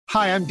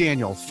Hi, I'm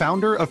Daniel,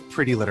 founder of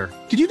Pretty Litter.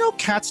 Did you know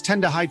cats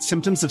tend to hide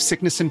symptoms of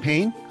sickness and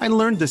pain? I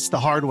learned this the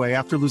hard way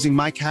after losing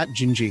my cat,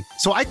 Gingy.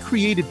 So I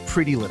created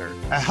Pretty Litter,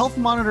 a health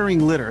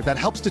monitoring litter that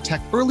helps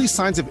detect early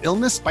signs of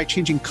illness by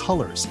changing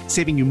colors,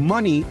 saving you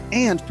money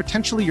and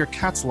potentially your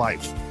cat's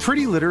life.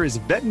 Pretty Litter is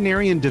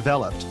veterinarian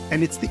developed,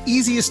 and it's the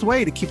easiest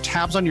way to keep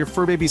tabs on your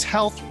fur baby's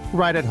health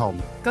right at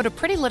home. Go to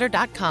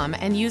prettylitter.com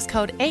and use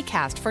code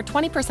ACAST for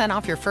 20%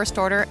 off your first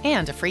order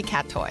and a free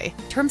cat toy.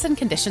 Terms and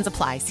conditions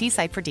apply. See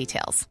site for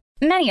details.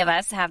 Many of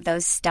us have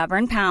those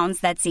stubborn pounds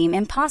that seem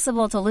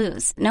impossible to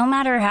lose, no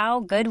matter how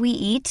good we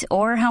eat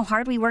or how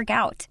hard we work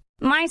out.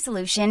 My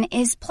solution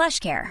is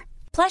PlushCare.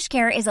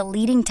 PlushCare is a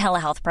leading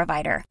telehealth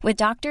provider with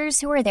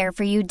doctors who are there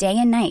for you day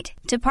and night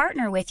to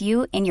partner with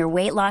you in your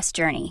weight loss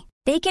journey.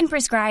 They can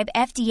prescribe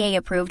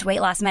FDA-approved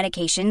weight loss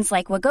medications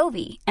like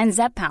Wegovy and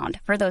Zepbound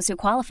for those who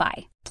qualify.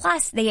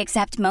 Plus, they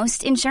accept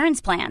most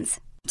insurance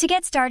plans. To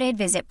get started,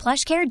 visit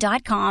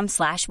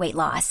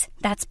plushcare.com/weightloss.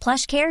 That's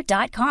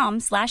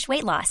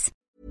plushcare.com/weightloss.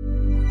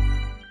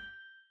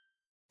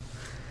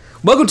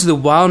 Welcome to the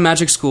Wild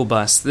Magic School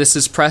Bus. This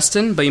is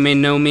Preston, but you may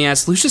know me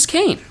as Lucius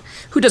Kane.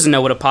 Who doesn't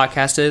know what a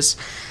podcast is?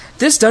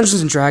 This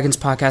Dungeons & Dragons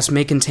podcast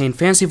may contain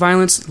fantasy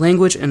violence,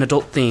 language, and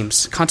adult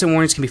themes. Content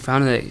warnings can be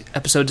found in the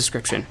episode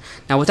description.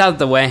 Now, with that out of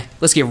the way,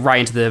 let's get right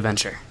into the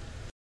adventure.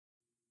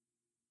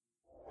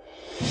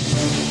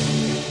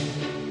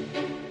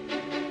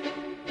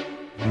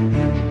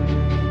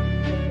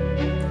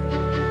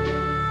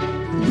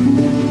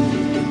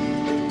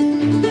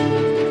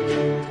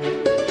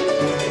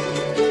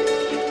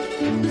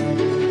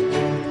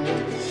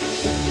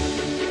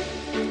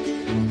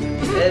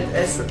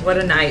 What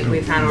a night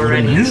we've had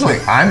already. Usually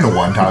I'm the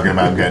one talking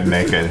about getting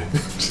naked.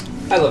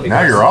 I love you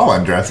Now guys. you're all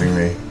undressing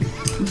me.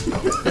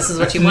 This is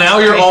what you want. Now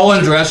you're all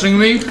undressing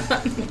me?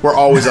 We're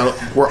always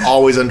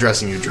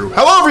undressing you, Drew.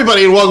 Hello,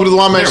 everybody, and welcome to the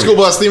Wild Magic School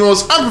Bus, the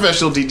most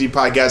unprofessional D&D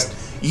podcast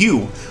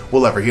you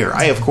will ever hear.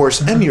 I, of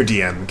course, am your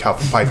DM,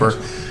 Calvin Piper,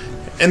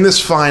 and this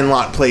fine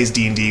lot plays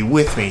D&D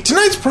with me.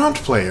 Tonight's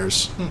prompt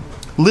players,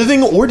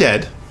 living or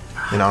dead,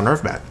 in honor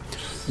of Matt.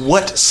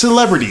 What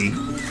celebrity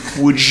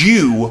would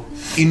you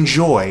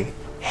enjoy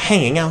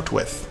hanging out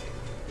with?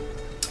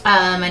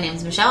 My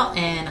name's Michelle,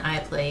 and I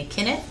play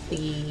Kenneth, the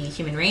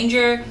Human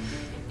Ranger.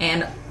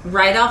 And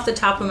right off the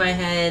top of my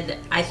head,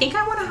 I think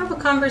I want to have a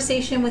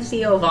conversation with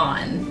Theo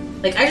Vaughn.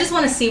 Like, I just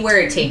want to see where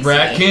it takes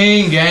Rat me.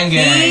 King, gang.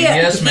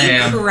 Yes,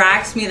 ma'am. He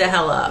cracks me the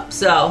hell up.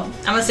 So,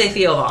 I'm going to say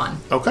Theo Vaughn.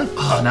 Okay.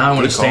 Oh, now I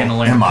want to stay in the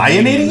lane. Am I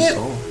an idiot?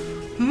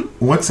 Hmm?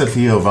 What's a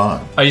Theo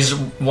Vaughn? He's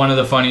one of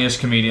the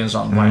funniest comedians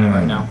on the planet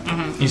right now.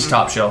 He's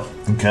top shelf.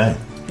 Okay.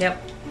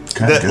 Yep.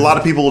 A lot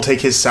of people will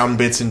take his sound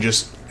bits and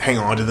just hang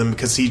on to them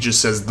because he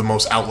just says the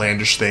most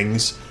outlandish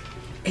things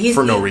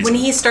for no reason. When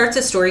he starts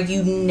a story,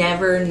 you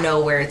never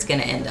know where it's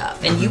going to end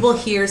up. And you will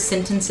hear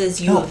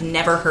sentences you have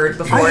never heard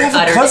before. I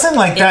have a cousin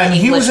like that, and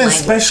he was in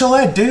special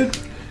ed, dude.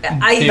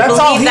 That's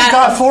all he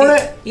got for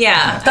it?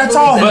 Yeah. That's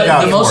all he got for it.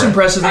 But the most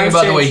impressive thing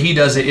about the way he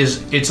does it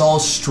is it's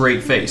all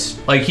straight face.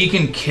 Like, he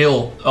can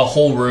kill a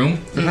whole room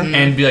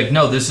and be like,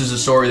 no, this is a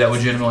story that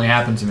legitimately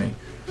happened to me.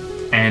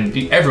 And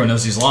everyone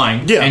knows he's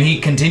lying. Yeah. And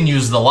he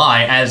continues the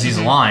lie as he's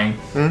lying.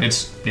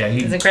 It's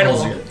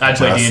incredible. I'd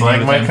play D&D like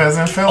with my him.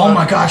 cousin Philip. Oh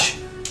my gosh.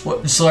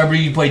 What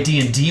celebrity you play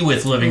D&D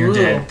with, living or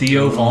dead?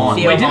 Theo Vaughn.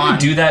 Wait, didn't we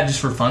do that just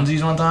for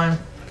funsies one time?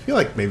 I feel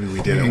like maybe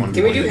we did it one time.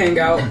 Did we do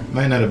Hangout?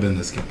 Might not have been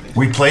this campaign.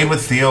 We played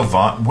with Theo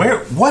Vaughn.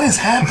 What is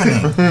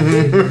happening?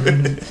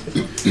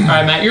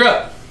 Alright, Matt, you're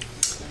up.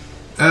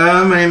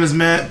 My name is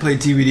Matt. Play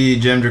TBD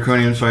Gem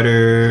Draconian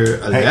Fighter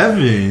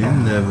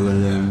 11. Level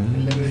 11.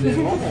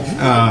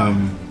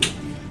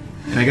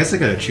 And I guess I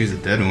gotta choose a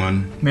dead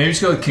one. Maybe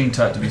just go with King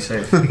Tut to be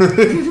safe.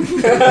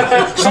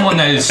 Someone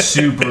that is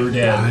super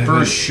dead.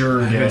 For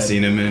sure I dead. haven't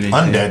seen him in anything.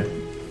 Undead.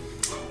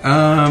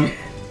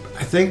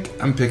 I think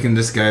I'm picking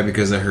this guy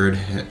because I heard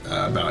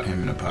about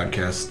him in a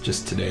podcast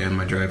just today on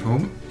my drive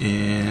home.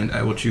 And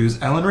I will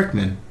choose Alan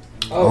Rickman.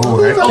 Wow,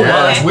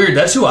 that's weird.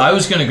 That's who I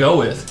was going to go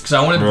with. Because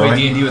I wanted to play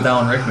D&D with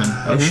Alan Rickman.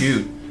 Oh,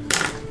 shoot.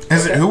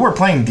 Is it who we're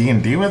playing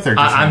D&D with? Or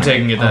just I'm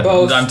taking it that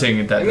Both. I'm taking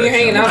it that You're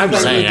hanging out I'm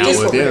just hanging out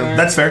with you.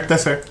 That's fair.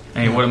 That's fair.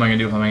 Hey, what am I going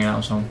to do if I'm hanging out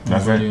with someone?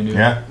 That's fair.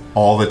 Yeah,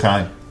 all the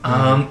time.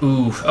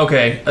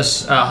 Okay.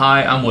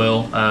 Hi, I'm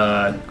Will.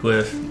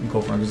 Glyph,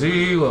 Cole Frank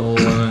Z, level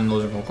 11,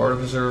 Lizard Folk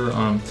Artificer.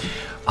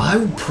 I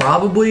would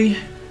probably...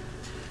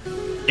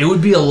 It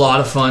would be a lot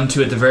of fun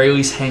to, at the very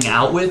least, hang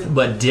out with,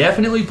 but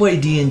definitely play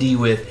D&D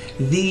with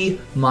the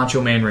Macho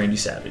Man Randy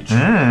Savage.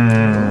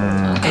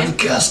 And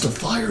cast a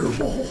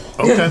fireball.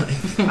 Okay.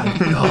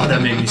 Oh,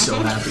 that made me so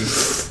happy.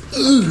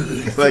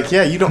 Like,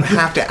 yeah, you don't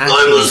have to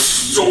actually... I'm a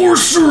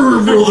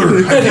sorcerer, brother!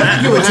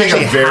 It would take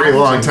a very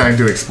long time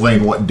to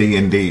explain what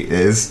D&D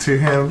is to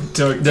him.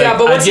 Yeah,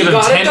 but once I'd give you him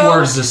got it, 10 though-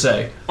 words to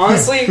say.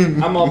 Honestly,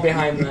 I'm all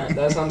behind that.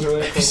 That sounds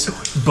really cool.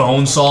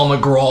 Bonesaw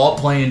McGraw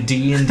playing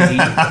D&D.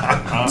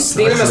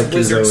 Seeing him as like he's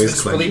wizards, always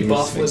it's really clenching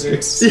buff his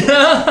wizards.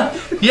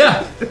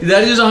 Yeah,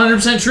 that is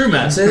 100% true,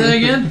 Matt. Say that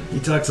again.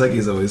 talks like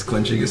he's always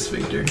clenching his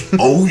sphincter.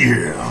 Oh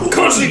yeah.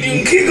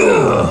 Constantine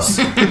Kegels.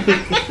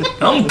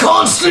 I'm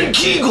Constant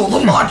Kegel,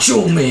 the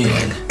Macho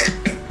Man.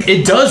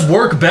 It does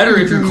work better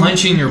if you're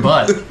clenching your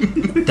butt.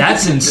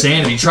 That's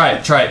insanity. Try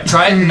it. Try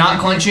it not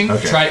clenching.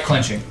 Okay. Try it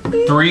clenching.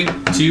 3,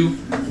 2.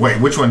 Wait,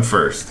 which one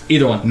first?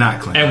 Either one.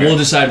 Not clenching. And we'll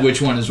decide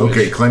which one is which.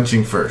 Okay,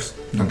 clenching first.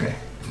 Okay.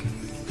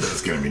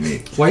 That's gonna be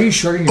neat. Why are you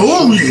shrugging your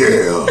Oh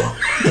yeah!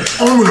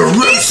 I'm gonna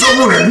rip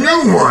someone a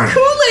new one!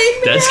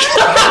 Kool-Aid. That's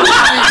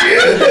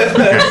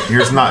Okay,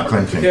 here's not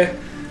clenching. Okay.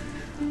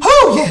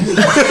 Oh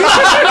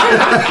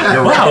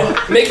yeah! wow.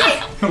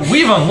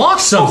 We've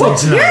unlocked something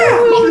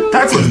tonight.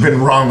 That's what's been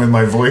wrong with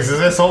my voices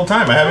this whole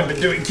time. I haven't been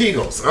doing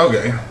Kegels.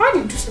 Okay. I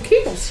can do some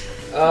Kegels.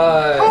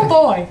 Oh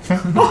boy.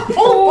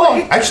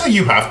 Actually,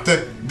 you have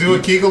to do a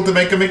Kegel to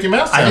make a Mickey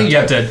Mouse sound. I think you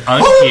have to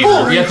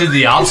un-Kegel. You have to do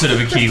the opposite of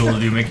a Kegel to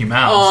do Mickey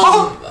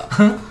Mouse.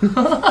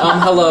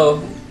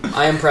 Hello.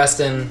 I am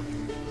Preston,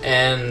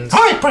 and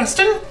Hi,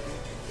 Preston.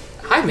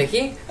 hi,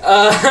 Mickey.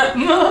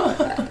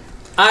 I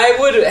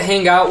would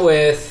hang out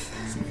with.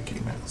 It's Mickey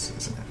Mouse,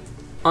 isn't it?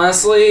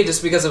 Honestly,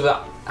 just because of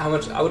how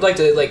much I would like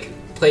to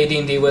play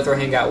D&D with or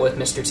hang out with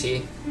Mr.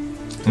 T.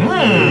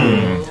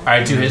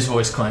 Alright, do his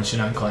voice clench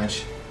and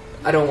unclench.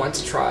 I don't want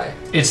to try.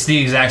 It's the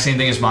exact same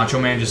thing as Macho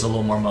Man, just a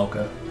little more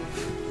mocha.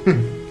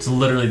 It's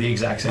literally the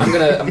exact same. I'm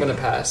gonna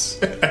pass.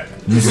 Their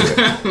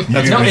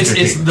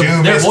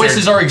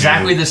voices are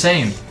exactly the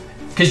same.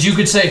 Because you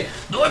could say,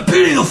 "I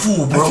pity the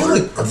fool,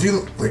 bro." I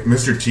feel like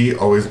Mr. T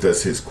always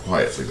does his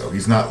quietly though.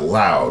 He's not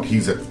loud.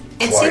 He's a.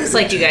 It seems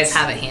like you guys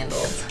have it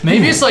handled.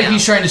 Maybe it's like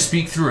he's trying to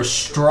speak through a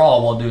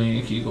straw while doing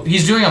a Kegel.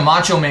 He's doing a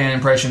Macho Man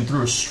impression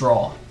through a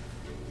straw.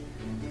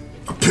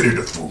 I pity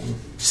the fool.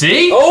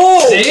 See?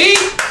 Oh! See?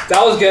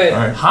 That was good.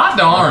 Right. Hot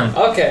darn.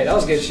 Okay, that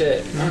was good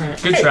shit. Right.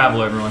 Good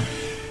travel, everyone.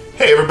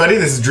 Hey everybody,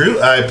 this is Drew.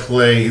 I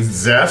play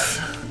Zeph,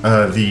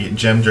 the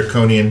Gem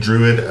Draconian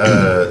Druid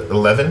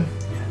 11.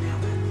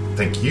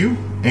 Thank you.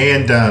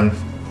 And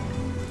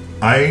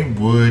I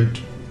would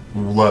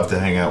love to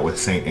hang out with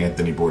St.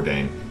 Anthony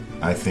Bourdain.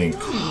 I think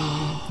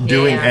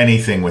doing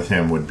anything with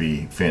him would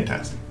be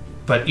fantastic.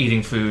 But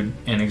eating food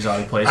in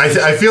exotic places.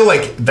 I feel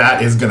like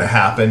that is going to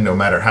happen no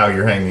matter how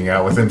you're hanging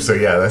out with him. So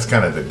yeah, that's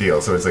kind of the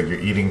deal. So it's like you're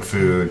eating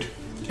food.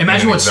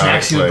 Imagine what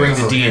snacks he would bring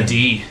to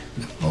D&D.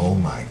 Oh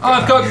my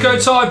god. I've got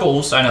good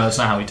eyeballs. I know that's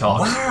not how he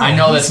talks. Wow, I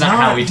know that's not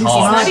how he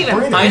talks. Not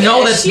even I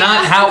know that's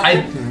not how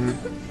I...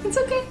 It's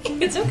okay.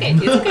 It's okay.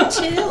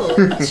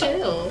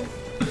 Chill.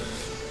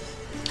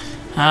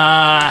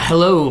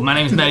 Hello, my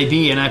name is Matty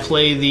B, and I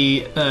play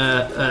the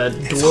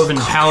dwarven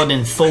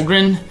paladin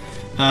Thulgrin.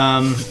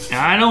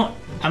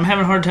 I'm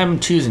having a hard time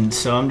choosing,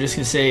 so I'm just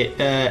gonna say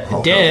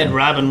dead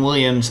Robin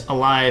Williams,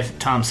 alive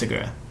Tom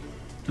Segura.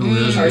 Ooh,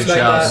 those are good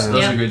shouts.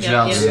 Those are good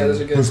shouts. Yeah,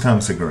 those are good. Who's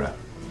Tom Segura?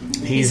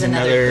 He's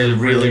another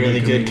really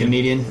good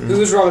comedian.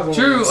 Who's Robin Williams?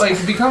 True,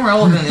 like, become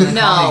relevant in the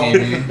comedy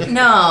game.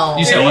 No.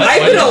 You said what?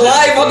 I've been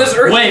alive on this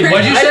earth. Wait,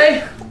 what'd you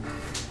say?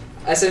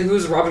 I said,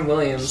 who's Robin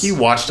Williams? He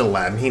watched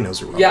Aladdin. He knows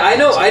who Robin Yeah, I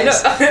know.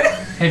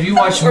 Have you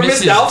watched Or Mrs.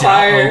 Miss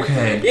Doubtfire.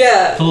 Okay.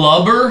 Yeah.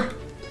 Flubber?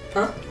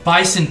 Huh?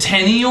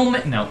 Bicentennial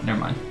Man? No, never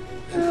mind.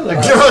 I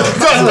liked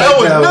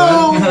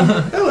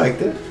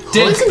it.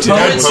 Dead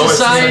Poet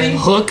Society?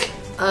 Hook.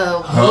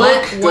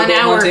 Hook. 1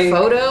 hour Hunting.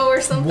 photo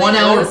or something? 1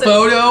 hour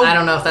photo? I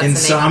don't know if that's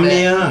Insomnia. the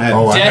name of it.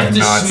 Oh, I Death have to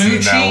not seen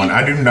that Smoochie? one.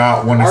 I do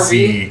not want to RV?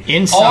 see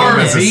him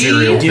Insomnia. as a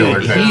serial killer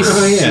Dude, type. he's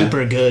person.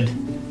 super good.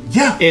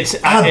 Yeah, It's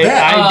I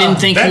bet. I didn't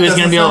think that he was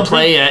going to doesn't be able to sound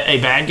play a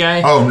bad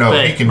guy. Oh, no,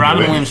 but he can do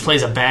Robin it. Williams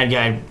plays a bad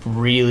guy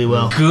really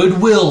well.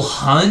 Goodwill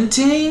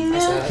Hunting?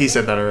 He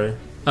said that already.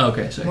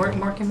 Okay, sorry.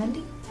 Mork and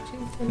Mindy?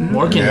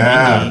 Morgan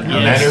Yeah, Mindy.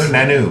 Yes.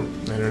 Nanu.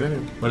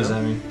 What does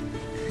that mean?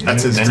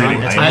 That's his Nanu. thing.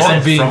 That's I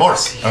Mork said from Mork.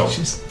 beans. Oh,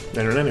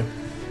 Nanu.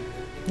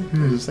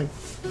 That's his thing.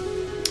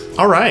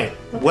 All right.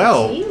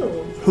 Well,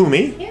 who,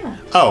 me? Yeah.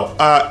 Oh,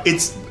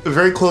 it's a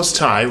very close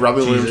tie.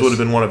 Robin Williams would have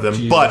been one of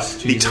them. But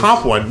the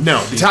top one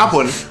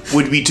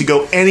would be to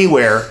go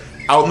anywhere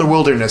out in the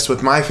wilderness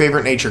with my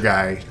favorite nature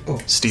guy,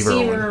 Steve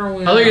Irwin.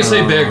 I was going to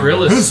say Bear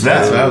Grylls. who's that?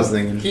 That's what I was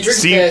thinking. He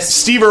drinks piss.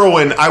 Steve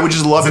Irwin, I would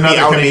just love to be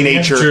Another out in comedian?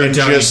 nature Drew, and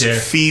don't you just dare.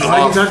 feed Why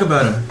do you off talk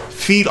about him?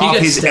 feed off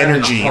gets his stabbed in the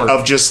energy heart.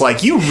 of just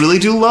like, you really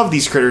do love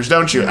these critters,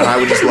 don't you? And I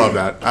would just love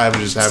that. I would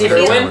just have a Steve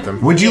great time Irwin? with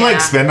him. Would you Yeah. like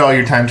spend all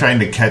your time trying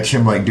to catch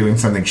him like doing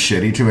something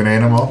shitty to an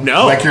animal?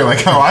 No. Like you're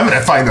like, oh, I'm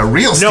gonna find the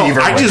real No, Steve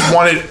Irwin.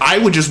 I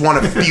would just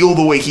want to feel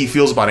the way he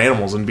feels about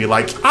animals and be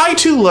like, I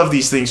too love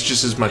these things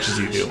just as much as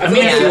you do. I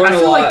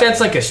feel like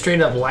that's like a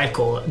straight up life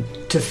goal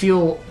to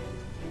feel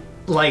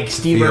like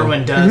Steve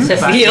Irwin does To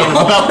about feel.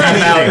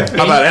 animals.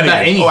 About anything.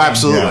 anything. Oh,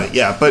 absolutely.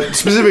 Yeah. But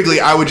specifically,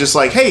 I would just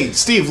like, hey,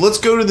 Steve, let's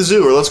go to the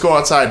zoo or let's go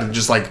outside and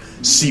just like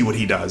see what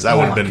he does. That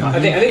would have been. I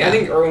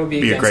think Irwin would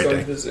be Be a against great going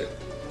day. to the zoo.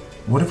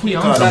 What if we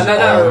Not- got Not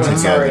them all Irwin,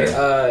 sorry.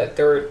 together?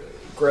 They were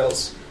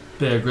grills.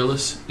 Bear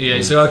Grylls? Yeah,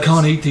 he said, I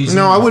can't eat these.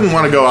 No, I wouldn't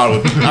want to go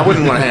out with. I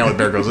wouldn't want to hang out with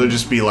Bear Grylls. It would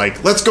just be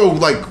like, let's go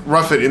like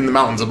rough it in the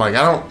mountains. I'm like,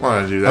 I don't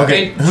want to do that.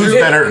 Okay, who's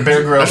better,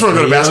 Bear Grylls? I just want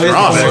to go to Baskin You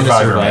Robbins. always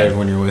Survivor survive Man.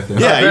 when you're with him.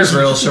 Yeah, Bear he's-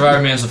 Grylls,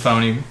 Survivor Man's a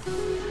phony.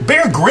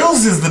 Bear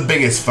Grylls is the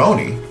biggest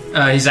phony.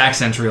 His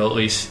accent's real, at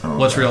least.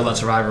 What's real about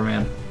Survivor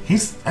Man?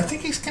 I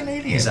think he's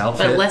Canadian. His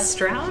outfit. But Les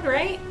Stroud,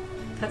 right?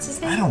 That's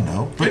his name? I don't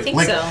know. But I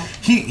think so.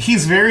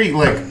 He's very,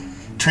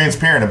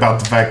 transparent about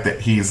the fact that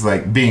he's,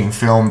 being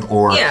filmed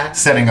or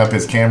setting up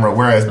his camera,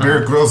 whereas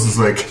Bear Grylls is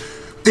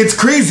it's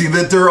crazy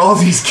that there are all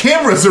these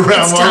cameras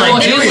around while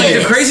I'm doing it.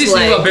 The craziest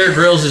thing about Bear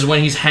Grylls is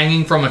when he's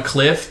hanging from a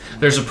cliff,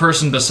 there's a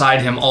person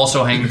beside him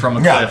also hanging from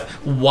a cliff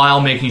while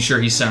making sure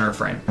he's center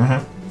frame.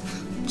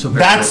 Mm-hmm. So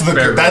that's the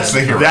hero. That's the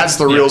real That's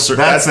the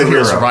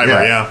real Survivor.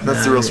 Yeah,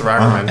 that's the real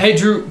Survivor. Man. Hey,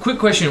 Drew. Quick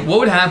question: what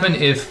would happen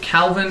if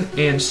Calvin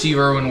and Steve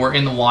Irwin were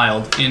in the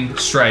wild in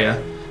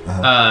Straya,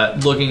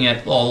 looking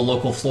at all the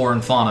local flora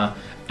and fauna,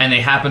 and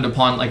they happened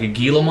upon a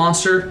Gila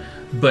monster?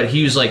 But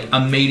he was a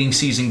mating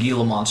season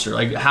Gila monster.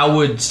 How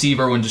would Steve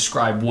Irwin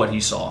describe what he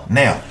saw?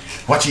 Now,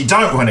 what you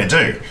don't want to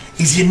do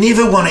is you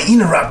never want to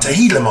interrupt a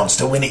Gila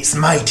monster when it's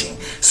mating.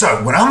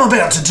 So what I'm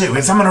about to do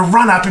is I'm going to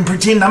run up and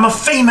pretend I'm a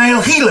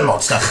female Gila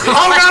monster. Oh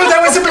no,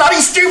 that was a bloody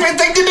stupid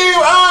thing to do!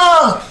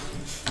 Oh!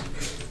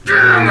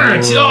 Damn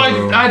it!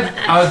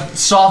 I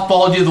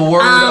softballed you the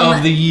word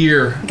of the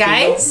year.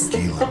 Guys,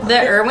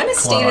 the Irwin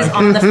estate is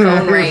on the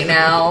phone right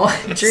now.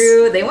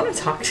 Drew, they want to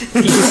talk to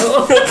you.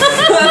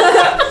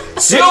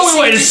 The only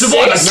way to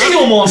survive a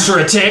Gila monster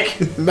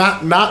attack.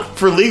 Not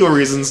for legal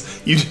reasons.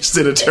 You just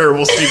did a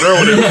terrible Steve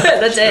Irwin.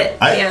 That's it.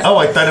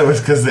 I thought it was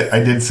because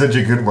I did such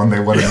a good one they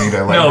wanted me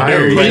to No,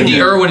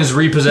 Andy Irwin is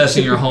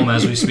repossessing your home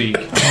as we speak.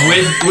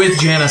 With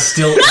Jana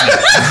still in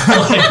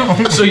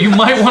it. So you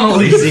might want to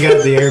leave. He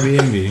got the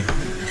Airbnb.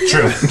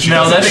 True. She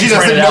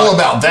doesn't know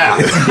about that.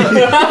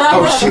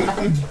 Oh, shoot.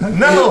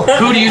 No.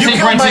 Who do you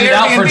think rented it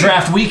out for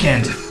draft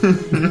weekend?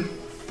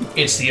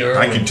 It's the Irwin.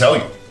 I can tell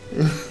you.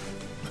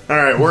 All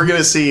right, we're going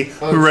to see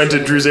who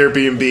rented Drew's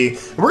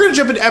Airbnb. We're going to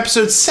jump into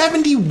episode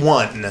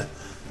 71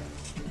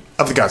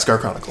 of the Godscar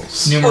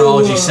Chronicles.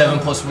 Numerology 7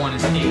 + 1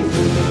 is 8.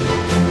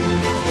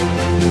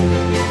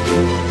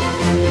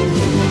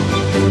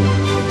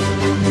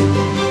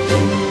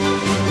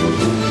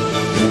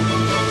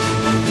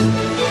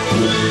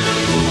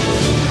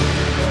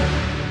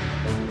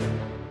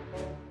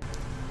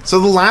 So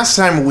the last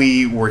time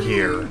we were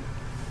here,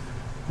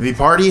 the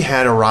party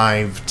had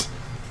arrived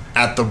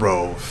at the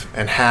Rove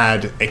and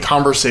had a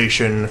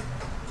conversation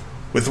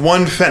with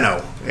one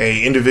Fenno,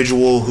 a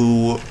individual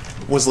who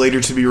was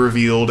later to be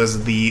revealed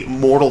as the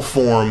mortal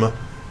form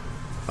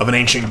of an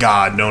ancient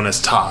god known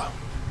as Ta.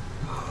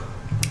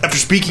 After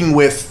speaking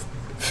with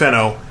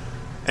Fenno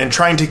and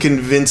trying to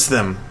convince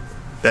them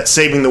that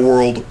saving the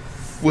world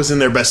was in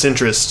their best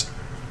interest,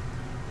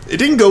 it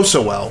didn't go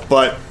so well,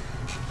 but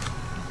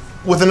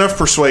with enough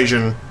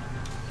persuasion,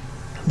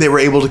 they were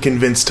able to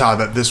convince Ta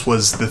that this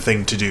was the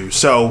thing to do.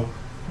 So,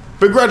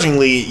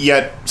 begrudgingly,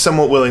 yet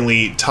somewhat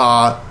willingly,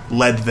 Ta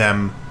led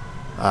them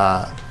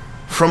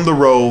from the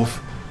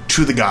Rove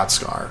to the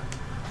Godscar.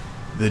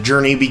 The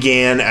journey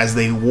began as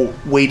they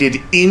waded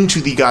into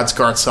the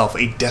Godscar itself,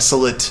 a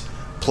desolate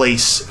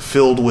place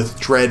filled with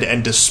dread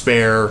and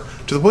despair,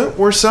 to the point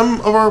where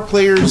some of our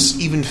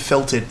players even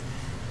felt it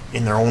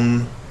in their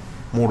own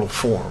mortal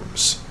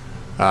forms.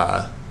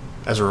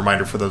 As a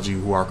reminder for those of you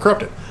who are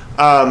corrupted.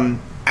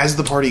 As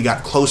the party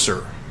got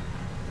closer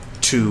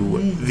to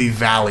the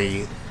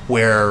valley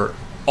where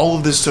all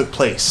of this took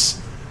place,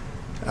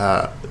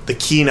 the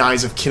keen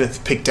eyes of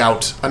Kenneth picked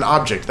out an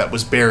object that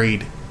was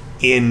buried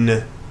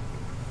in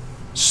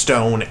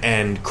stone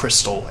and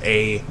crystal,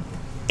 a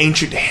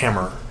ancient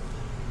hammer.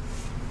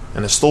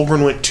 And as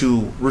Thulgrin went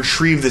to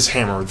retrieve this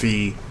hammer,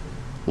 the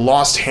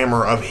lost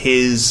hammer of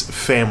his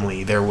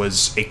family, there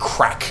was a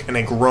crack and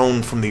a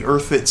groan from the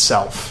earth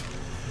itself.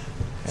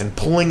 And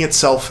pulling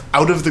itself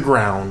out of the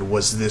ground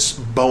was this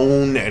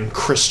bone and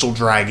crystal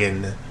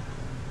dragon.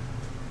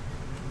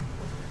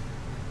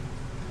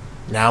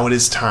 Now it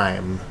is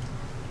time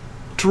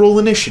to roll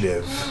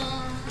initiative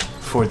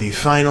for the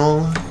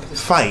final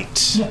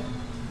fight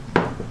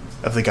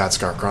of the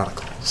Godscar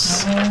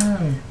Chronicles.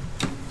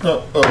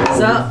 So,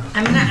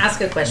 I'm going to ask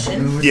a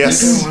question.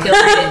 Yes.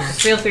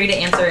 Feel free to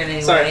answer in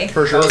any way.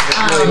 For sure.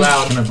 Really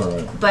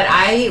loud. But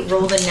I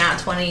rolled a nat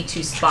 20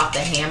 to spot the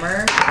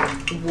hammer.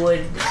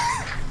 Would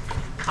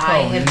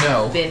I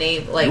have been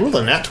able... you rolled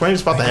a nat 20 to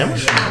spot the hammer?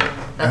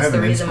 That's the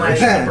reason why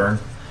I...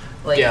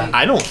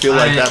 I don't feel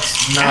like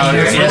that's...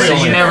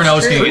 You never know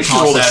what's going to get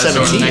tossed at us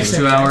over the next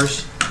 2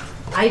 hours.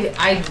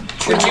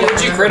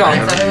 What'd you crit on?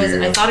 I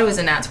thought it was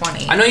a nat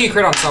 20. I know you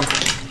crit on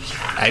something.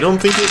 I don't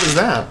think it was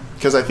that.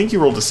 Because I think you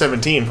rolled a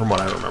 17 from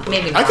what I remember.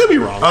 Maybe not. I could be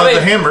wrong. Oh,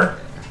 the hammer.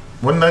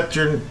 Wasn't that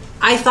your...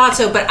 I thought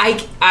so, but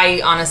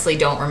I honestly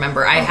don't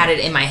remember. I had it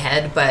in my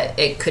head, but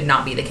it could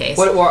not be the case.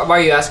 Why are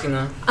you asking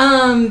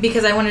that?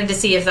 Because I wanted to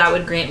see if that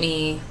would grant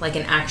me like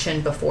an action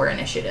before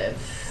initiative.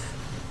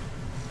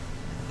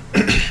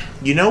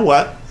 You know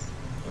what?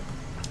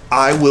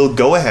 I will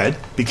go ahead,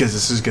 because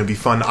this is going to be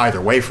fun either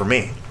way for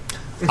me.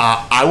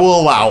 I will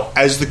allow,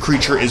 as the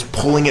creature is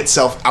pulling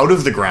itself out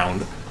of the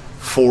ground,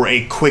 for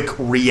a quick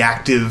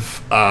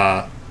reactive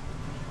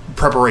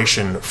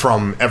preparation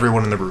from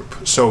everyone in the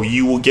group. So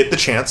you will get the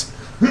chance.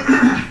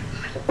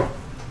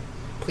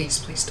 Please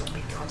don't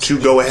be concentrated. to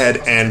go ahead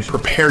and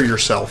prepare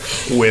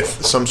yourself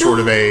with some sort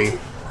of a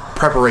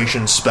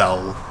preparation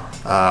spell,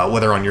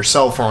 whether on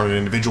yourself or on an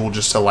individual,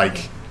 just to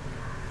like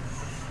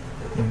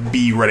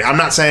be ready. I'm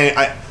not saying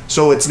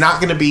so it's not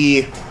going to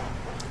be.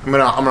 I'm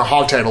gonna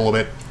hogtie it a little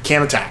bit.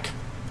 Can't attack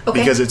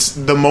because it's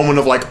the moment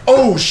of like,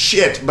 oh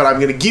shit. But I'm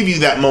going to give you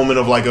that moment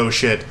of like, oh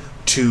shit,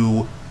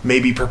 to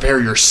maybe prepare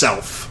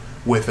yourself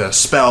with a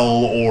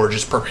spell or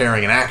just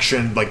preparing an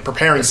action, like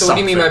preparing something. So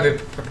what do you mean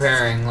by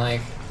preparing?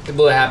 Like,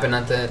 will it happen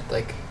at the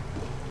like?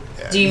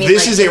 Do you mean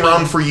this like is a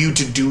round for you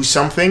to do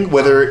something.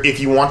 Whether if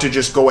you want to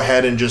just go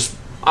ahead and just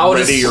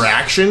ready your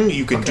action,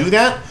 you can do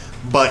that.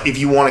 But if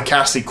you want to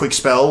cast a quick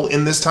spell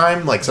in this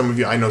time, like some of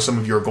you, I know some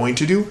of you are going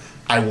to do,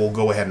 I will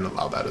go ahead and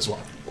allow that as well.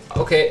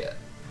 Okay,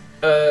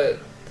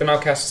 then I'll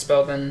cast a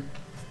spell then.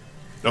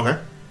 Okay.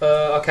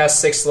 I'll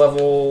cast 6th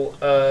level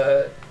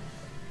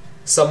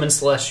Summon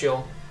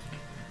Celestial.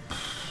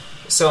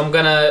 So I'm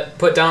gonna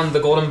put down the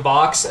golden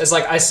box as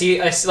like I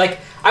see like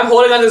I'm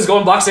holding on to this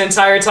golden box the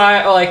entire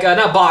time, or like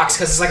not box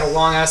because it's like a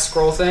long ass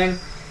scroll thing,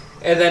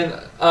 and then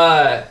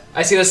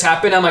I see this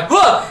happen. I'm like,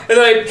 huh! And then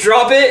I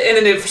drop it, and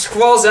then it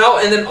crawls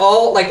out, and then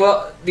all like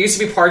what used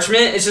to be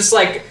parchment, it's just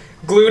like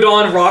glued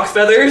on rock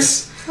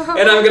feathers,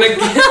 and I'm gonna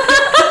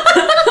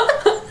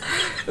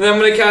and then I'm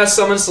gonna cast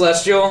Summon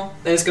Celestial,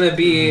 and it's gonna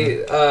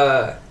be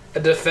a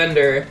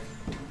defender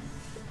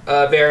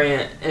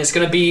variant, and it's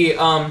gonna be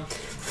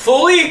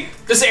fully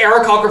this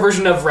Aarakocra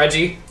version of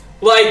Reggie.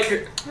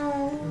 Like,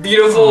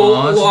 beautiful,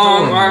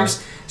 long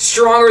arms.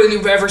 Stronger than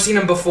you've ever seen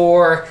him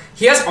before.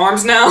 He has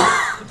arms now.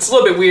 It's a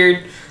little bit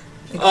weird.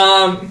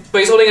 But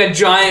he's holding a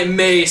giant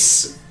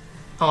mace.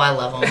 Oh, I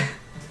love him.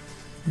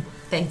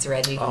 Thanks,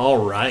 Reggie. All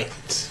right.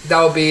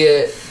 That would be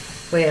it.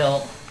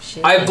 Well,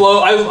 shit. I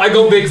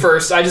go big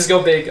first. I just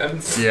go big.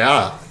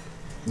 Yeah.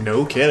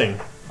 No kidding.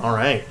 All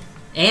right.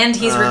 And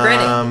he's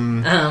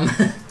regretting.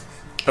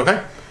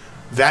 Okay.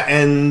 That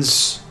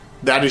ends...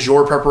 That is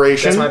your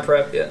preparation? That's my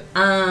prep, yeah.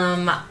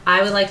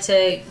 I would like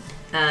to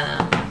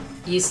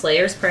use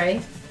Slayer's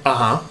Prey.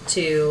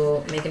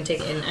 To make him take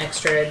an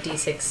extra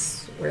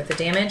d6 worth of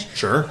damage.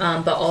 Sure.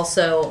 But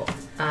also,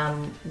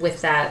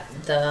 with that,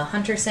 the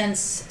Hunter Sense,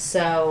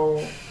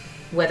 so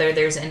whether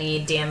there's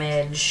any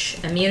damage,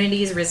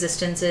 immunities,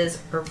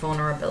 resistances, or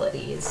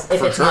vulnerabilities,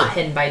 if it's not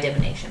hidden by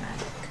divination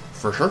magic.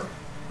 For sure.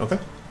 Okay.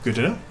 Good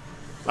to know.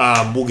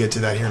 We'll get to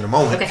that here in a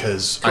moment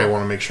because I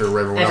want to make sure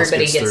everybody else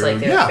gets through. Like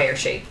their fair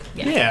shake.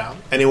 Yeah.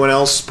 Anyone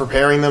else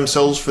preparing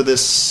themselves for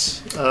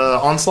this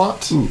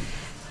onslaught? Ooh.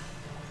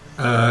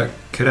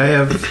 Could I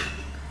have,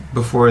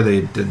 before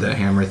they did that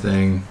hammer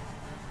thing,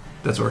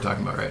 that's what we're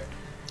talking about, right?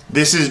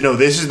 This is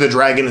the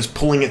dragon is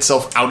pulling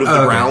itself out of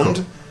the ground.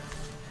 Cool.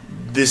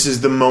 This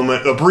is the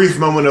moment, a brief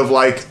moment of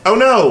like, oh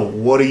no,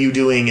 what are you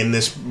doing in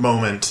this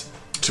moment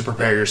to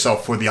prepare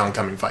yourself for the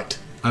oncoming fight?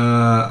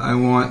 I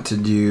want to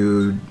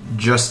do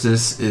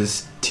Justice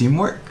is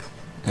Teamwork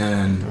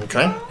and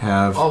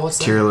have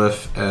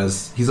Tyrlif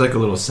as he's like a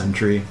little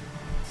sentry.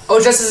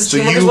 Oh, Justice is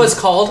Teamwork is what it's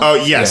called? Oh,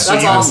 yes.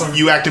 That's awesome.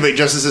 You activate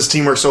Justice as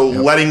Teamwork, so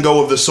letting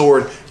go of the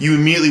sword, you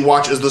immediately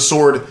watch as the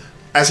sword,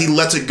 as he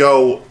lets it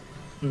go,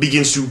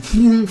 begins to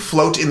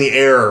float in the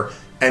air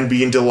and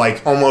begin to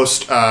like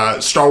almost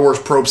Star Wars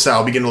probe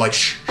style, begin to like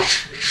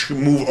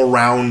move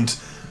around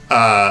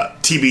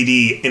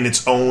TBD in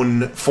its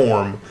own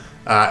form.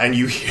 And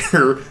you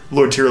hear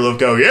Lord Tyrlif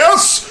go,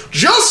 yes,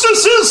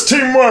 justice is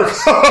teamwork!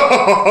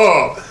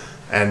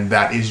 And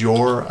that is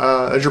your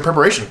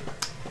preparation.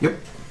 Yep.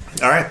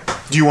 All right.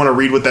 Do you want to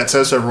read what that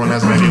says so everyone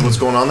has an idea of what's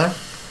going on there?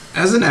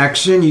 As an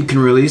action, you can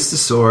release the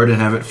sword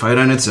and have it fight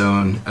on its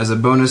own. As a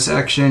bonus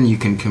action, you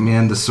can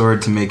command the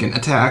sword to make an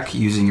attack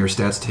using your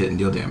stats to hit and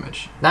deal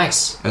damage.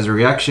 Nice. As a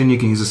reaction, you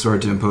can use the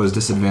sword to impose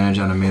disadvantage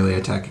on a melee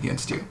attack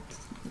against you.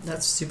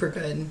 That's super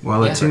good.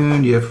 While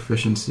attuned, you have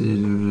proficiency.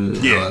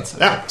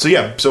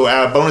 So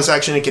bonus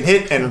action, it can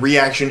hit, and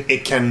reaction,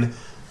 it can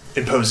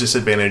impose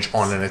disadvantage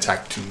on an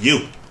attack to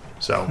you.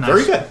 So,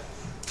 very good.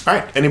 All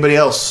right. Anybody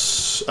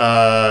else?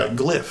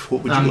 Glyph,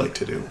 what would you like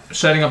to do?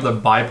 Setting up the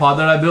bipod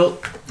that I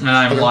built, and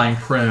I'm lying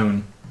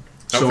prone.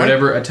 So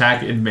whatever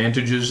attack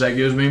advantages that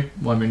gives me,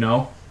 let me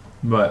know.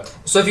 But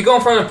so if you go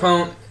in front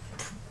of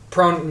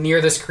prone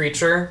near this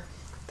creature,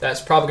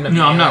 that's probably going to be...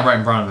 No, I'm not right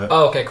in front of it.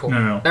 Oh, okay, cool.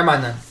 No. Never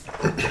mind then.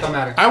 Don't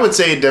matter. I would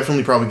say it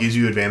definitely probably gives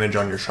you advantage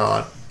on your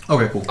shot.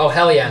 Okay, cool. Oh,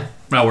 hell yeah.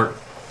 That'll work.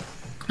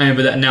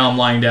 But now I'm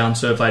lying down,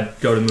 so if I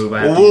go to move,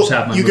 I have to just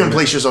have my You movement. can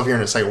place yourself here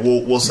in a second.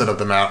 We'll set up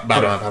the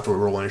battle map after we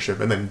roll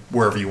initiative, and then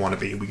wherever you want to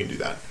be, we can do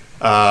that.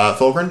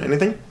 Fulgrim,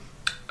 anything?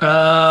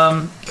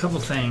 Couple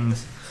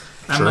things.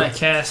 I'm going to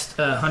cast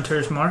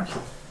Hunter's Mark.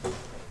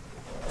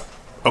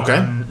 Okay.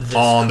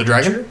 On the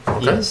dragon?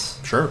 Okay. Yes.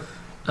 Sure.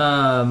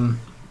 And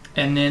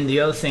then the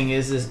other thing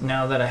is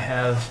now that I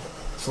have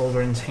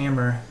Fulgrim's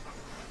hammer,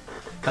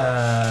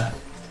 I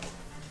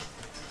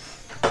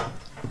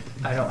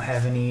don't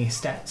have any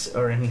stats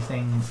or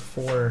anything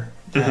for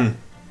that.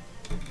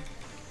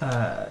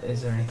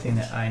 Is there anything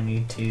that I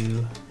need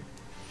to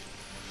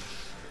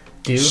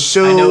do?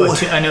 So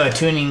I know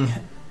attuning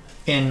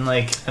in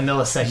like a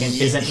millisecond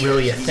isn't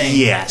really a thing.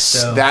 Yes,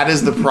 so. that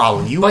is the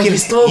problem. You But can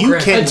he's still you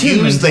can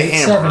Attunement use the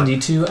takes hammer.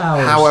 72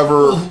 hours.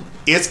 However,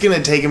 it's going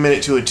to take a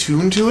minute to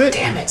attune to it.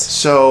 Damn it.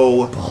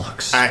 So,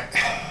 Bollocks.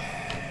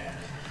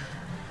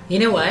 You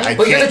know what? I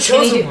But you're the can't.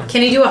 chosen one.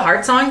 Can you do a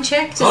heart song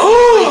check?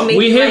 To maybe,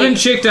 We haven't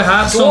checked a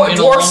hot song in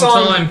a long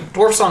time.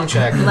 Dwarf song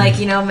check. Like,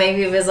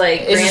 maybe it was like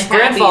It's his Grandpappy's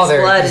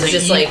grandfather. blood It's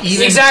is like just like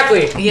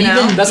Exactly.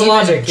 That's the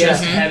logic.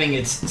 Just Yeah. having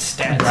its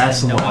stats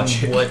That's and the knowing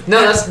logic. what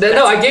No,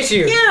 no, I get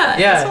you. Yeah,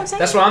 that's what I'm saying.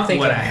 That's what I'm thinking.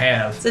 what I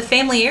have. It's a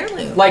family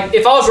heirloom. Like,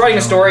 if I was writing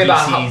a story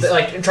about how, DCs,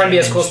 like, trying to be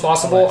as close as damage,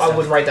 possible, all that I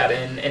would stuff. write that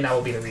in, and that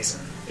would be the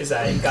reason. Is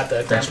that it got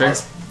the That's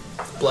grandpa's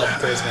blood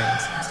through his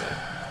veins and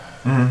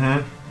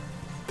stuff.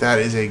 That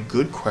is a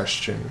good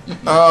question.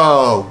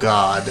 Oh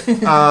God,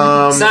 It's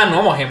not a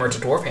normal hammer; it's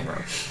a dwarf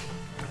hammer.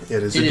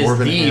 it is It a is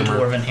dwarven the hammer.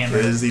 dwarven hammer.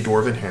 It is the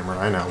dwarven hammer.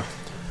 I know.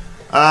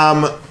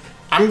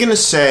 I'm gonna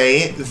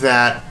say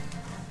that.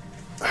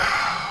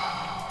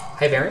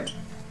 Hey, variant.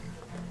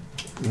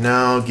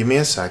 No, give me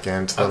a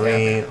second. Let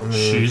me.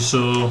 She's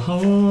so high,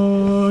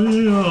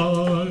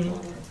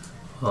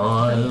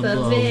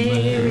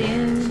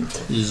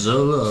 is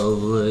so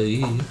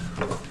lovely.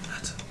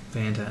 That's a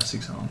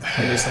fantastic song.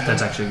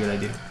 That's actually a good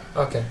idea.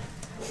 Okay.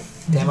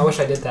 Damn, I wish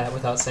I did that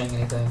without saying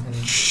anything. And,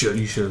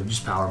 You should have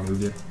just power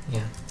moved it.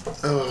 yeah.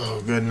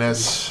 Oh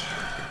goodness.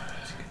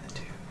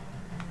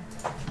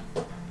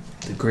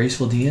 The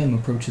graceful DM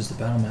approaches the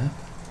battle map.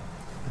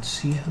 Let's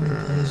see how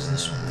he plays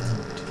this one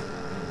out.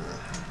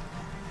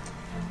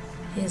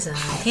 His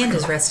hand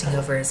is resting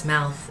over his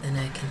mouth in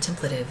a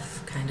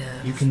contemplative kind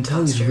of. You can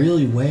tell he's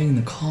really weighing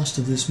the cost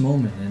of this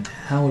moment and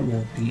how it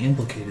will be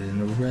implicated in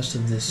the rest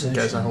of this You session.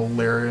 guys are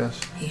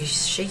hilarious.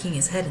 He's shaking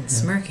his head and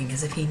smirking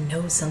as if he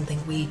knows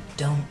something we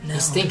don't know.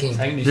 He's thinking.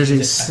 I can just There's use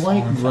a it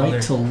slight Fallen right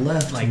Father, to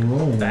left like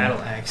roll.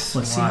 battle axe.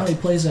 Let's see swap how he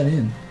plays that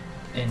in.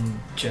 and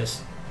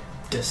just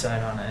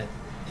decide on a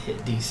hit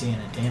DC and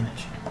a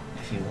damage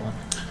if you want.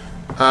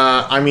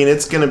 I mean,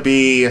 it's gonna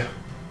be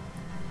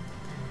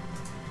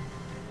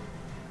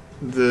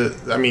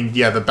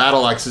the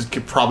battle axe is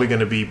probably going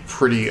to be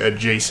pretty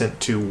adjacent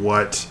to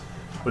what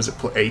was it?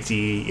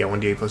 80? Yeah,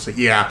 1d8 plus 8.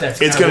 Yeah,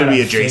 That's it's kinda going to what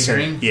be I'm adjacent.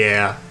 figuring.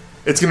 Yeah,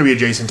 it's going to be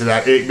adjacent to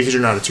that because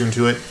you're not attuned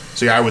to it.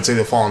 So yeah, I would say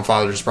the Fallen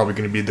Father is probably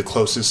going to be the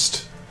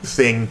closest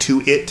thing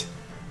to it.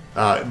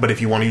 But if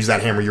you want to use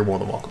that hammer, you're more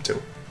than welcome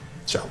to.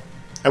 So,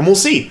 and we'll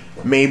see.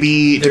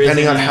 Maybe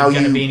depending on how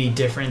going to you. be any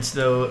difference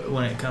though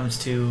when it comes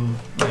to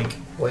like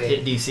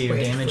hit DC or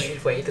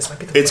damage. Wait, this might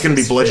be the It's going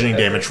to be quickest. bludgeoning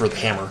damage for the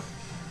hammer.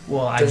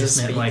 Well, I Does it just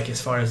meant speak? like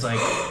as far as like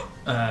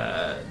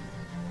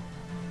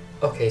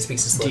Okay, it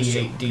speaks in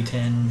celestial. D8,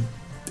 D10.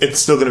 It's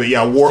still going to be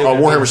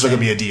Warhammer's still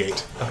going to be a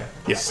D8. Okay.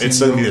 Yeah, it's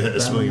still going to be a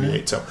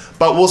D8. So,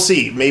 but we'll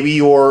see. Maybe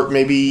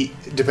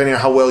depending on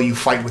how well you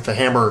fight with the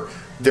hammer,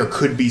 there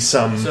could be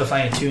some. So if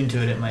I attune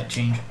to it, it might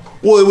change.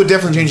 Well, it would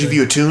definitely change if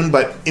you attune,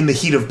 but in the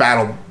heat of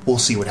battle, we'll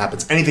see what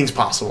happens. Anything's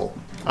possible,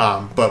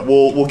 but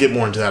we'll get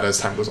more into that as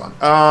time goes on.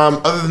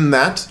 Other than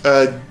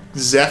that,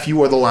 Zeph,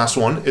 you are the last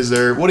one.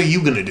 What are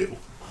you going to do?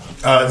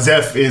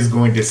 Zeph is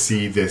going to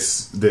see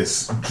this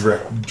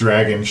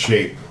dragon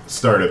shape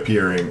start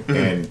appearing,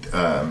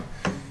 and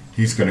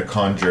he's going to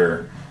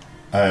conjure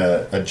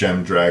a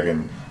gem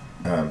dragon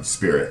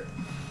spirit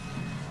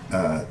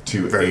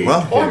to Very aid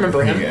well. Oh, I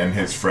remember him. and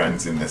his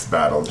friends in this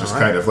battle. Just All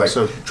right. kind of like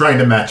So- trying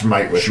to match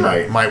might with Sure.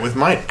 might. Might with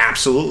might.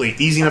 Absolutely.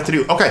 Easy enough to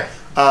do. Okay.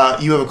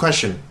 You have a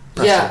question.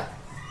 Preston. Yeah.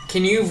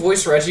 Can you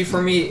voice Reggie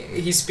for me?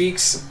 He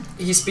speaks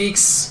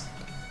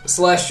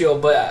celestial,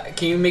 but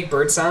can you make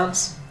bird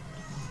sounds?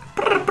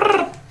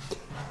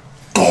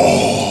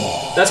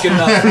 That's good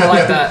enough. I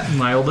like that.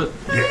 Nailed it.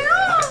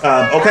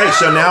 Okay,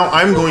 so now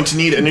I'm going to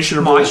need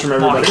initiative rolls from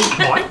everybody.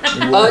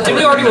 Did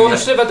we already roll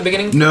initiative at the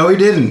beginning? No, he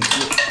didn't.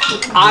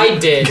 I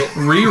did.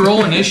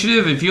 Re-roll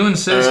initiative if you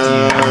insist.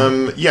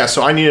 Yeah,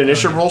 so I need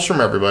initiative rolls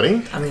from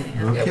everybody.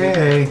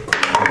 Okay.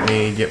 Let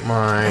me get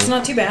my. That's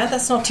not too bad.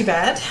 That's not too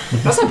bad.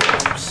 That's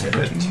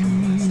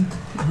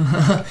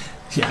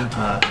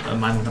not.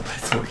 Mine went up by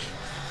 3.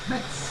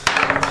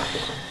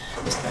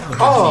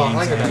 Oh, I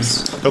like your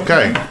dice.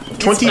 Okay,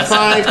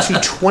 25 to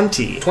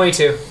 20.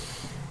 22.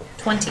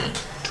 20.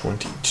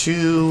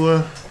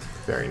 22.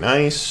 Very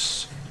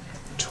nice.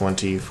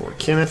 20 for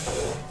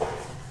Kenneth.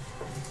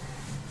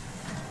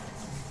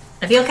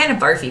 I feel kind of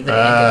barfy, but in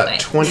a good way.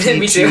 20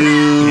 Me to too.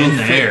 In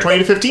there. 20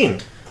 to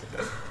 15.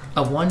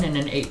 A 1 and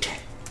an 8.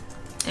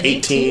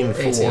 18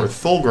 for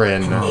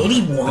Thulgrin.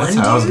 81. That's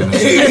how I was gonna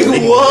say.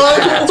 81.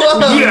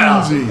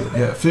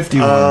 Yeah,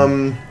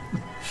 51.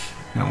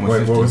 Not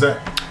Wait, what was that?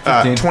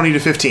 20 to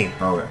 15.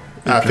 Okay.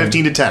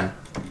 15 to 10.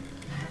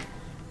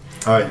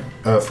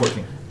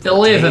 14.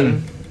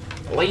 11.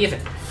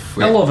 11.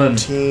 11.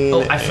 15.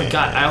 Oh, I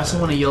forgot. I also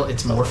want to yell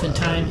it's morphin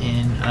time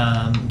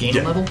and gain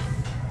a level.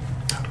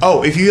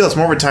 Oh, if you yell it's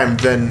more time,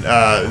 then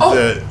damn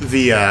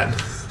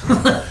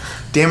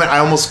it! I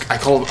almost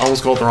called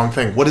it the wrong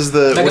thing. What is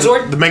the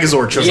Megazord? The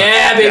Megazord shows up.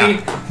 Yeah,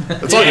 baby.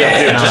 That's all you have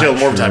to do. Just yell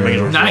more time. Make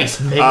it work. Nice.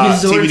 TBD,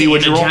 Megazord what'd you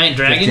and a roll? giant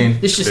dragon.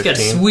 15. This just got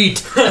 15.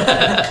 sweet.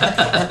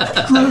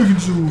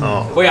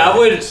 Oh. Wait, I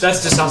would. That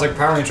just sounds like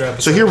Power Ranger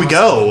episode. So here we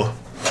go.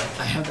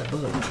 I have that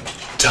book.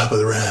 Top of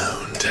the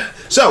round.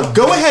 So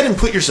go ahead and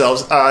put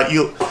yourselves,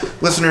 you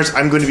listeners,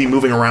 I'm going to be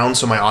moving around,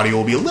 so my audio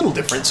will be a little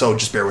different, so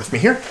just bear with me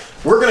here.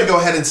 We're going to go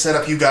ahead and set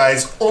up you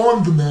guys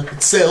on the map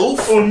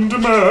itself. On the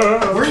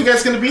map. Where are you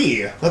guys going to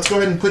be? Let's go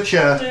ahead and put you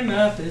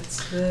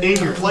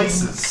in your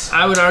places.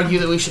 I would argue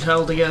that we should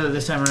huddle together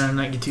this time around and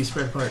not get too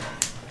spread apart.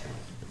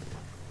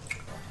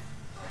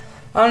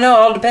 I don't know. It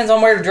all depends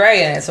on where the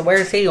dragon is. So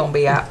where's he gonna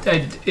be at?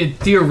 It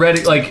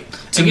theoretically, like,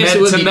 I guess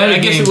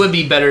it would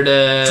be better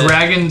to.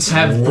 Dragons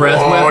have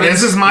breath weapons.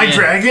 This is my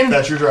dragon?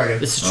 That's your dragon.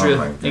 This is true.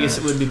 my I guess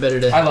it would be better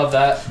to. I love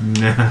that.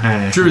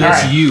 Nice. Drew,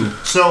 that's Alright. you.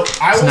 So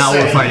I will not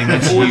say, we're fighting,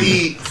 that's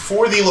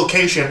for the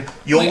location,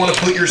 you'll want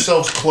to put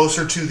yourselves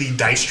closer to the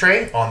dice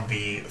tray on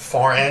the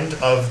far end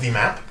of the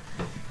map.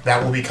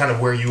 That will be kind of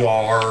where you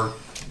are.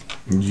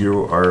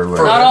 You are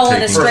like Not all in a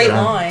taking straight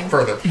down. line.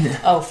 Further.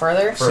 Oh,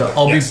 further? So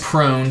I'll Yes. be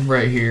prone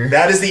right here.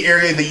 That is the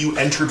area that you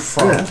entered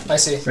from. I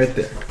see. Right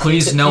there.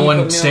 Please, no Can you one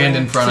put me stand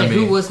on- in front of Say,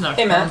 me. who was knocked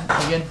Hey, prone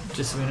man. again?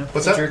 Just so we know.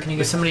 What's that? Drew, can you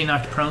Was get somebody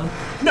knocked prone?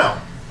 No.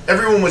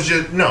 Everyone was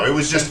just... No, it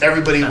was just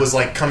everybody was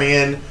like coming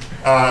in.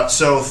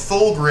 So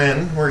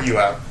Thulgrin, where are you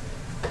at?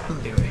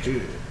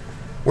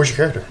 Where's your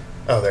character?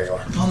 Oh, there you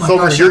are. Oh my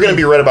Thulgrin, gosh, you're I going to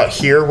be right about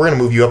here. We're going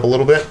to move you up a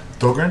little bit.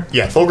 Thulgrin?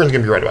 Yeah, Thulgrin's going to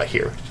be right about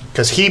here.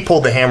 Because he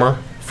pulled the hammer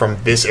from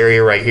this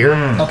area right here.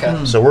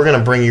 Okay. So we're going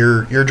to bring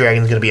your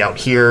dragon's going to be out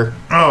here.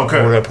 Oh, okay.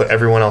 And we're going to put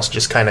everyone else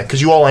just kind of...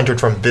 Because you all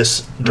entered from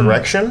this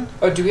direction.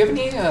 Oh, do we have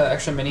any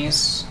extra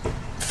minis?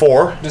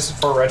 4.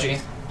 Just for Reggie,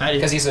 I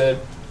because did. he's a.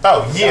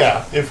 Oh,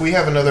 yeah. If we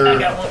have another... I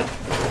got one.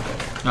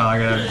 Oh, I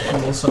got a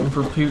little something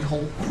for Pete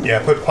Hole.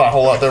 Yeah, put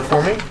Pothole out there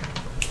for me.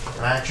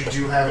 And I actually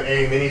do have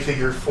a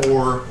minifigure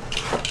for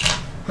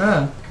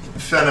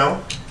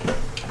Fenno.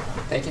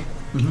 Thank you.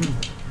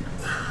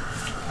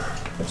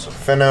 So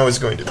Fenno is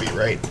going to be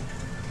right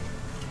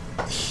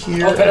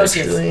here. Oh, Fenno's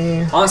here.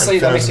 actually. Honestly,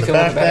 And that makes Fenno's me in feel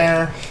the a little back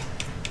there.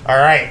 All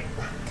right.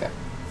 Okay.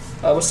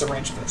 What's the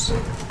range of this?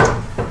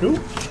 Ooh,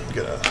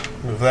 gonna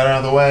move that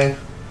out of the way.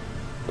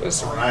 What's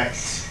the All range?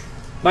 right.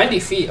 90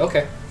 feet.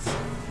 Okay.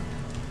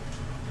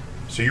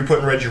 So you're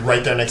putting Reggie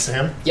right there next to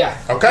him? Yeah.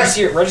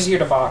 Okay. Reggie's here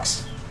to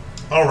box.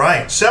 All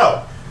right.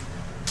 So,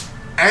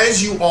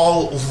 as you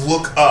all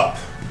look up,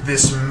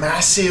 this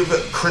massive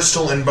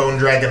crystal and bone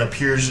dragon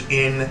appears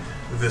in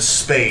the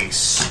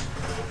space.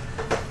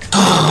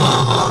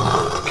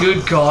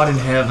 Good God in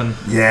heaven.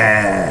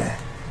 Yeah.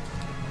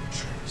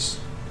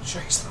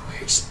 Trace the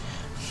waist.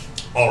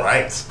 All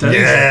right.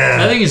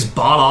 That thing is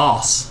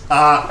badass.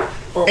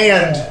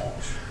 And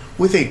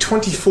with a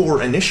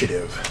 24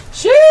 initiative,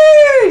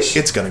 Sheesh!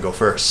 it's gonna go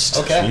first.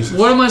 Okay.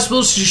 What am I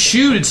supposed to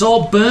shoot? It's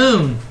all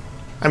bone.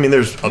 I mean,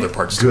 there's other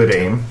parts. to Good it.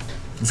 aim.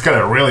 It's got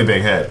a really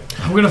big head.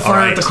 I'm gonna fire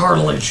Alright. at the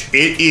cartilage.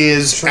 It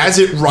is, as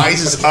it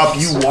rises up,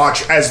 you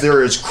watch as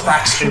there is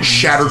cracks and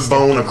shattered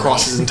bone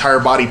across its entire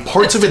body.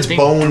 Parts of its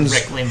bones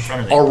Directly in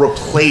front of it. are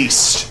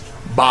replaced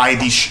by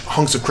these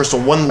hunks of crystal.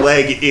 One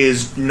leg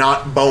is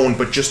not bone,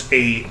 but just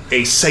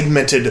a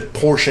segmented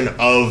portion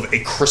of a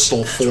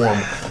crystal form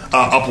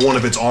up one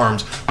of its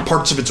arms.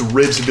 Parts of its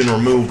ribs have been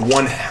removed.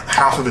 One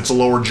half of its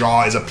lower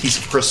jaw is a piece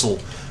of crystal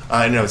in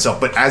and of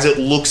itself. But as it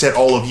looks at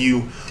all of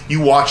you,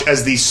 you watch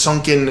as these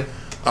sunken,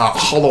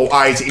 hollow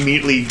eyes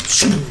immediately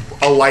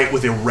alight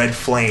with a red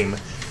flame,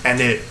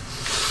 and it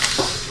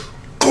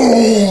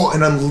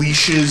and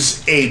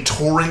unleashes a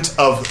torrent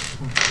of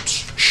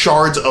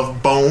shards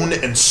of bone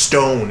and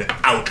stone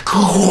out.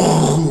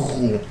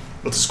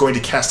 It's going to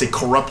cast a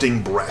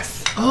corrupting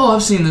breath. Oh,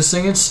 I've seen this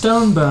thing. It's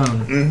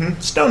Stonebone.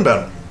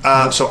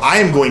 Stonebone. So I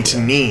am going to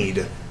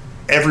need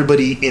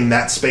everybody in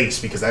that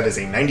space, because that is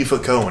a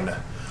 90-foot cone,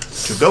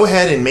 to go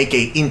ahead and make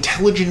a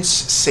intelligence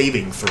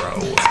saving throw.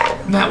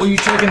 Matt, will you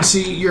check and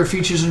see your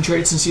features and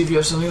traits and see if you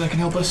have something that can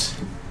help us?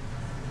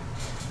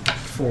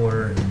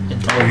 For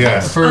Oh, yeah.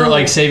 For,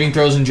 like, saving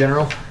throws in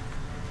general?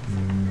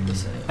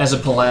 As a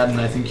paladin,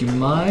 I think you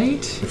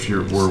might. If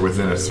we're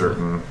within a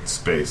certain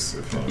space.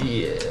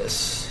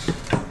 Yes.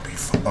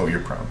 Oh,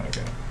 you're prone.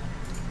 Okay.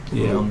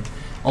 Yeah.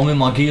 I'm in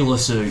my Gila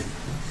suit.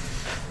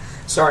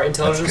 Sorry,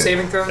 intelligence That's good.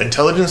 saving throw?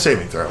 Intelligence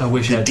saving throw. I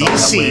wish the I'd thought that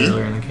way DC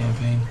earlier in the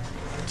campaign.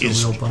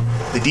 is real bummer.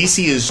 the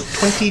DC is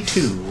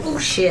 22. Oh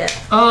shit.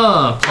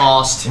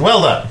 Passed.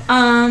 Well done.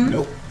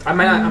 I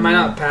might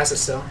not pass it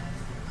still.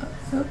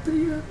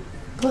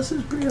 Plus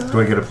is pretty high. Do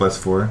I get a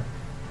 +4?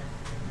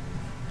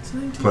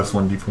 Plus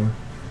 1d4?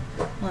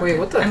 Wait,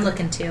 what the- I'm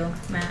looking too,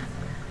 Matt.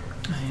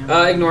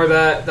 Ignore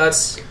that.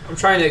 I'm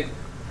trying to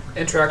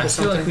interact I with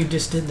feel something. like we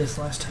just did this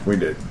last time. We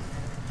did.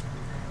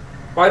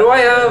 Why do I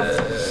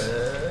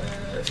have...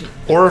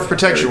 Aura of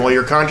protection. While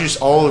you're conscious,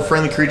 all the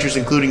friendly creatures,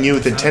 including you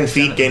within 10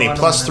 feet, gain a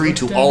 +3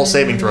 to all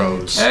saving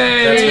throws.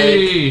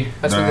 Hey!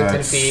 That's within 10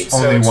 That's feet.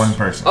 only it's- one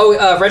person.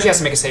 Oh, Reggie has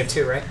to make a save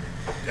too, right?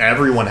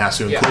 Everyone has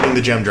to, including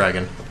the gem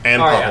dragon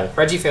and Oh, Pothole. yeah.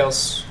 Reggie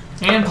fails.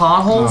 And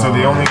Pothole? So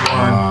the only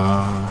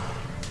one...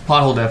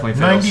 Pothole definitely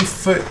fails.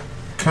 90-foot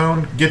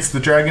cone gets the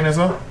dragon as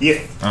well?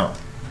 Yeah. Oh.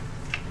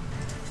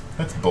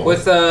 That's bold.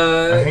 With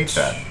I hate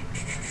that.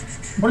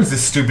 What is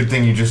this stupid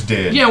thing you just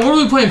did? Yeah, we're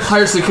really playing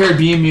Pirates of the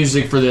Caribbean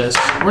music for this.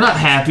 We're not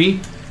happy.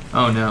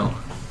 Oh no.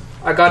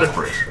 I got it.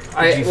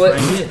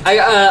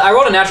 I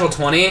rolled a natural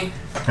 20,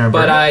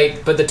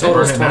 but the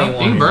total is 21. You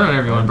can burn it,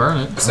 everyone. Burn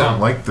it. I don't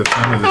like the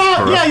sound of this.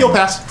 Yeah, you'll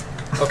pass.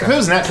 Okay. If it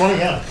was nat 20,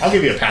 yeah. I'll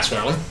give you a pass for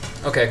that one.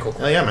 Okay, cool.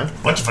 Oh, yeah, man.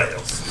 Bunch of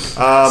fails.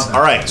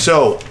 All right,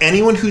 so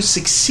anyone who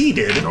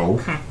succeeded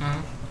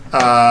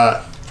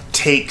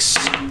takes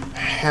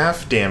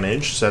half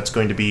damage. So that's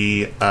going to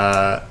be...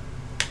 oh,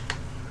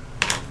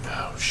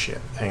 shit.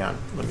 Hang on.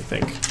 Let me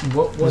think.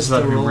 What was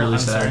that the roll? really I'm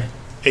sad. sorry.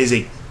 Is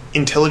a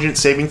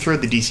intelligence saving throw.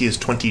 The DC is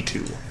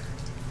 22.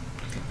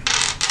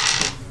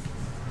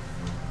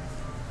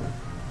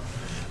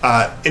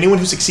 Anyone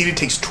who succeeded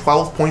takes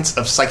 12 points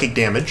of psychic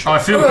damage. Oh, I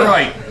feel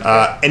right.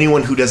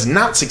 Anyone who does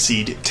not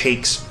succeed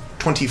takes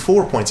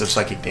 24 points of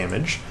psychic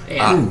damage.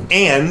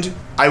 And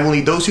I will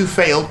need those who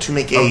fail to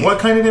make a... what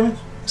kind of damage?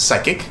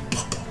 Psychic.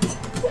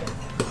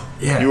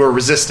 Yeah. You are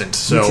resistant,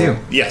 so... Me too.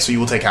 Yeah, so you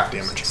will take half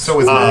damage. So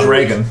is the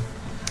dragon.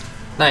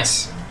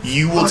 Nice.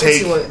 You will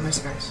take...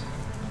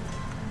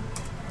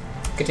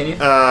 Continue.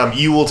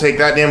 You will take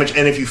that damage,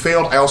 and if you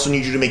failed, I also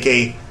need you to make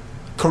a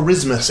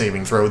charisma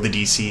saving throw. The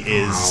DC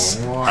is,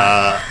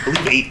 I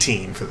believe,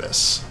 18 for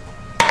this.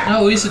 Oh,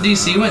 at least the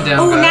DC went down.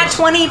 Oh, guys. nat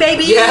 20,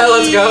 baby! Yeah,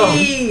 let's go.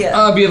 You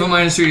have a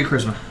 -3 to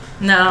charisma.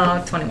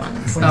 No,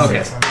 21.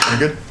 Okay. You're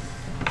good?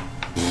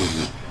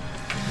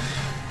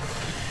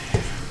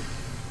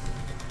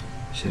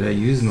 Should I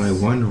use my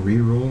one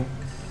reroll?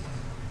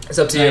 It's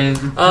up to you.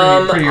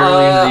 Pretty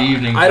early in the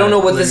evening. I don't know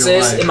what this Live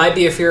your is. life. It might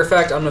be a fear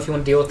effect. I don't know if you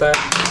want to deal with that.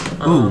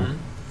 Ooh,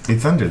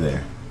 it's under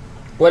there.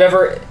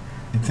 Whatever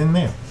It's in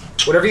there.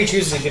 Whatever you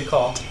choose is a good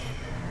call.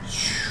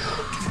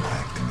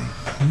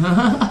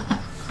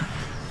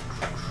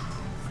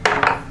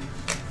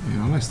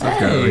 All my stuff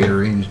got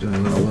rearranged when I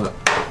leveled up.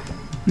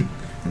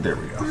 There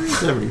we go.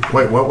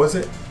 Wait, what was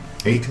it?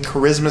 18?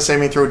 Charisma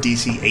saving throw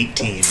DC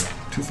 18.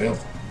 2 failed.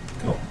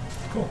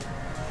 Cool.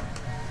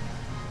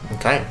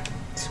 Okay.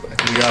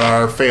 We got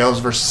our fails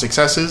versus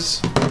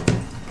successes.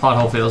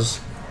 Pothole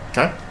fails.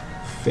 Okay.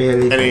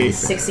 Fairly.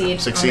 Succeed on the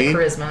Succeed?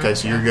 charisma. Okay,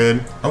 so you're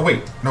good. Oh,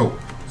 wait. No.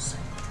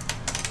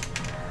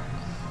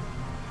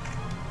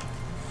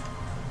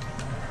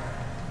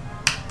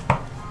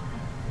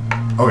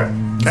 Okay.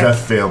 Zeph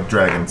failed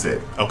dragon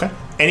save. Okay.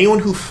 Anyone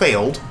who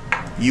failed,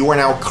 you are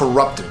now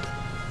corrupted.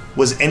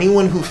 Was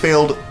anyone who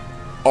failed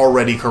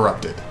already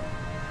corrupted?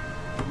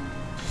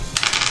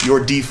 Your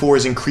D4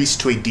 is increased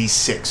to a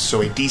D6,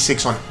 so a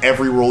D6 on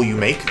every roll you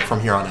make from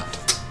here on out.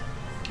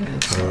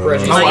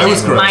 I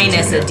was corrupted.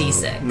 Minus a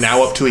D6.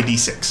 Now up to a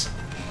D6.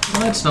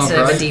 Well, that's not Instead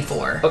of a right.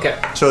 D4. Okay.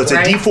 So it's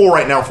Right. a D4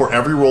 right now for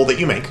every roll that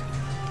you make.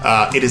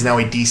 It is now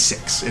a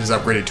D6. It is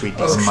upgraded to a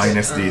D6.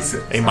 Minus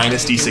D6. A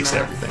minus D6 to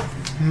everything.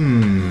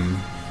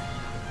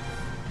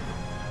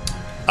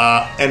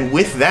 And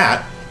with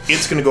that,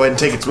 it's going to go ahead and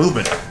take its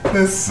movement.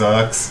 This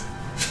sucks.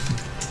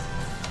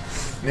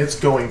 It's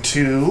going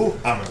to...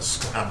 I'm gonna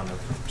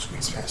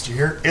squeeze past you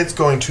here. It's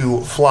going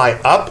to fly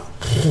up,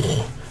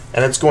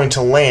 and it's going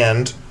to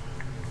land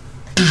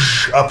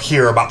up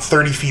here, about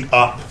 30 feet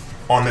up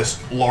on this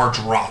large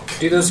rock.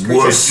 Do those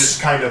creatures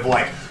Just kind of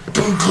like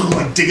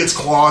dig its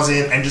claws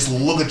in and just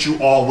look at you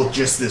all with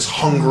just this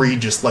hungry,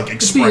 just like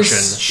It'd be a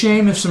expression.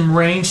 shame if some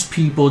ranged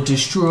people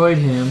destroyed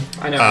him.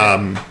 I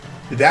know.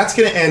 That's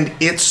going to end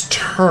its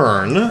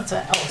turn. Oh,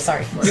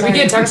 sorry. Do we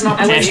get attacks on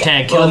opportunity?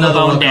 Hashtag kill the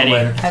bone daddy.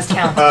 Has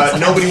count.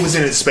 Nobody was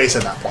in its space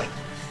at that point.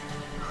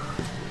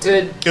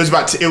 Did It was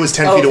about it was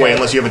 10 Oh, feet away okay.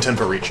 unless you have a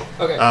 10-foot reach.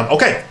 Okay.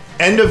 Okay.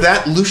 End of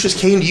that. Lucius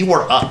Kane, you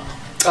are up.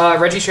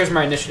 Reggie shares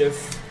my initiative.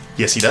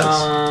 Yes, he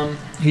does.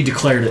 He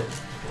declared it.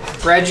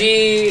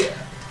 Reggie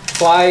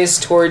flies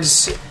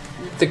towards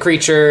the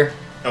creature,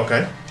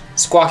 Okay.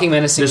 squawking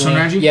menacingly. This one,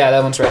 Reggie? Yeah,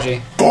 that one's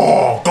Reggie.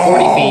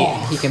 40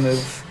 feet. He can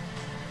move.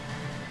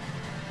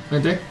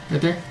 Right there?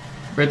 Right there?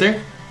 Right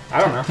there? I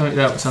don't know. Tell me,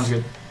 that sounds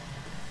good.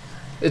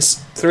 It's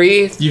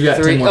 3. You've got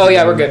 3. 10 more Oh to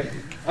yeah, go. we're good.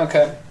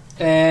 Okay.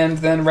 And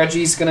then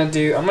Reggie's gonna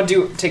do. I'm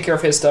gonna take care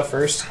of his stuff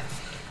first.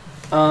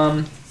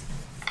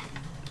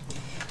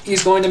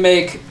 He's going to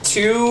make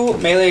 2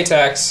 melee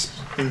attacks.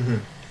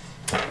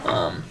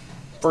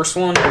 First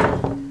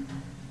one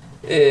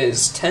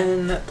is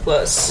 10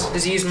 plus.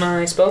 Does he use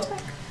my spell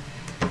attack?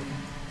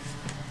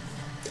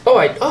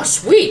 Oh,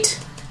 sweet.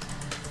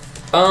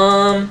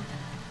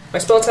 My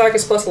spell attack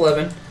is plus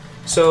 11,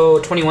 so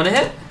 21 to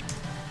hit.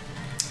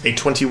 A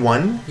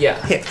 21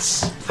 Yeah.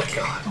 hits.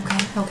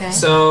 Okay.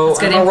 So That's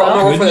good I'm gonna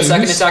roll Good for the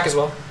second news. attack as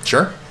well.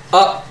 Sure.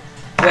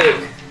 Wait,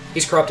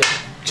 he's corrupted.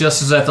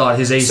 Just as I thought,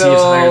 his AC So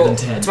is higher than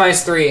 10. it's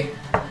minus 3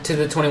 to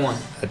the 21.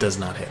 That does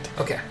not hit.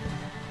 Okay.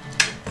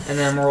 And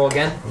then I'm gonna roll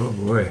again. Oh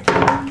boy.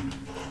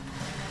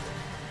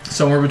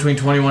 Somewhere between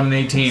 21 and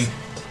 18.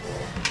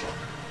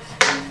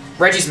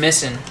 Reggie's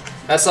missing.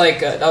 That's like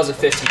that was a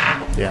 15.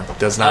 Yeah,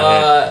 does not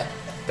hit.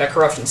 That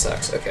corruption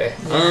sucks. Okay.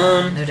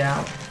 No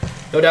doubt.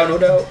 No doubt. No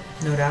doubt.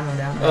 No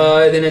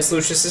doubt. Then it's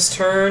Lucius's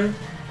turn.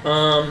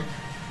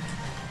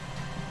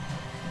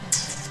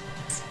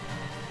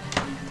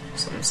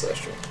 Human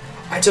Celestial.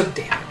 I took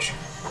damage.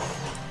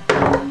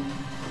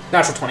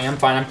 Natural 20. I'm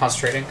fine. I'm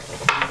concentrating.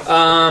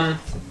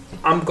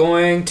 I'm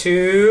going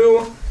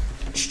to.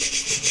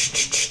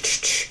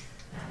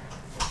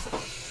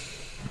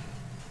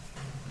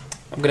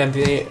 I'm gonna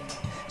be.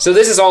 So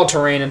this is all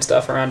terrain and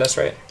stuff around us,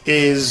 right?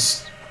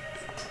 Is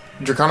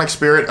Draconic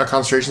Spirit a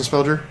concentration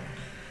spell, Drew?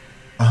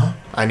 Uh-huh.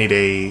 I need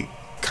a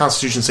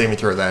Constitution saving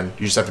throw then.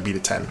 You just have to beat a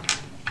 10.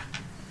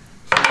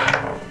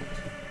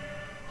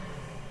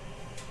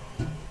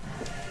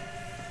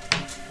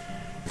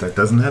 That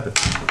doesn't happen.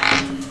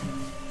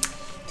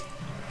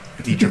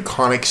 The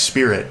Draconic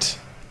Spirit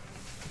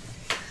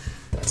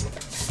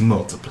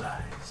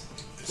multiplies.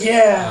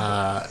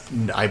 Yeah.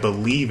 I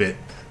believe it.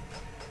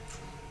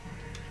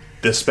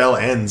 The spell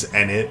ends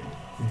and it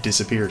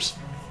disappears.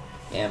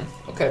 Damn.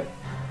 Okay.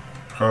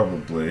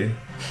 Probably.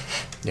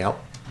 Yep.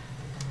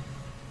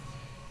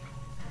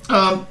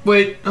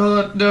 Wait,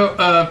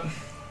 no,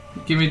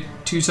 give me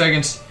 2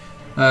 seconds,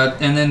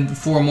 and then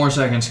 4 more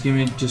seconds. Give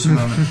me just a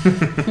moment.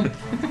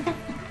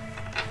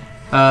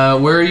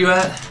 Where are you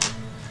at?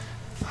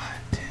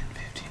 5, 10,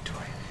 15,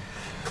 20.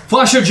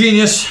 Flash of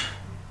Genius!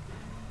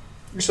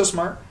 You're so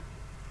smart.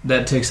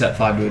 That takes that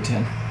 5 to a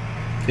 10.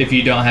 If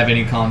you don't have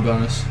any con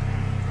bonus.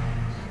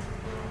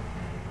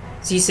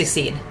 So you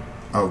succeed.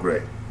 Oh,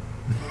 great.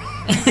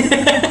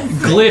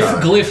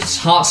 Glyph's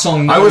hot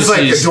song I was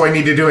like, notices- do I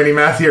need to do any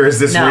math here? Is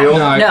this No, real?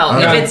 no.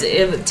 Okay.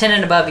 If 10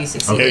 and above, you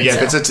succeed. Okay, yeah, so.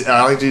 if it's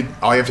all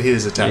you have to hit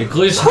is a 10.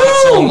 Glyph's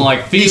hot song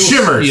like He feels...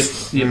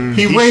 shimmers.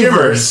 He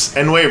wavers.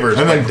 And wavers,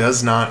 And but then-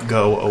 does not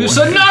go away. You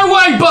said, no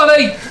way,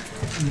 buddy!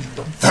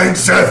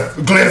 Thanks,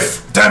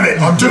 Glyph. Damn it,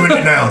 I'm doing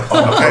it now.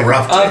 I'm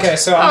corrupted. Okay,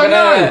 so I'm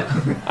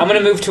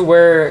gonna move to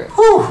where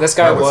this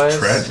guy That was was.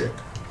 tragic.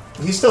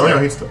 He's still Oh, there.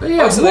 no, he's still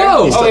Yeah, Oh, so there?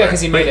 whoa! Oh, yeah,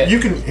 because he made it.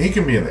 He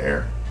can be in the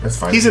air. That's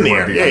fine. He's If in the you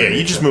wanna air. be Yeah, underneath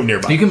you just him. move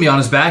nearby. He can be on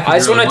his back. I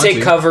just want want to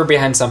take cover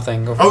behind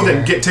something. Over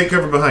then here. take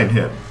cover behind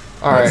him.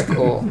 All right,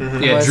 cool.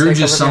 Yeah, Let's Drew take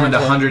just cover summoned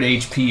behind him. 100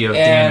 HP of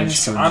And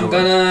damage to I'm absorb.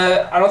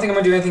 gonna. I don't think I'm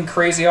gonna do anything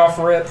crazy off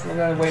rip. I'm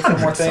gonna wait for more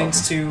 100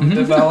 things to Mm-hmm.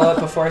 develop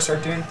before I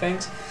start doing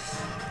things.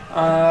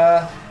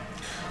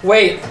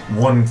 Wait.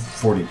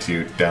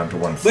 142 down to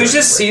 130.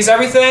 Lucius sees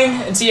everything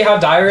and see how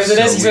dire it is.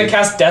 So He's gonna weak.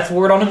 cast Death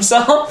Ward on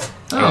himself.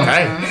 Oh.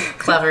 Okay.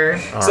 Clever.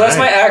 All So that's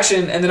my right.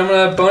 action, and then I'm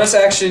gonna bonus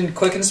action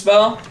Quicken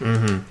Spell,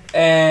 Mm-hmm.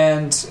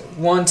 and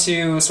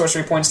 1-2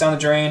 sorcery points down the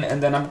drain,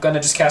 and then I'm gonna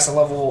just cast a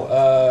level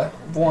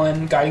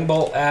 1 Guiding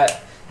Bolt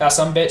at that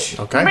some bitch.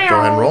 Okay, go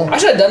ahead and roll. I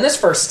should have done this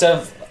first instead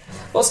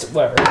of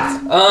whatever.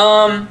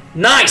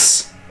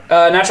 Nice.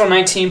 Natural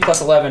 19 plus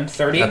 11,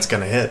 30. That's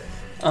gonna hit.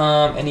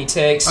 And he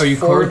takes Are you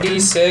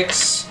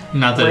 4d6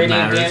 Not that it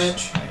radiant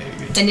matters.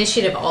 damage.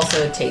 Initiative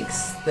also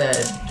takes the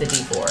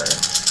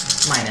D4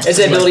 minus. It's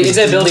an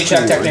ability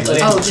check technically.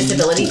 Oh, just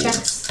ability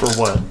checks For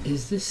what?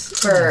 Is this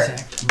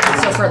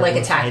for like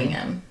attacking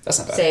him. That's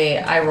not bad. Say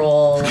I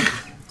roll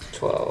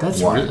 12. That's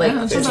One. really like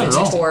that's not bad at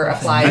all. 54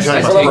 applied. Actually,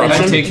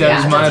 I take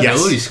that as my Yes.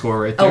 ability score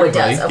right Oh, there, it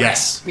does. buddy. Okay.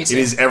 Yes, Me it too.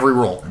 is every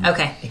roll.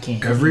 Okay.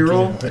 Every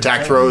roll?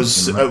 Attack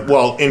throws.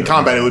 Well, in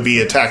combat, it would be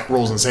attack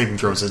rolls and saving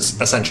throws,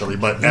 essentially.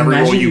 But every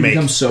roll Imagine you make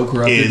become so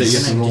corrupted that you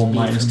have is to roll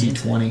minus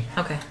d20.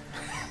 Okay.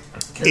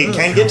 it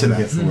can get to that.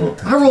 Gets a little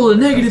I rolled a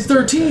negative So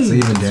 13.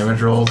 even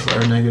damage rolls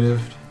are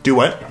negative? Do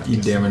what?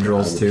 Even damage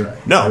rolls too?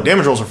 No,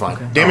 damage rolls are fine.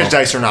 Damage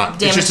dice are not.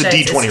 Damage it's just a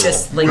dice D20 is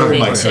just roll. like Really?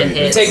 hits and You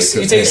You hits. take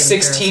Saving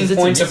 16 throws.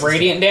 points of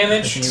radiant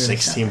damage.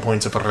 16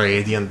 points of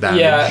radiant damage.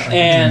 Yeah,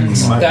 and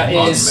that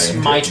automatic is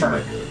my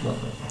turn.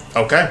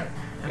 Okay.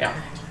 Yeah.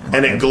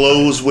 And it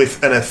glows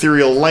with an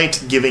ethereal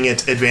light, giving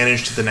it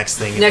advantage to the next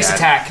thing. Next that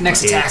attack,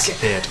 next it's attack.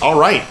 hit. All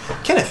right,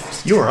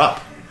 Kenneth, you are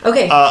up.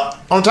 Okay.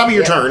 On top of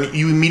your turn,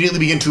 you immediately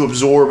begin to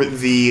absorb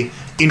the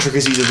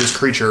intricacies of this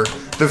creature.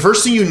 The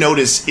first thing you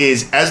notice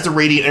is as the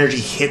radiant energy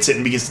hits it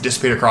and begins to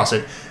dissipate across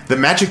it, the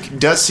magic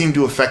does seem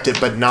to affect it,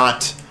 but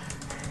not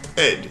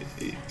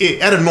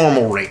at a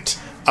normal rate.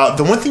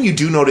 The one thing you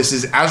do notice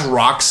is as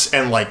rocks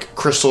and like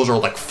crystals are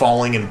like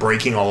falling and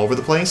breaking all over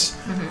the place,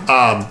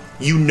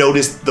 you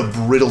notice the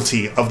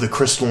brittlety of the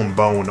crystalline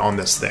bone on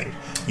this thing.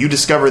 You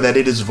discover that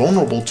it is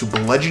vulnerable to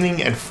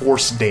bludgeoning and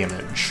force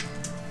damage.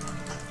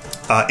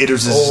 It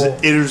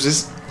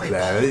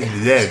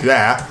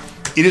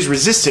is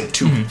resistant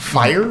to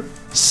fire,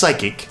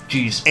 psychic,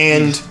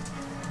 and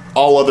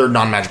all other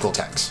non-magical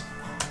attacks.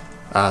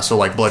 So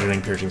like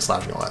bludgeoning, piercing,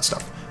 slashing, all that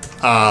stuff.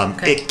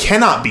 It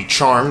cannot be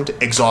charmed,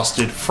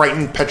 exhausted,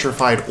 frightened,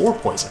 petrified, or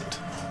poisoned.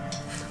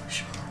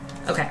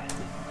 Okay.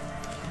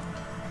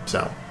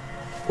 So,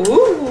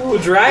 Ooh,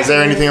 dragon. is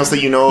there anything else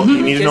that you know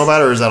you need to know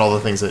about, or is that all the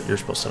things that you're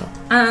supposed to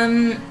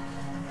know?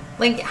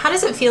 Like, how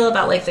does it feel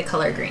about like the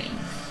color green?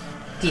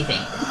 Do you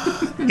think?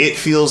 It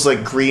feels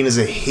like green is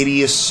a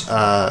hideous Take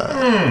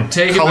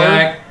it color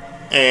back.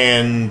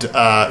 and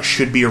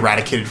should be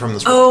eradicated from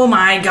this world. Oh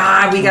my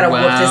god, we gotta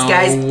whoop this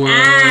guy's Wow.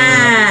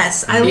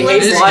 ass! I love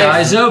This this.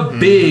 guy's a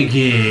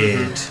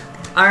bigot.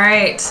 All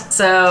right,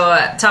 so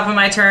top of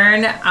my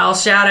turn, I'll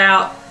shout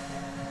out.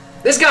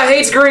 This guy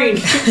hates green.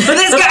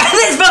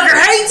 This fucker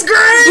hates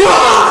green.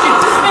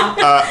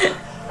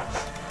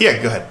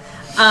 Yeah, go ahead.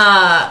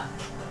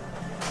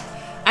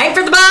 Aim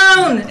for the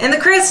bone and the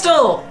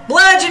crystal.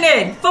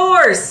 Bludgeoning.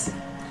 Force.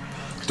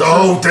 The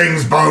whole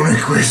thing's bone and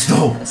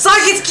crystal.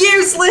 Psychic's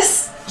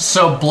useless.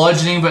 So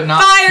bludgeoning but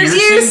not Fire's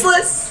piercing?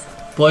 useless.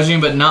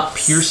 Bludgeoning but not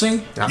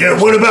piercing? Yeah,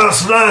 what about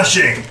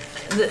slashing?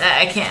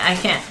 I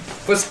can't.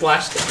 What's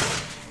splashed?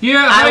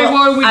 Yeah,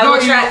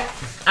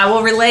 I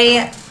will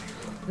relay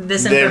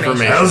this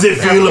information. How's it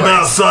feel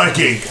about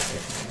psychic?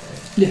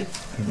 I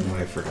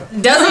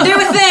forgot. Doesn't do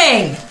a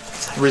thing.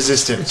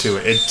 Resistant to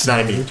it. It's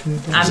not immune.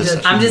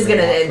 I'm just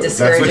gonna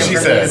discourage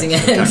him from using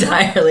it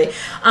entirely.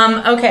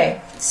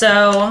 Okay,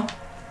 so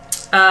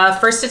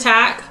first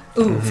attack.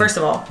 First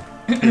of all,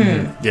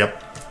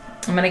 Yep.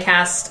 I'm gonna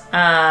cast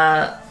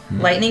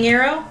lightning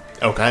arrow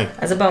Okay.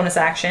 as a bonus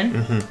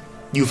action.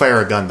 You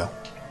fire a gun though.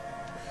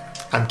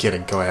 I'm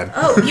kidding. Go ahead.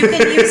 Oh, you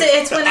can use it.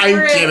 It's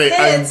whenever I'm kidding. it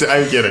hits.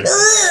 I'm kidding.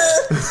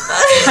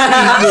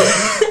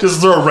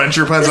 Just throw a wrench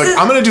your punch. Like,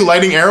 I'm gonna do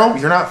lightning arrow.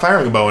 You're not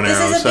firing a bow and This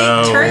arrow. is a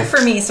so big turn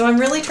for me, so I'm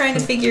really trying to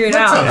figure it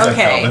What's out. up,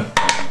 Okay,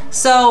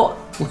 so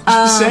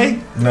say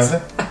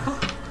Nothing.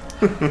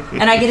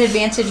 and I get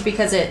advantage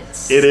because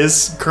it's. it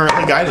is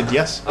currently guided.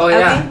 Yes. Oh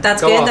yeah, Okay, that's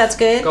Go good. off. That's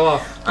good. Go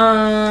off.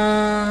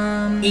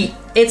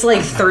 It's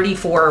like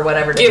 34 or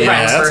whatever. To Yeah, be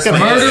that's first gonna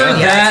one. hit. Murder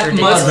Yeah, that it's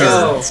ridiculous.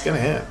 mother. It's gonna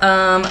hit.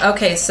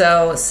 Okay,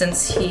 so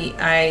since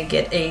I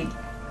get a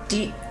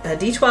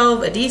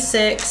D12, a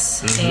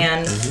D6,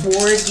 and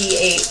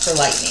 4D8 for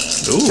lightning.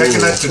 Ooh. Take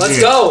an extra Let's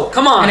D8. go.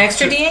 Come on. An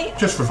extra D8?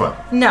 Just for fun.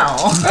 No.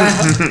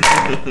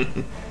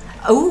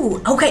 Ooh,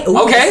 okay. Ooh,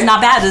 Okay. This is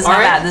not bad. This is All not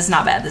right. bad. This is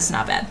not bad. This is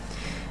not bad.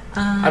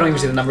 I don't even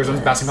see the numbers. I'm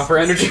bouncing off her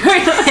energy.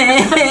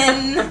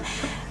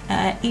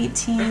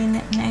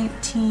 18,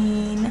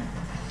 19,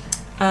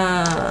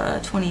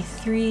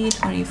 23,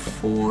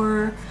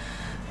 24,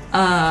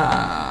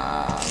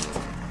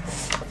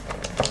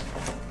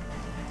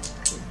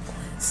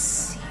 let's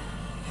see,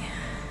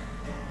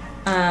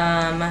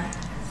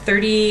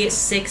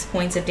 36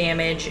 points of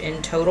damage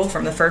in total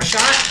from the first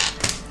shot.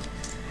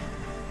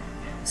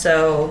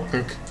 So,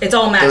 it's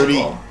all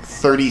magical.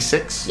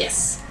 36?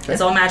 Yes. Okay.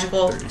 It's all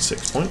magical.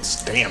 36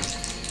 points? Damn.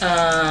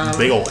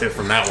 Big ol' hit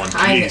from that one.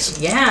 Yeah, Jeez.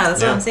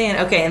 that's what I'm saying.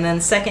 Okay, and then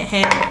second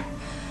hit.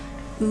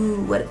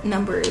 Ooh, what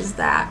number is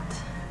that?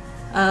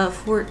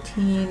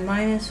 14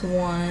 minus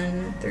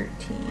 1,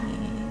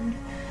 13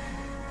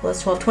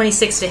 plus 12,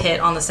 26 to hit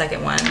on the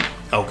second one.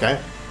 Okay.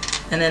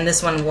 And then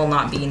this one will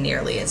not be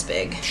nearly as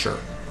big. Sure.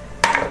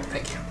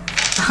 Thank you.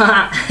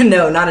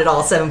 No, not at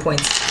all. 7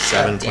 points.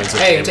 7 points of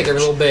Hey, damage. take a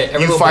little bit.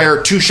 You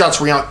fire 2 shots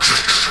where you're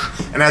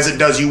and as it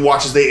does, you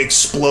watch as they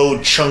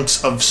explode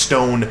chunks of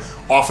stone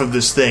off of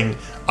this thing.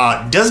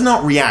 Does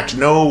not react.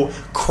 No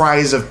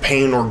cries of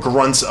pain or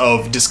grunts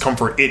of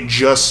discomfort. It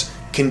just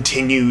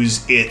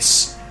continues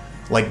its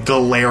like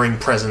glaring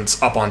presence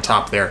up on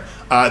top there.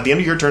 At the end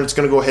of your turn, it's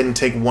going to go ahead and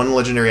take 1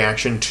 legendary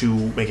action to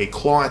make a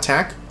claw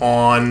attack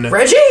on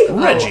Reggie.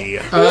 Reggie.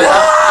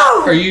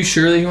 Are you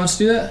sure that he wants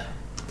to do that?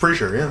 Pretty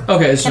sure, yeah.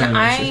 Okay, it's Can not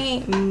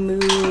I move?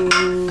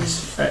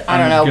 I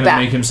don't know, Gonna back-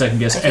 make him second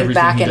guess I think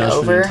everything back he and does for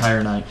over. the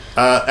entire night.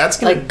 That's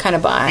going Like, kind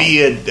of behind.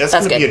 be a that's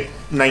That's going to be good.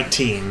 a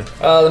 19.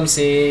 Let me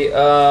see.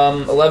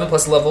 11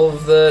 plus the level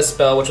of the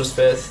spell, which was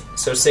 5th.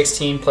 So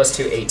 16 plus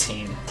 2,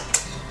 18.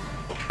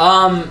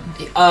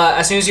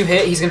 As soon as you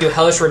hit, he's gonna do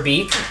Hellish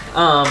Rebuke.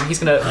 He's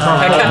gonna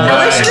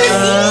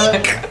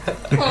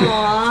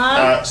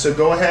So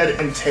go ahead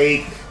and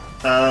take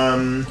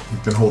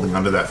You've been holding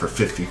onto that for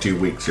 52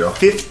 weeks, y'all.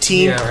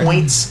 15 Yeah, right.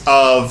 points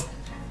of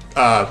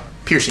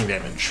piercing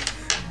damage.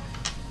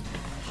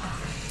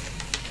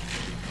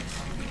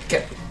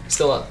 Okay,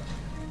 still up.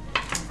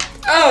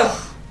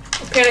 Oh,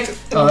 panic!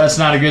 Oh, that's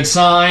not a good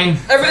sign.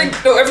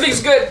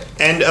 Everything's good.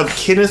 End of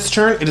Kenneth's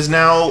turn. It is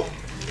now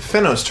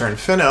Fenno's turn.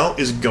 Fenno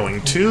is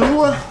going to.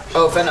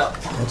 Oh, Fenno.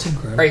 That's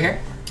incredible. Right here.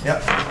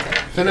 Yep.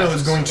 Fenno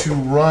is going to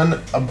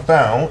run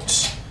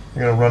about.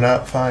 You're going to run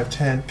up 5,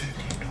 10,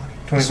 15,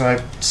 20,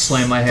 25,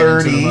 Slam my head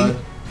 30. into the mud.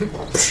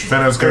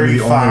 Fenno's going to be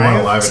the only one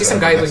 35. alive. See at some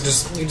the guy end like of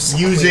this. just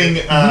Using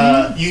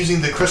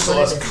using the crystal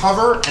as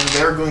cover, and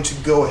they're going to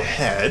go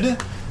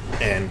ahead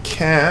and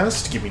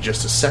cast. Give me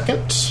just a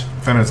second.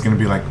 Fenno's going to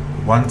be like,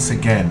 once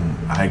again,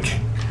 I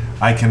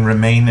can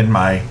remain in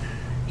my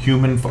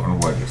human form.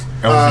 What is it?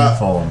 Elven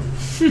form.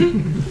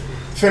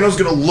 Fenno's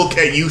going to look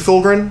at you,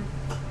 Thulgrin,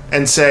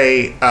 and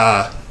say,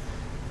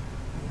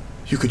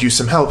 you could use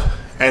some help,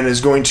 and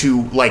is going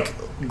to, like,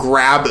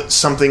 grab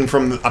something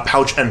from a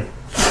pouch and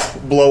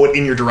blow it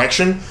in your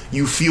direction.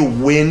 You feel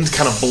wind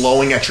kind of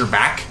blowing at your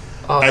back,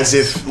 as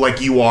if,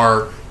 like, you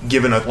are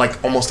given,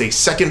 almost a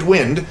second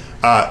wind.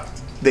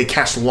 They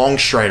cast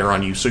Longstrider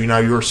on you, so now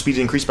your speed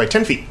increased by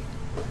 10 feet.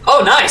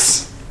 Oh,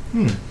 nice.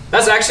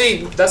 That's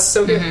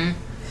so good. And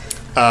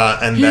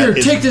Here, that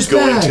is take this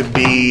going back. to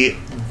be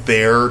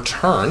their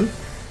turn,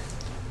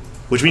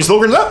 which means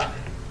Thulgrin's up,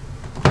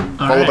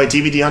 followed by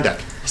TBD on deck.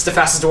 It's the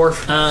fastest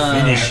dwarf.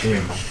 Finish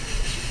him.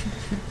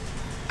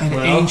 An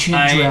Well, ancient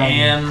I dragon.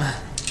 am.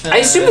 I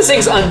assume this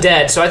thing's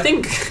undead, so I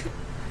think.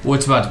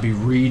 What's about to be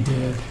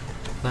re-dead?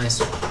 Nice.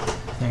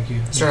 Thank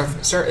you. It's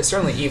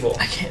certainly evil.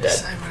 I can't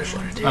decide what I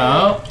want to do.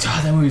 Oh,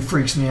 God, that movie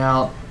freaks me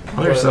out.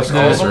 Other stuff's The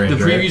close range,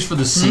 previews for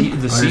the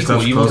Other sequel,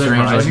 stuff's Evil close Dead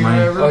range like Rising or mine.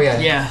 whatever. Oh yeah.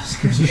 Yeah.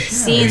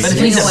 Scenes But if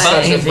he's a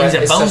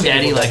It's bone such an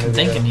daddy, evil like I'm movie.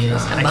 thinking he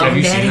is. Have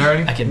you seen it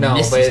already? I can No,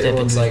 misty but step it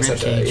into looks his like rib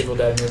such an cage. Evil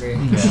Dead movie.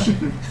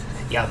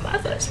 Yeah,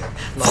 mother's.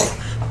 Like,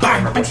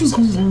 It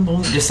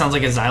just sounds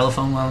like a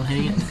xylophone while I'm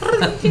hitting it.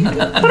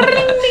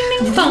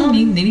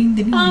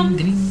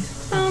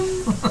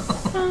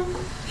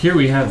 Here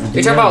we have the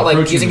you're talking about like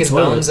approaching using the his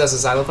toilet. bones as a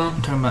xylophone?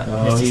 I'm talking about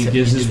Oh, misty he step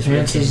gives into his rib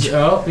pants cage. his...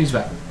 Oh, he's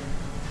back.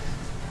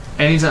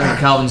 Anytime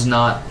Calvin's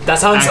not That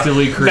sounds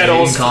actively metal creating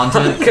as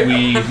content, fuck.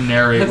 we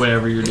narrate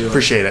whatever you're doing.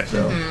 Appreciate it.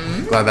 So.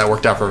 Glad that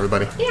worked out for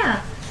everybody.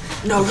 Yeah.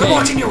 No, you're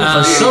watching your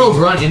A subtle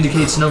grunt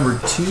indicates number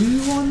 2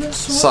 on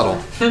this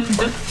one. Subtle.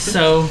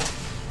 So,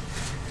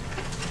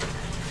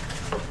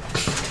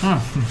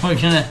 we're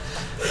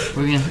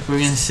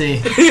gonna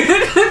see.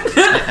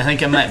 I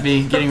think I might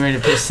be getting ready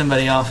to piss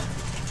somebody off.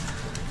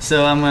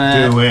 So I'm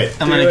gonna Do it.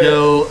 I'm gonna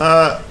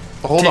go.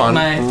 Hold Take on.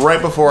 my-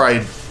 Right before.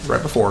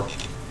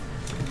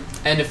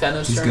 And if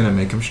Thanos He's turn. gonna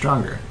make him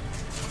stronger.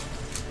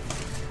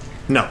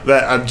 No,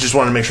 I just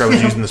wanted to make sure I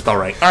was using the spell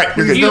right. All right,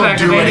 you're good. You Don't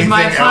do activated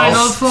my anything final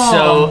else. form.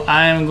 So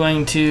I'm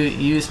going to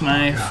use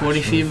my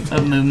 40 feet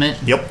of movement.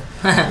 Yep.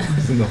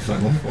 This is the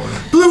final form.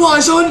 Blue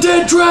Eyes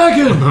Undead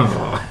Dragon!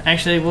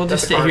 Actually, we'll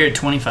just stay here at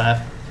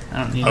 25. I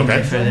don't need to Okay.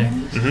 go further.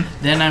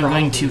 Then I'm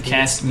going to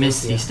cast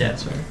Misty Step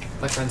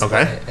My friend's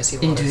Okay. got it. I see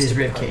into his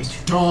rib cage.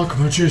 Dark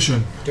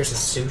Magician. There's a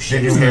sushi.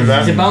 Did you hear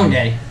that? He's a bone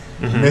daddy.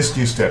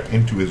 Misty step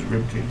into his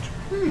ribcage.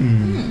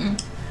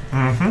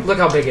 Look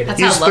how big it is.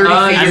 That's how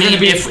lovely. I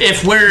mean,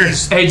 if we're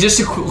Hey, just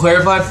to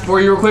clarify for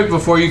you real quick,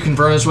 before you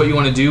confirm this what you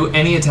want to do,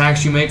 any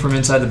attacks you make from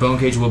inside the bone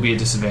cage will be a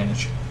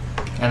disadvantage.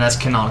 And that's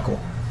canonical.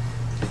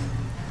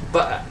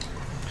 But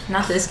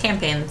Not this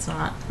campaign, it's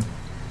not.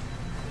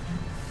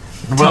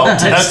 Well,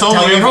 that's tell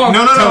only me if, I'm wrong.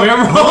 no, Tell me I'm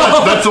wrong.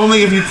 Well, that's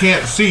only if you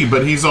can't see.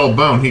 But he's all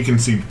bone; he can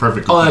see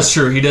perfectly. Oh, that's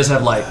true. He does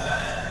have light.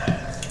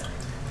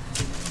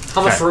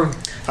 how much room?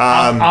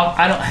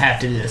 I don't have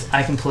to do this.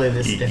 I can play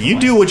this. different You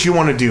way. do what you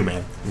want to do,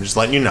 man. I'm just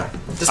letting you know.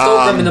 Does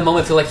Thulgrim in the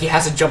moment feel like he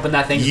has to jump in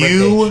that thing's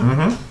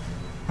ribcage?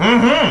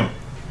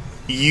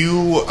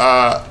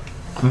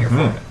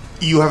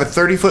 You have a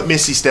 30-foot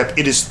Misty Step.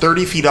 It is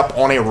 30 feet up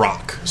on a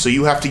rock, so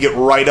you have to get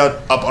right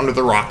up under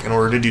the rock in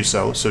order to do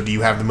so. So, do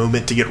you have the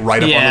movement to get right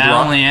up under the Yeah,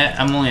 rock?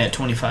 I'm only at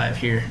 25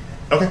 here.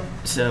 Okay.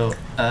 So,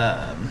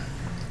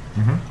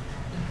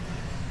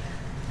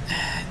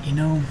 you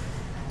know,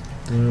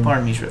 part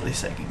of me's really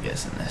second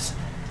guessing this.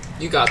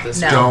 You got this.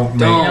 No. Don't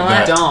Don't. make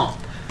that. Don't.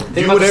 Think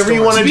Do about the whatever you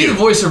story. want To to be the do.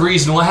 voice of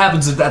reason, what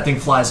happens if that thing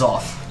flies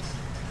off?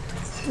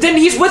 Then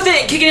he's with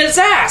it, kicking its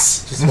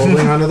ass. Just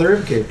holding onto the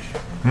ribcage.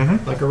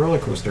 Like a roller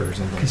coaster or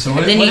something. So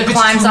And then he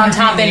climbs on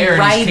top and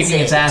rides kicking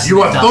its it. ass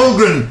You and are dies.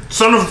 Thulgrin,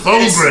 son of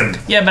Thulgrin.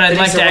 Yeah, but I'd Then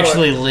like he's to a roller.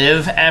 actually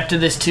live after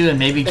this too, and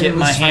maybe get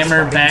my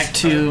hammer back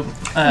to.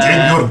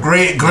 And your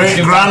great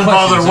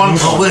grandfather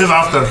wants to live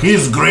after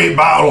his great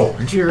battle.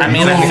 I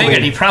mean, I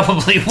figured he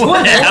probably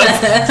would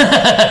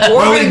have. Or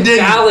Well, he the didn't.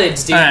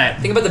 ballads, dude. Alright.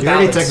 Think about the You're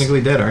already ballads.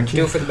 technically dead, aren't Do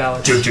you? it for the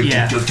ballads.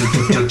 Yeah.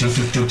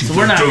 So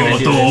we're not gonna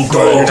do this.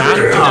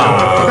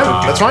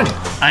 That's fine.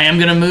 I am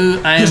gonna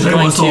move. I am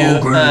going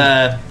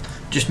to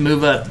just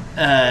move up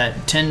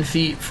 10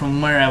 feet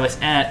from where I was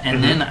at,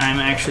 and then I'm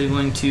actually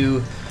going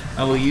to.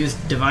 I will use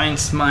Divine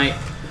Smite,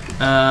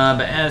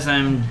 but as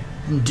I'm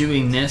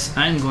doing this,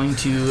 I'm going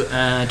to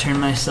turn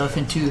myself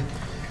into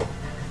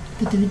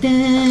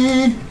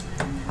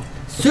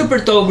Super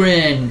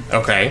Thulgrin.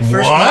 Okay.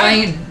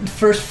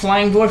 First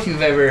flying dwarf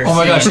you've ever Oh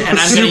my gosh, seen. And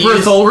I'm gonna Super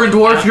use- Thulgrin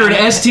Dwarf, you're an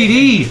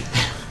STD.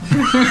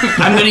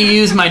 I'm going to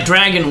use my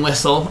dragon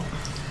whistle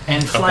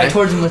and fly Okay.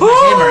 towards him with my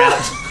hammer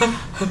out.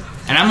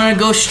 And I'm going to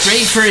go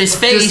straight for his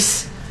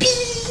face.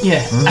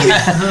 Yeah.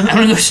 I'm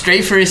going to go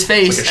straight for his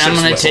face. Like a and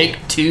I'm ship's going to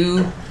whistle. take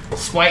 2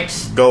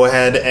 swipes. Go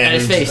ahead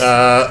his and face.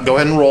 go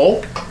ahead and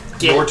roll.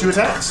 Your 2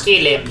 attacks.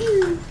 Kill him.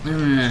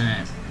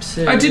 Alright.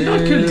 So I did not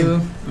kill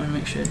him. I want to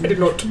make sure I did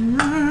not.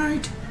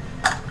 right.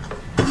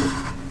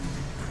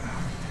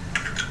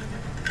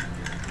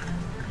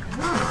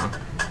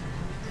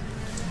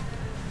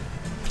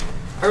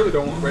 I really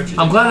don't want Reggie.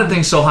 I'm glad that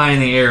thing's so high in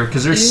the air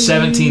because there's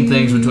 17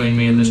 things between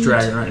me and this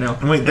dragon right now.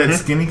 Wait, that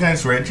skinny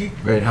guy's Reggie?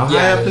 Wait, how high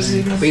Yeah, up is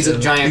he? but he's a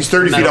giant. He's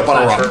 30 feet metal up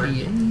on a rock.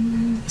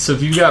 platform. So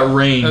if you've got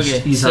range, Okay,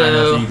 he's high so-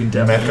 enough that you can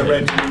definitely.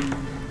 Reggie.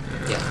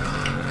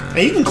 And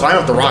you can climb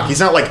up the rock.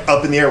 He's not like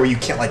up in the air where you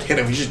can't like hit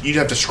him. You just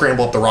have to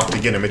scramble up the rock to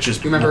get him. It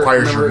just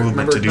requires your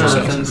movement to do so.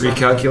 Jonathan's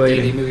Recalculating.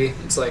 D&D movie.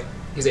 It's like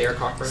he's an air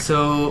cocker.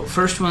 So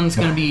first one's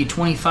going to be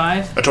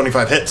 25. A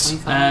 25 hits.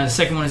 The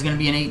second one is going to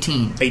be an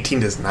 18. 18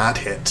 does not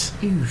hit.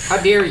 How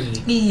dare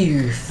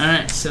ye?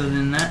 Alright, so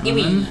then that You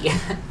one. mean?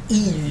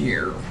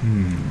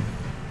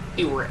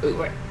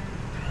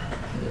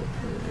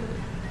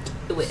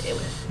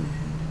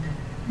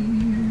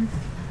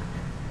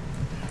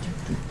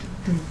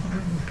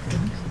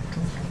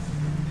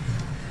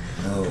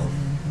 Oh.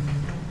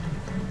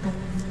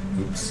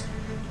 Oops.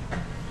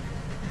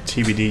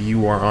 TBD,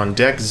 you are on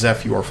deck.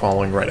 Zeph, you are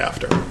following right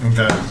after.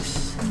 Okay.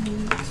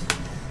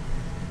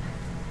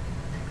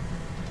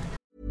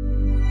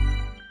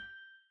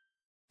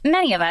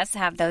 Many of us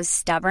have those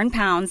stubborn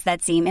pounds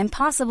that seem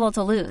impossible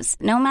to lose,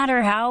 no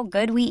matter how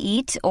good we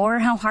eat or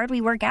how hard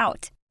we work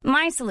out.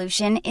 My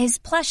solution is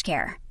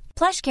PlushCare.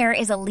 PlushCare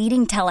is a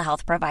leading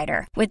telehealth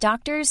provider with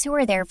doctors who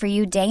are there for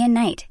you day and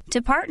night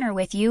to partner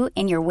with you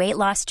in your weight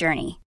loss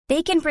journey.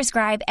 They can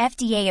prescribe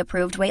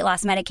FDA-approved weight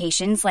loss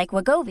medications like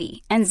Wegovy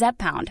and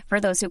Zepbound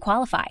for those who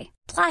qualify.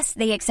 Plus,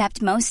 they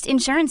accept most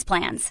insurance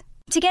plans.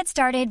 To get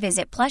started,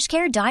 visit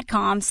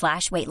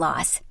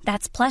plushcare.com/weightloss.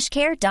 That's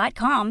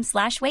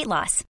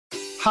plushcare.com/weightloss.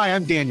 Hi,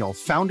 I'm Daniel,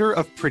 founder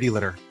of Pretty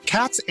Litter.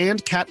 Cats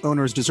and cat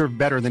owners deserve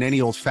better than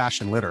any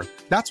old-fashioned litter.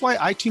 That's why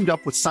I teamed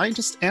up with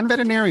scientists and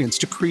veterinarians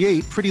to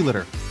create Pretty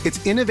Litter.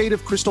 Its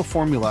innovative crystal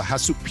formula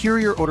has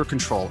superior odor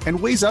control and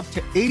weighs up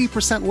to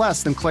 80%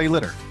 less than clay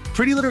litter.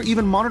 Pretty Litter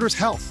even monitors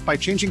health by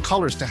changing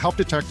colors to help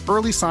detect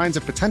early signs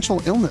of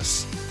potential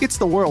illness. It's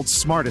the world's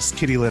smartest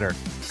kitty litter.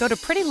 Go to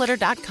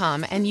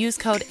prettylitter.com and use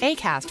code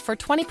ACAST for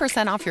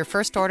 20% off your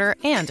first order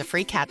and a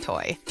free cat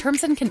toy.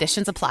 Terms and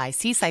conditions apply.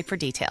 See site for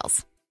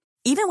details.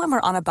 Even when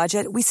we're on a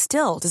budget, we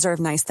still deserve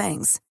nice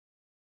things.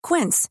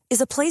 Quince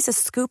is a place to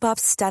scoop up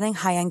stunning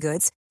high-end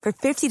goods for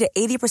 50 to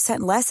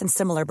 80% less than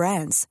similar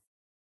brands.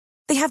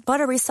 They have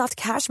buttery soft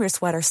cashmere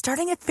sweaters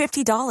starting at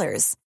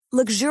 $50,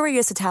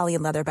 luxurious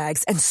Italian leather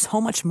bags, and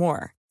so much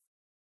more.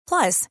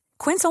 Plus,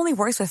 Quince only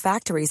works with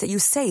factories that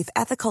use safe,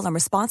 ethical, and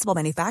responsible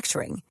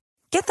manufacturing.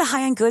 Get the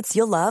high-end goods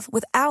you'll love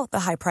without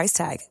the high price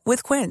tag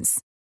with Quince.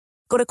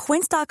 Go to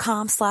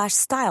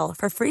quince.com/style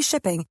for free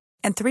shipping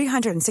and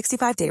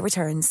 365-day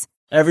returns.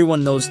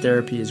 Everyone knows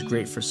therapy is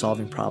great for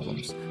solving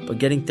problems, but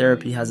getting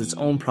therapy has its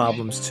own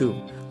problems too,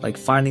 like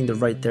finding the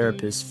right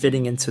therapist,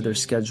 fitting into their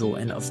schedule,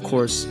 and of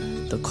course,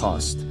 the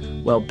cost.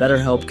 Well,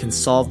 BetterHelp can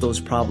solve those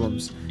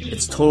problems.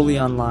 It's totally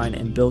online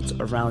and built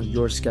around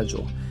your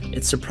schedule.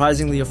 It's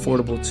surprisingly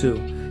affordable too.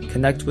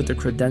 Connect with a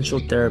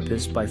credentialed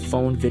therapist by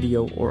phone,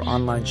 video, or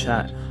online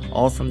chat,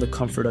 all from the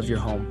comfort of your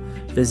home.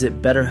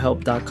 Visit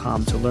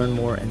BetterHelp.com to learn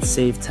more and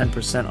save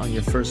 10% on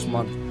your first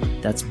month.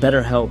 That's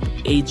BetterHelp,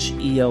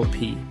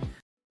 H-E-L-P.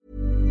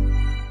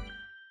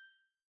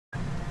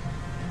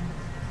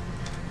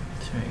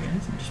 Sorry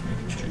guys, I'm just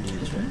making sure I do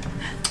this right.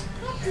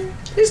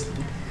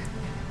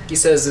 He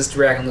says this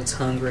dragon looks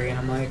hungry, and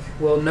I'm like,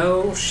 well,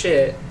 no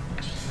shit.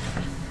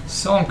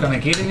 So I'm gonna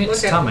get in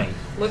its tummy.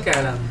 Look at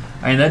him.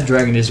 I mean, that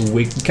dragon is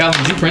weak.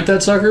 Calvin, did you print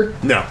that sucker?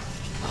 No.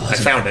 I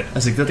found it. I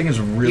was like, that thing is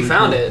really You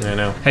found cool. it. I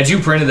know. Had you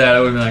printed that, I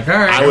would have been like, all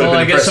right, well,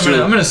 I guess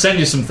I'm gonna send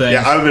you some things.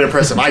 Yeah, I would have been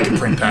impressed if I could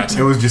print that.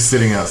 It was just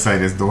sitting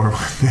outside his door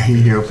one day.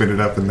 He opened it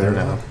up and there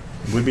now.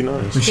 Would be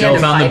nice. Michelle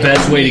found the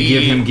best way to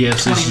give him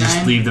gifts is to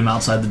just leave them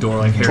outside the door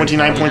like Harry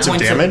 29 points of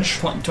damage?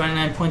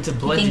 29 points of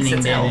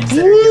bludgeoning damage.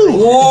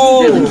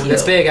 Whoa!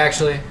 That's big,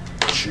 actually.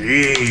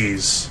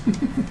 Jeez.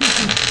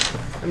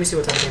 Let me see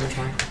what type of damage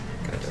mine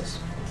does.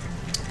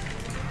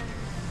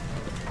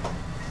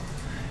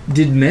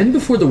 Did men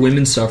before the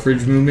women's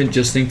suffrage movement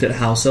just think that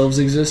house elves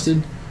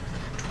existed?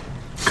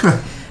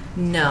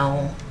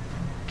 No.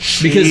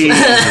 Because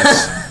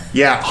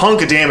yeah,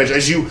 hunk of damage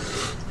as you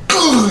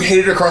hit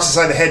it across the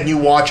side of the head, and you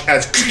watch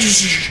as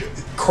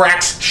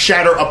cracks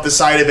shatter up the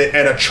side of it,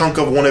 and a chunk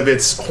of one of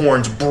its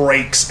horns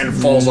breaks and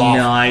falls off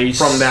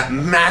from that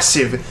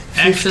massive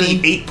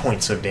 58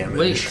 points of damage.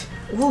 Wait.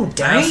 Ooh,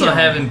 damn. I also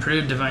have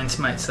improved Divine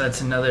Smite, so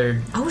that's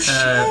another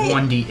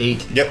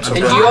 1d8. Yep. So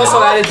And you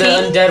also added the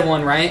undead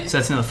one, right? So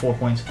that's another 4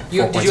 points. Did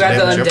you add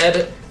the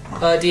undead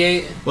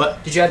D8?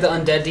 What? Did you add the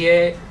undead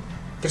D8?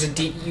 There's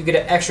you get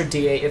an extra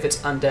D8 if it's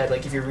undead,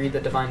 like if you read the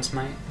Divine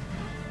Smite.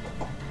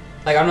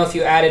 Like, I don't know if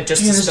you added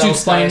just the spell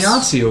dude's playing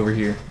Yahtzee over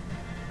here.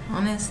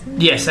 Honestly?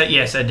 Yes, I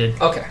did.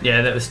 Okay.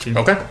 Yeah, that was 2.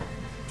 Okay.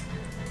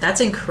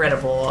 That's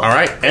incredible. All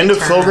right, end of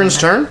Fulgrim's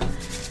turn.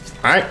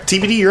 All right,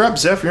 TBD, you're up.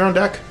 Zeph, you're on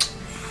deck.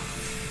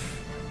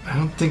 I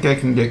don't think I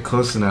can get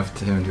close enough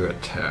to him to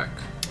attack.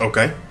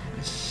 Okay.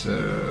 So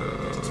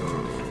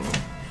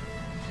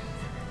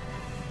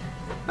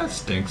that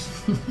stinks.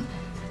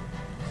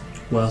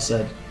 Well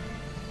said.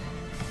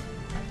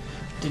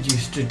 Did you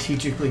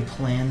strategically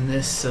plan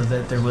this so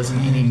that there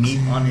wasn't any meat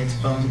on its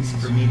bones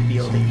for me to be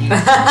able to eat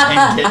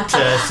and get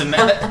some?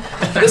 No,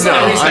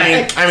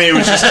 I mean, it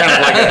was just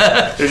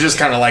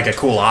kind of like a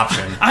cool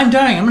option. I'm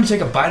dying. I'm gonna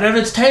take a bite out of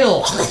its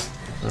tail.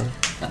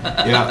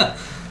 Yeah.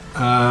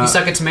 You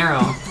suck its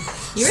marrow.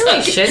 You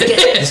really should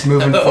get Just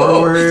moving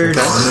forward, and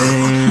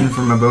then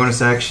for my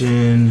bonus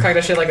action. Crack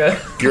that shit like a.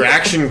 Your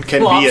action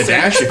can be a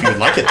dash if you'd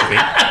like it to be.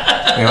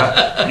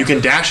 Yeah. You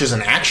can dash as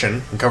an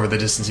action and cover the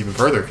distance even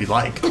further if you'd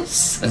like.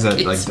 Is that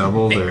like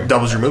doubled or?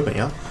 Doubles your movement,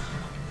 yeah.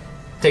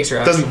 Takes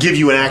your action. Doesn't give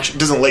you an action,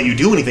 doesn't let you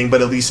do anything,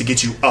 but at least it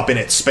gets you up in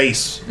its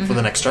space for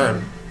the next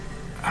turn.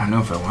 I don't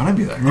know if I want to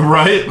be that.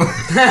 Right.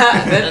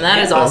 And that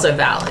is also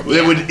valid.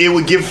 It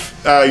would give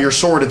your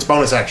sword its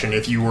bonus action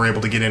if you were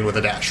able to get in with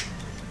a dash.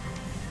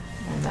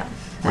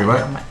 Wait,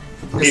 what?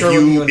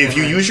 If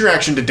you use your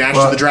action to dash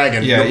to the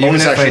dragon, your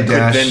bonus action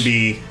could then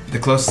be the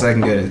closest I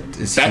can get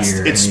is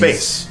here. It's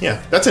space.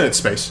 Yeah, that's in its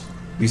space.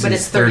 But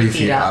it's 30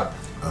 feet up.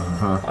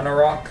 On a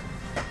rock.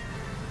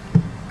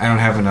 I don't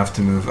have enough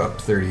to move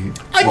up 30.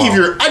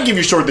 I'd give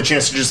your sword the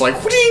chance to just like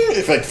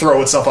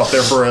throw itself up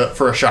there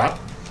for a shot.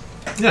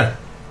 Yeah.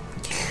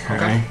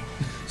 Okay.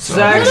 So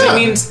that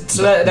actually means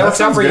that works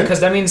out for you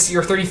because that means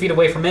you're 30 feet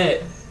away from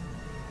it.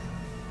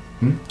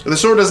 The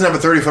sword doesn't have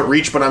a 30-foot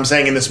reach, but I'm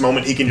saying in this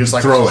moment he can just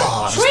like throw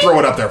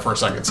it up there for a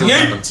second. See what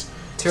happens.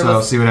 So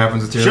I'll see what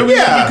happens with Tear Lift.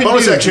 Yeah,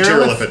 bonus action Tear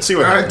Lift it. See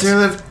what happens. Tear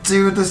Lift,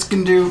 see what this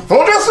can do.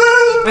 Hold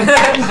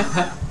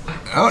yourself!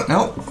 Oh,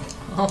 no.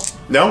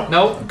 No?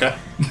 No. Okay.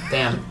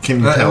 Damn. Can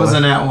you It tell was us? a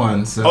nat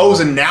 1. So. Oh, it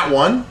was a nat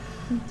 1?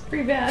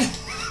 Pretty bad.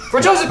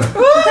 For Joseph.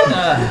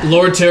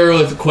 Lord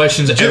Terror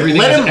questions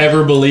everything he's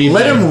ever believed.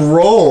 Let him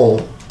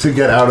roll to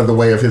get out of the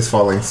way of his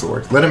falling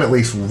sword. Let him at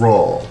least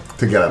roll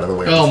to get out of the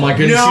way. Oh my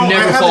goodness! No, you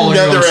never I have fall on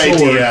your own another sword.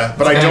 idea,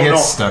 but I don't know.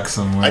 Stuck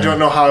somewhere. I don't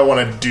know how I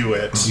want to do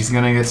it. He's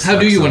gonna get stuck How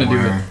do you want to do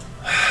somewhere. it?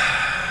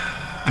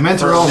 I meant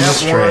to roll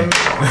this tray.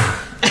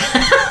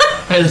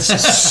 That's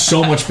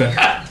so much better.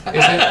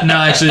 No,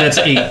 actually, that's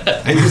 8.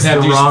 I used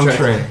the wrong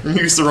tray. You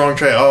used the wrong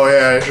tray. Oh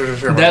yeah,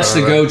 sure. That's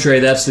the go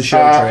tray. That's the show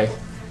tray.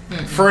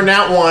 For a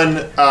nat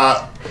 1,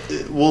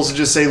 we'll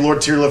just say Lord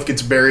Tearlift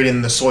gets buried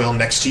in the soil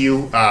next to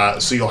you,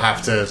 so you'll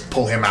have to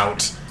pull him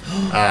out.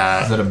 Is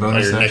that a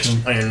bonus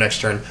action? On your next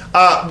turn.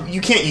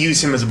 You can't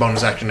use him as a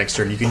bonus action next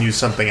turn. You can use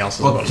something else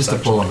as a bonus just to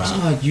action. pull him out.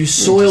 Oh, you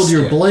soiled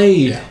your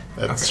blade.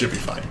 That should be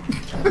fine.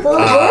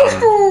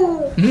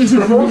 He He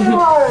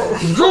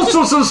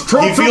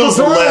feels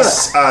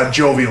less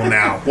jovial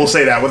now. We'll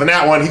say that. With a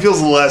nat 1, he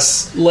feels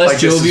less like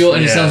jovial,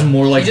 and he sounds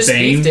more like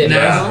Bane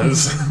now. I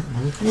was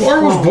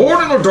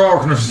born in the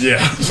darkness.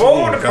 Yeah.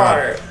 Born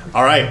apart.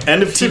 All right.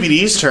 End of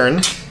TBD's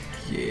turn.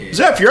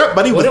 Zeph, you're up,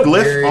 buddy, with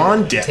Glyph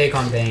on deck. Take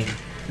on Bane.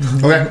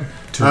 Okay.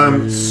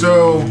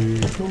 So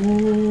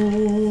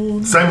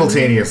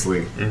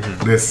simultaneously,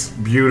 this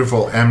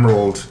beautiful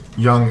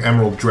young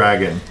emerald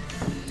dragon,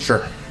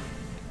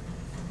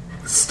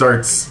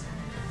 starts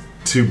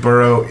to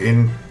burrow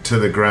into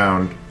the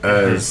ground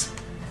as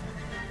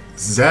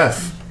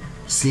Zeph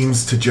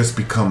seems to just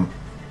become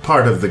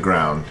part of the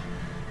ground,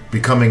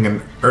 becoming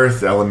an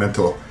earth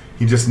elemental.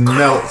 He just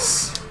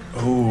melts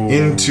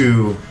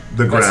into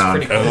the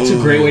ground. That's a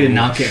great way to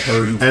not get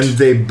hurt. And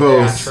they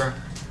both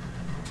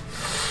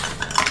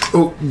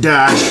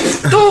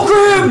dash.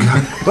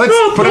 Let's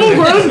put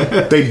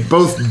them. They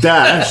both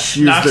dash.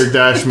 Use their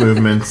dash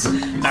movements.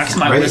 Knocks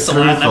my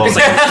whistle out.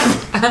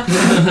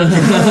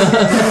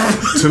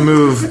 To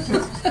move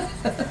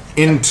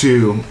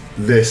into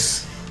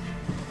this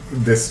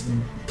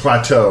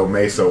plateau,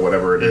 mesa,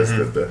 whatever it is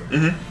that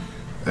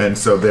and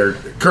so they're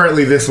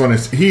currently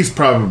he's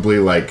probably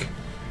like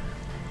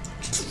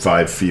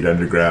 5 feet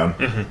underground,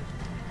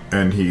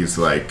 and he's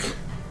like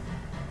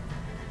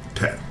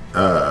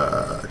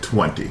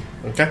 20.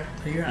 Okay.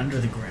 You're under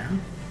the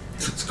ground?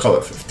 Let's call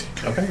it 15.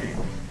 Okay.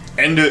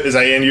 Is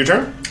that end of your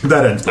turn?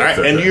 That ends. All right,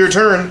 end of your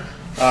turn.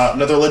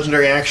 Another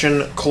legendary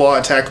action, claw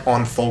attack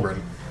on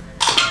Fulgrim.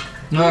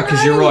 No,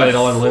 because you're right.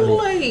 I'll have level.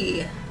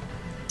 That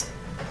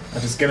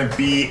is going to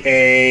be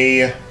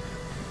a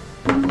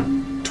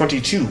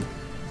 22.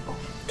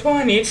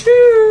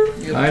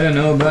 22. I don't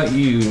know about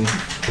you,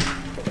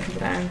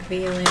 I'm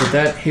feeling. but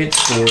that hits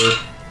for.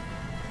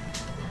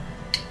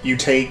 You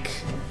take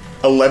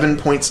 11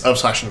 points of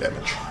slashing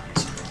damage.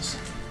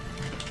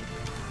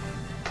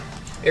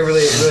 It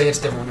really hits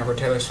different whenever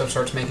Taylor Swift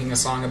starts making a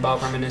song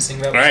about reminiscing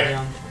about when she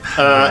was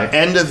young.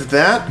 End of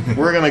that.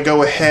 We're going to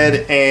go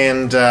ahead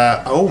and...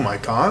 oh my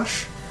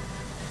gosh.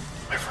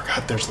 I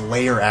forgot there's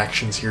layer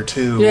actions here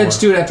too. Yeah, let's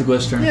do it after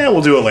Glyph's turn. Yeah,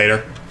 we'll do it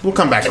later. We'll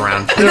come back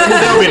around.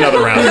 There'll be another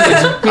round.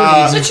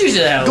 That's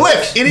usually how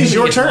Glyph, it is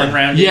your turn. One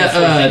round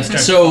Yeah,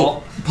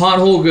 so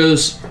Pothole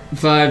goes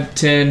 5,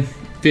 10,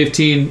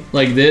 15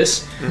 like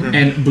this,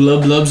 and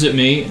blubs at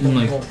me. And I'm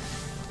like,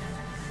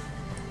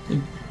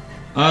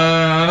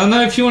 I don't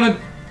know if you want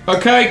to.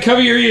 Okay,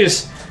 cover your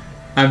ears.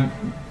 I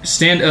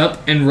stand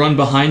up and run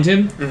behind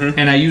him,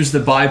 and I use the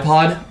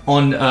bipod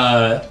on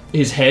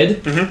his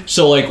head.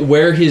 So, like,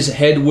 where his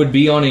head would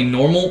be on a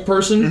normal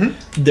person,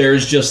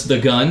 there's just the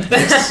gun,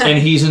 and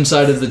he's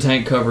inside of the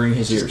tank covering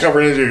his ears.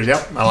 Covering his ears,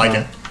 yep. I like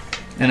it.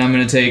 And I'm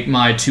going to take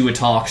my 2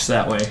 attacks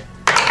that way.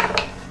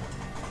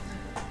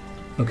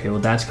 Okay, well,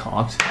 that's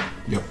cocked.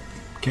 Yep.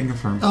 Can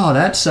confirm. Oh,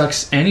 that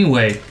sucks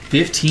anyway.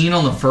 15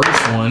 on the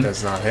first one.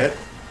 Does not hit.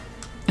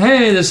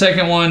 Hey, the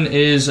second one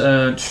is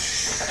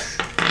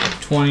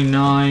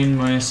 29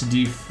 minus a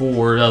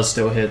d4. That'll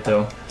still hit,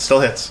 though.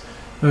 Still hits.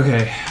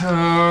 Okay.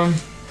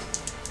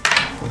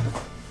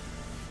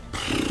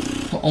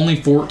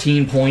 Only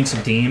 14 points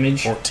of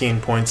damage.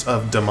 14 points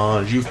of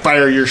damage. You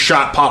fire your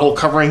shot, Pothole,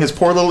 covering his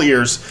poor little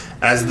ears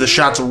as the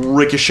shots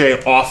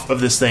ricochet off of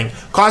this thing,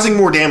 causing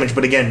more damage,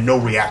 but again, no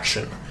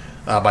reaction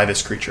by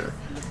this creature.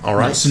 All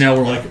right. So now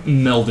we're like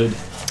melded.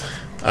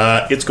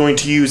 It's going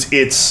to use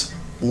its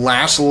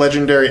last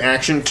legendary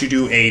action to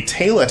do a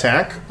tail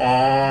attack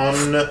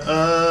on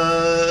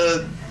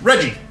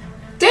Reggie.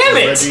 Damn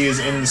it! Reggie is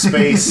in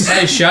space.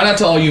 Hey, shout out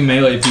to all you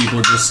melee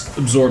people just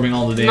absorbing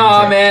all the damage.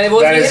 Aw, man.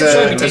 Well, that if is you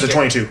hit him, a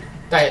 22.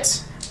 That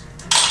hits.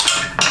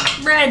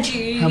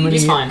 Reggie.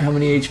 He's fine. How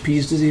many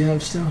HPs does he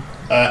have still?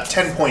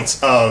 10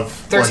 points of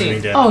 13.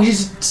 bludgeoning damage. Oh,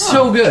 he's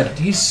so good.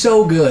 He's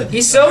so good.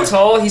 He's so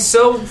tall. He's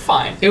so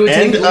fine. It would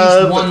take at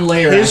least one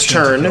layer his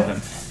action to turn. kill him.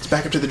 It's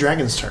back up to the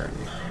dragon's turn.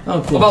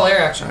 Oh, cool. What about layer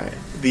action? All right.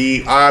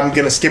 I'm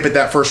going to skip it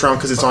that first round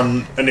because it's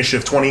on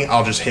initiative 20.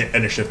 I'll just hit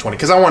initiative 20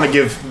 because I want to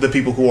give the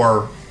people who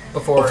are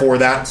before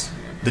that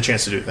the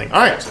chance to do the thing.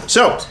 All right,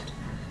 so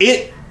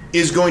it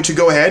is going to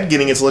go ahead,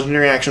 getting its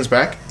legendary actions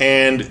back,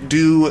 and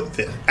do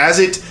this. As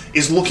it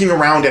is looking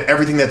around at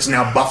everything that's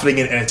now buffeting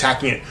it and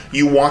attacking it,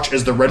 you watch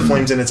as the red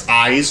flames in its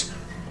eyes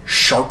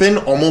sharpen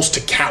almost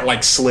to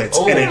cat-like slits,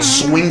 and it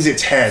swings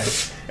its head.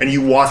 And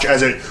you watch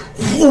as it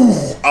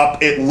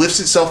it lifts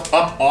itself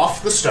up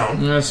off the stone.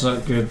 That's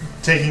not good.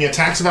 Taking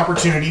attacks of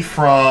opportunity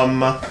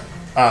from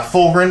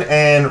Fulgrin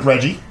and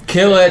Reggie.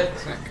 Kill it.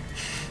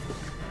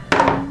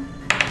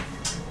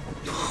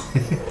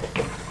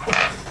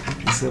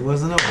 Guess it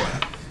wasn't a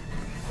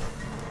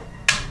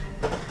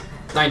what?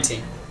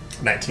 19.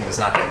 19 does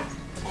not hit.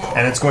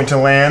 And it's going to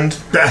land...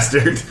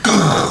 Bastard.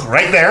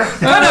 Right there.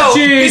 Fenno!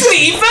 He's gonna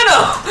eat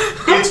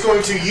Fenno! It's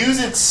going to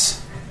use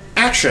its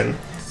action...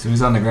 So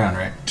he's on the ground,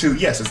 right?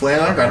 Yes, it's laying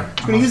on the ground.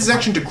 It's going to use its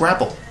action to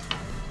grapple.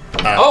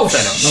 Oh,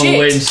 Fenno. I'll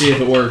wait and see if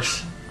it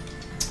works.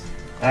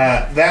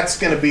 That's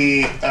going to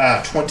be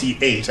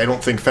 28. I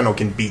don't think Fenno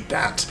can beat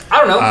that. I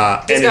don't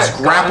know. And is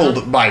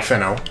grappled by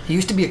Fenno. He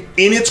used to be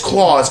in its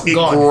claws. It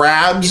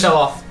grabs he fell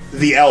off.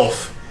 the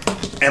elf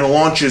and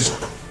launches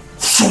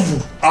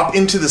up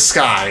into the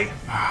sky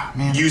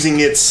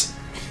using its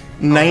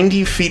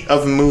 90 feet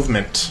of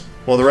movement.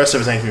 Well, the rest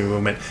of its 90 feet of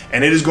movement.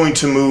 And it is going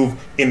to move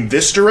in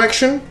this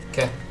direction.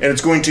 Okay. And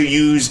it's going to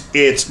use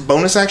its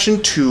bonus action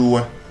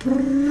to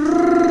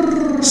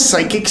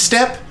psychic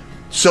step.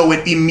 So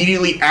it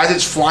immediately, as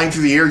it's flying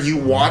through the air, you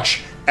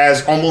watch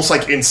as almost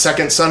like in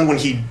Second Son when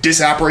he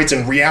disapparates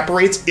and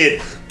reapparates,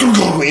 it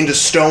into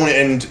stone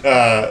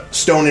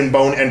and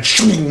bone and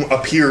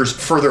appears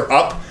further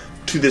up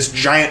to this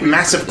giant,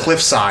 massive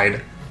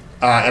cliffside.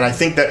 And I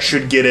think that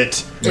should get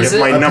it, if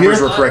my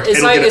numbers were correct.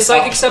 It's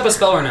like accept a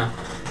spell or no?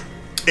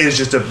 It is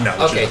just a no.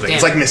 It's, okay, just a thing.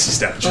 It's like Misty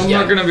Step. I'm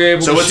not going to be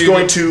able so to it's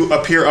going to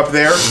appear up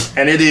there,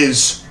 and it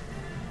is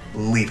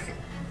leaving.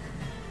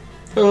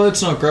 Oh,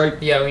 that's not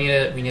great. Yeah, we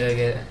need to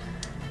get it.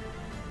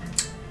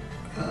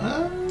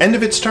 End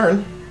of its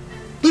turn.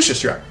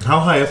 Lucius, you're up. How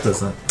high up is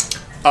that?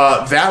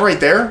 That right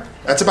there,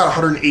 that's about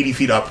 180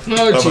 feet up of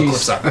a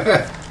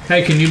cliffside.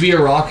 Hey, can you be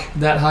a rock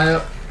that high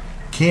up?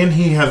 Can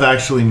he have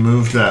actually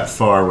moved that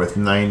far with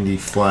 90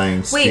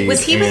 flying speed? Wait,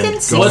 was he within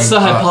and 60? What's the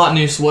going up?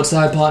 hypotenuse? What's the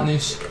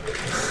hypotenuse?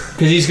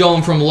 Because he's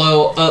going from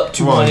low up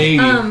to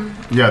 180.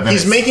 Yeah,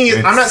 he's making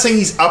it. I'm not saying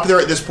he's up there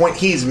at this point.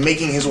 He's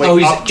making his way Oh,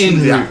 he's up to en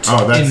route.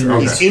 that. Oh, that's En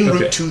route. He's en route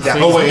Okay. to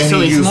that. Oh, wait, and So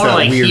he he's used more that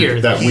like weird,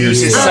 here. that He weird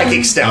used his step.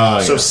 psychic step, Oh,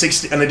 so yeah.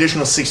 60, an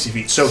additional 60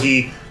 feet. So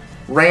he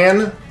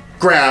ran,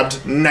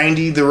 grabbed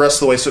 90 the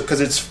rest of the way. So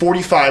because it's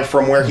 45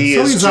 from where he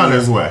So is. he's to, on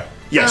his way.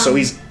 Yeah, so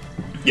he's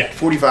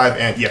 45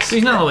 and yes, So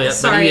he's not all the way up, but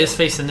Sorry. he is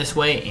facing this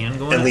way and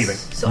going and up. leaving.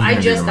 So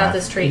I just got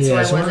this trait, so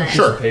I wasn't.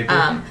 Sure.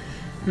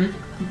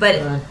 But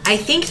I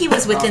think he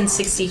was within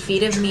 60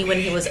 feet of me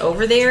when he was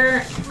over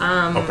there.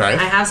 Okay.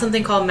 I have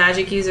something called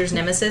Magic User's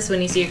Nemesis.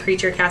 When you see a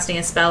creature casting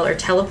a spell or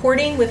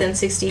teleporting within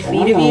 60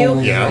 feet of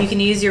you, Yeah. you can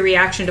use your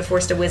reaction to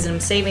force a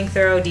Wisdom saving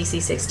throw, DC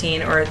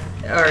 16, or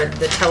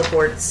the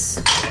teleports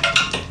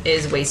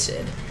is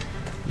wasted.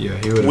 Yeah,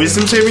 he would.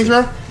 Wisdom saving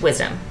throw?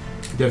 Wisdom.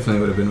 Definitely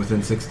would have been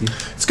within 60.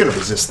 It's going to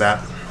resist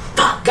that.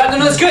 God,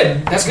 no, that's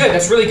good. That's good.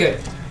 That's really good.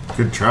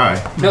 Good try.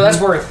 No,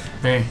 that's worth.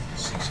 Hey.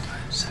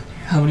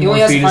 How many He more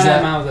only has feet a is finite that?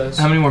 amount of those.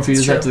 How many more feet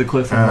is that to the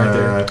cliff from right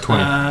there? 20.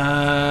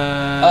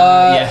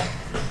 Yeah.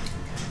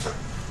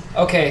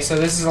 Okay, so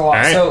this is a lot.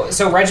 Alright.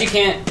 So Reggie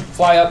can't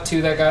fly up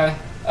to that guy.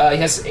 He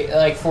has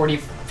like 40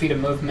 feet of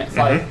movement,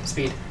 fly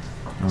speed.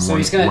 So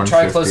he's gonna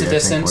try to close the 150, I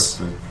think,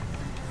 distance.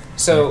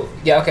 what's So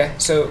yeah, okay.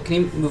 So can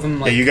you move him?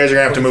 Like, Yeah, you guys are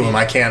going to have to 40 move him.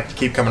 feet? I can't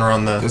keep coming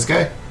around the... This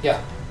guy?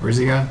 Yeah, Where's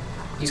he going?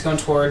 he's going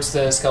towards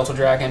the skeletal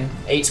dragon.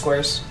 8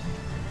 squares.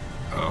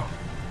 Oh.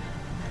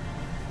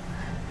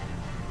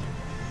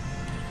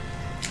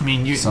 I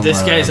mean, Somewhere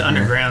this guy's around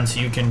here. underground, so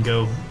you can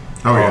go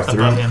Oh, yeah, above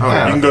through him? him. Oh,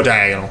 yeah. You can go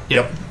diagonal.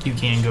 Yep. You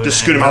can go.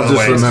 Just scoot him diagonal. out of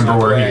the I'll way. just remember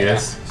where he Yeah.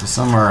 is. So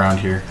somewhere around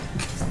here.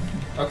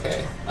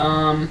 Okay.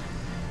 And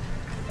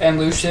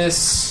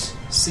Lucius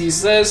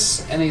sees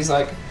this and he's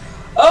like,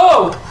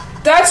 "Oh,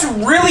 that's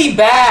really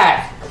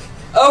bad."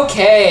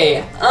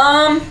 Okay.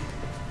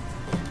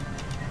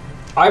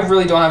 I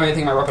really don't have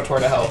anything in my repertoire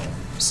to help,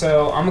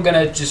 so I'm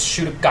gonna just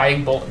shoot a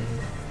guiding bolt. And,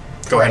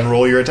 Go ahead and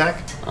roll your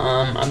attack.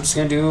 I'm just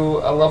gonna do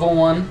a level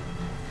 1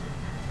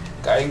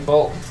 guiding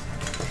bolt.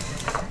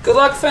 Good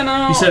luck,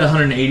 Fenno. You said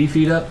 180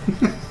 feet up?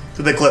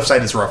 So the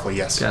cliffside is roughly,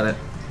 yes. Got it.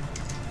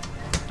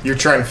 You're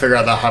trying to figure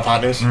out the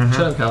hypotenuse? Shut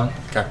up, Colin.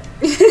 Okay.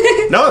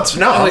 No, it's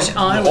no. I wish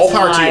I all was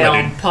power to high you,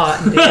 my on dude.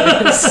 pot and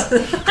beans.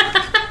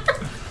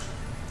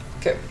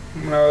 Okay.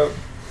 I'm gonna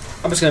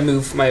I'm just gonna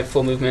move my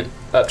full movement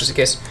up just in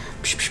case.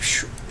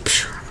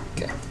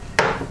 Okay.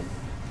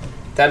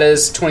 That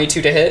is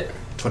 22 to hit.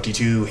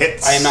 22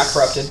 hits. I am not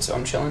corrupted, so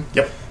I'm chilling.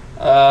 Yep.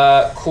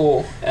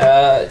 Cool.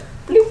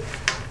 Bloop,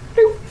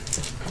 bloop.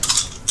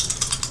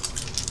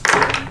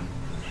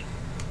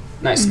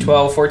 Nice.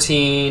 12,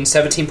 14,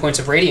 17 points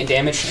of radiant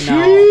damage.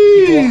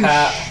 And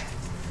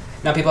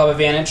now people have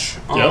advantage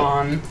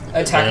on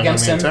attack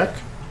against him. Attack.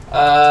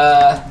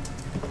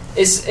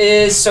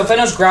 So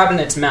Fenno's grabbed in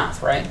its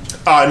mouth, right?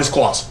 In his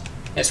claws.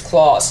 Its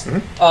claws.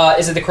 Mm-hmm.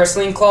 Is it the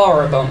crystalline claw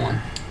or a bone one?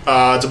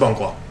 It's a bone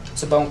claw.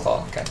 It's a bone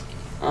claw. Okay.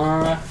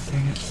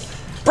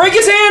 Break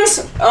its hands.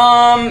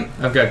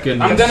 I've got good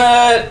news. I'm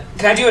gonna.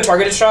 Can I do a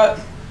targeted shot?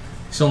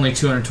 It's only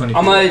 220.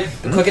 I'm gonna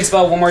click its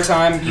spell one more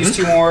time. Use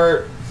two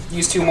more.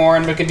 Use 2 more,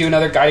 and we can do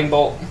another guiding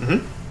bolt.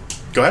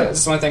 Go ahead. This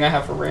is the only thing I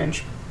have for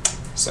range.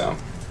 So.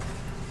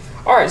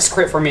 Alright, it's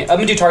crit for me. I'm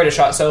gonna do targeted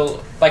shot,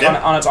 so like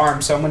on its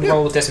arm, so I'm gonna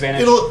roll with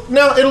disadvantage. It'll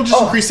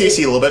just increase the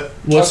AC a little bit.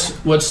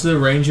 What's the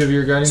range of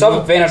your guiding so bolt? I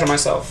have advantage on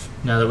myself.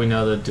 Now that we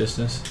know the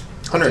distance.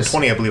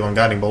 120, I believe, on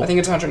guiding bolt. I think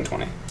it's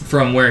 120.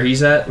 From where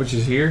he's at, which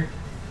is here?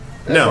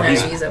 No,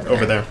 he's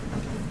over there.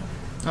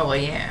 Oh, well,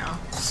 yeah.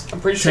 I'm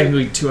pretty sure.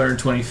 Technically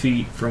 220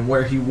 feet from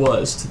where he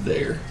was to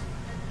there.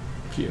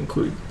 If you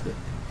include the...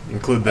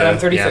 I'm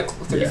 30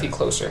 feet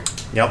closer.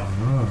 Yep.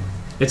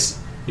 It's...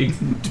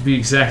 to be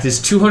exact, it's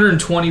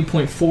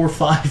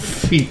 220.45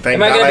 feet.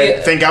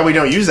 Thank God we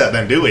don't use that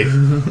then, do we?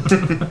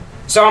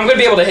 So I'm going to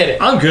be able to hit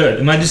it. I'm good.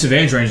 And my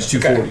disadvantage range is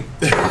 240.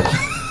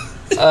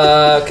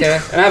 Okay.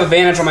 And I have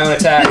advantage on my own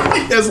attack.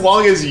 As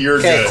long as you're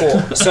good.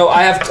 Okay, cool. So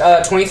I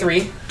have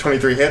 23.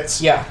 23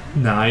 hits? Yeah.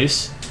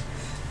 Nice.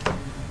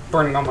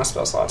 Burning all my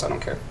spell slots, I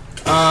don't care.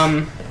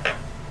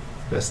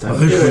 Best time.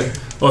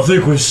 I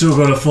think we're still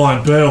going to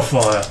find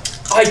Balefire.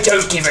 I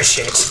don't give a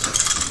shit.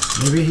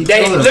 Maybe he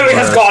literally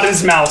has God in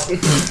his mouth.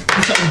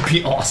 That would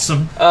be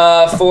awesome.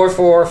 4,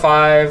 4,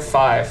 5,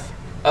 5.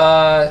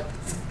 But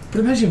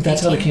imagine if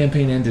that's how the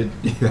campaign ended.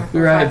 We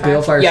were at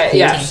Balefire's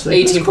Yeah,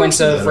 18 points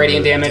of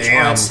radiant damage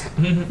on its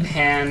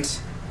hand.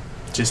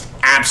 Just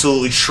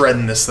absolutely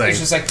shredding this thing. It's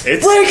just like,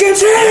 break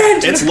its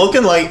hand! It's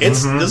looking like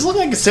this is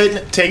looking like it's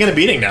taking a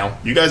beating now.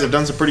 You guys have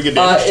done some pretty good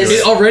damage to it.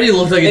 It already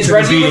looked like it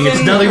took a beating.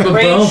 It's nothing but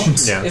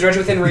bones. Yeah. Is Reggie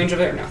within range of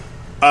it or no?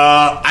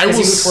 I will he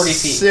moved 40 feet.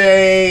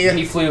 say... And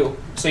he flew,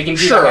 so he can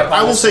do Sure, that.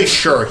 I will say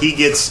sure. He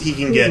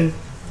can get...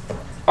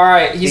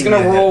 Alright, he's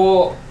going to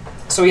roll...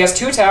 So he has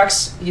 2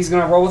 attacks. He's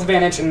going to roll with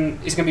advantage, and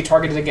he's going to be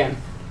targeted again.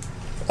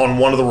 On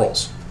one of the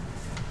rolls.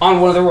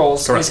 On one of the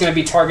rolls. Correct. He's going to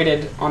be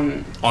targeted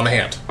on... On the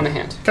hand. On the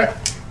hand. Okay.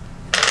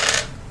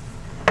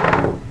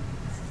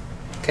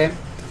 Okay.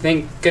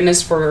 Thank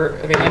goodness for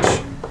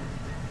advantage.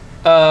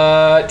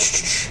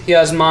 He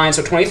has mine,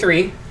 so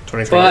 23.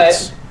 23 but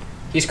hits.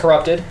 He's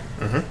corrupted.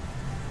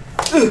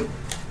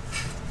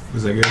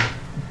 Was that good?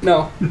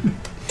 No.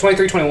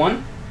 23,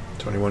 21?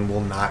 21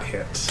 will not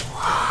hit.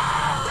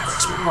 That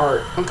breaks my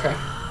heart. Okay.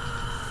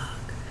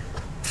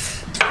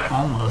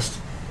 Almost.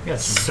 Yeah,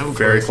 so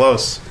very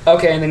close.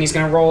 Okay, and then he's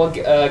going to roll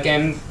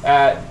again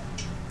at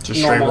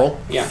just straight normal. roll?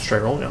 Yeah.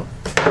 Straight roll, yeah.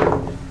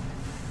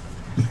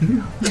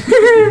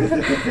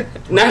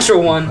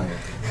 Natural 1.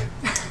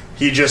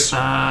 He just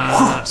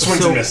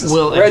swings and misses.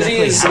 Reggie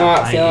is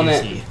not feeling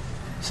it.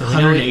 So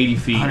 180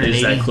 feet 180.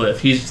 Is that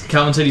cliff.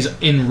 Calvin said he's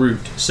en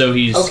route, so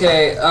he's almost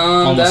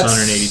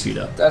 180 feet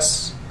up.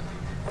 That's...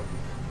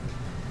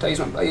 I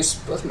use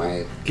both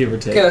my... Give or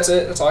take. Okay, that's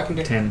it. That's all I can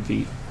do. 10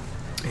 feet.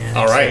 Yeah,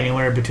 all right.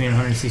 Anywhere between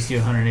 160 to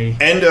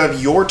 180. End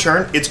of your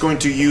turn. It's going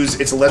to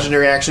use its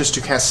legendary actions to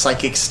cast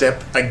Psychic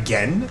Step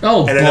again.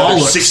 Oh, and another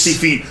bollocks. 60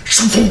 feet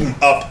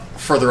up,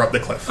 further up the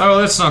cliff. Oh,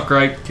 that's not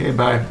great. Okay,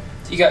 bye.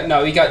 We can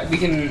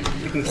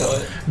kill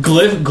it.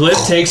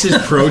 Glyph takes his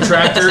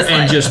protractor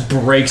and just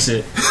breaks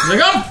it. He's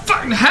like, I'm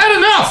fucking had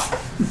enough.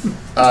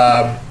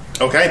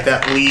 Okay,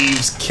 that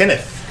leaves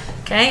Kenneth.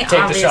 Okay, Take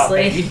obviously. the shot,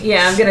 baby.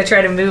 Yeah, I'm gonna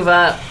try to move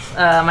up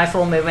my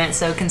full movement.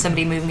 So can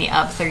somebody move me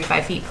up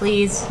 35 feet,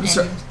 please?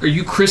 So, are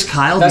you Chris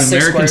Kyle, That's the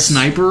 6 American squares.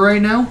 sniper,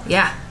 right now?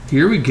 Yeah.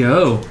 Here we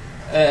go.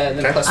 And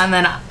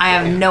then I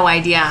have no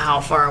idea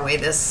how far away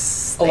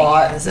this thing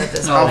is at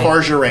this How point. far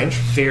is your range?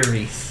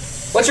 Very.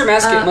 What's your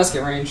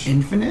musket range?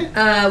 Infinite?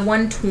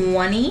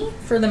 120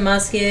 for the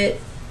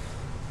musket.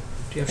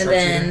 Do you have And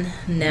then,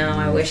 no,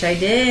 I wish I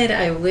did.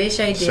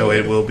 So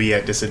it will be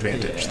at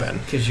disadvantage then.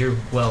 Because you're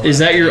well. Is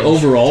that your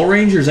overall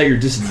range or is that your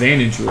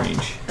disadvantage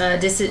range?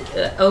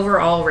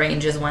 Overall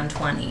range is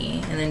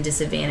 120, and then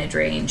disadvantage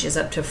range is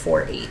up to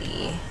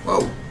 480.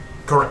 Whoa.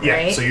 Correct. Yeah.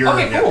 Right? So you're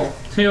Okay, cool.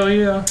 Hell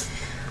yeah.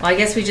 Well, I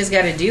guess we just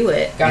got to do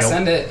it. Gotta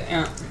send it.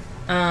 Yeah.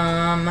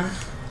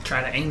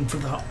 Try to aim for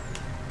the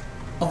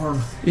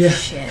arm. Yeah.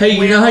 Shit. Hey,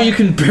 you know how you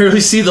can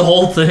barely see the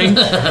whole thing?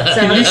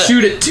 Can you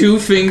shoot at 2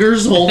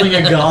 fingers holding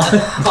a gun?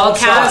 I'll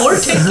cast. Or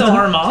take the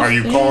arm off. Are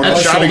you calling At a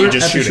the shot or shoulder? you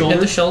just At the shooting? shoulder?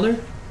 At the shoulder?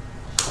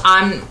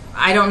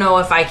 I don't know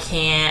if I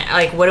can.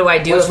 Like, what do I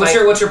do?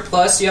 What's your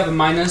plus? You have a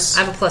minus?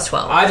 I have a plus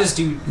 12. I just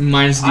do...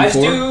 Minus D4? I just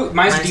do...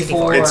 Minus Minus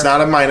D4. It's not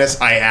a minus.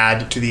 I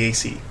add to the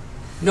AC.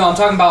 No, I'm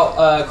talking about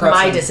corruption.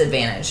 My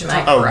disadvantage.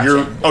 My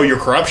corruption. Your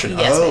corruption.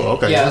 Yes, oh,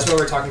 okay. Yeah, that's what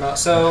we're talking about.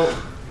 So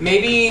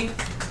maybe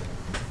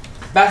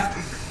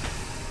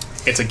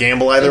it's a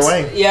gamble either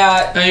way.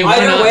 Yeah, I mean,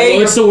 either way.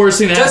 What's the worst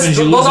thing that happens?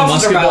 You lose both a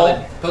options are musket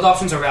valid. Both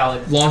options are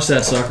valid. Launch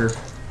that sucker.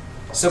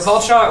 So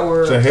called shot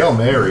or It's a Hail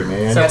Mary,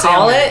 man. So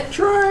call it?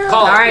 Call it.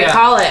 All right, yeah.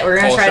 call it. We're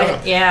going to Call try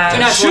shot. to... Yeah. 2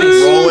 nat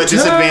 20s. Roll at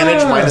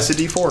disadvantage minus a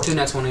d4. 2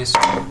 nat 20s.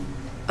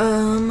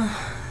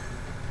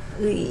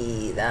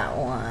 That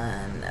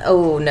one.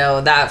 Oh,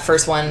 no. That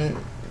first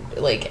one,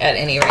 like, at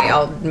any rate,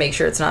 I'll make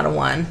sure it's not a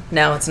 1.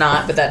 No, it's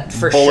not, but that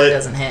for Bullet. sure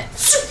doesn't hit.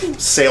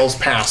 Sails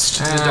past.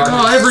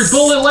 Every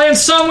bullet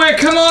lands somewhere.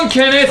 Come on,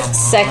 Kenneth.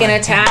 Second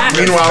attack.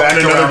 Meanwhile,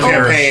 in another Oh,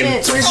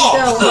 campaign. shit. Where'd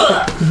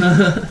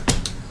you go?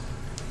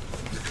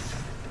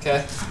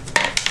 Okay.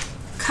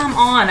 Come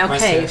on.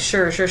 Okay, Nice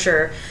sure.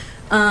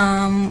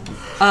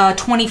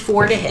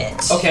 24 to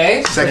hit.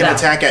 Okay. Second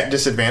attack at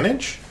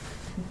disadvantage.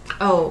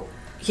 Oh,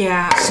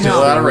 yeah.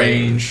 Still out of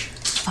range.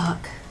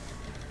 Fuck.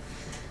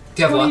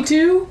 Do you have luck?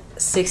 22?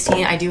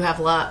 16. I do have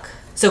luck.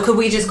 So could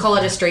we just call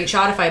it a straight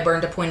shot if I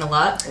burned a point of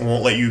luck? I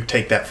won't let you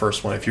take that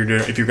first one. If you're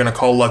going to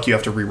call luck, you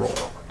have to re-roll.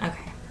 Okay.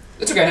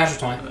 It's okay.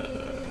 Natural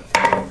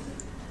 20.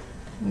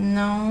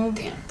 No.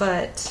 Damn.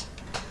 But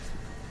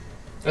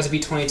That's a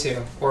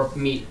B22 or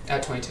meet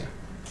at 22.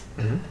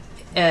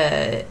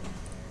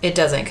 it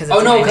doesn't because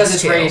Oh no, because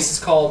it's race. It's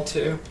called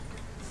 2.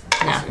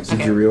 No.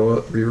 Did you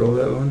re-roll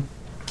that one?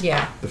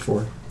 Yeah. The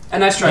 4?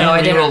 And that's trying. No,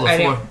 I Re-roll didn't.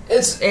 the I 4.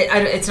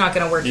 didn't. It's not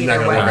going to work You're not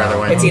either gonna way. work either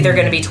way. It's either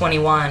going to be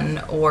 21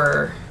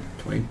 or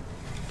 20.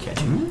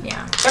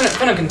 yeah.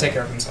 Venom can take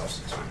care of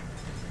themselves. It's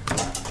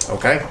fine.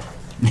 Okay.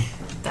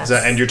 Does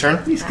that end your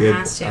turn? He's good.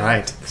 Has to. All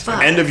right.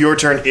 Fuck. End of your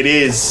turn. It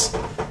is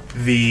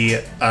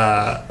the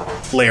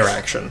layer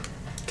action.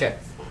 Okay.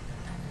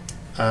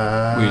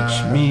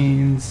 Which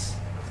means...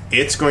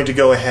 It's going to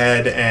go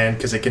ahead and,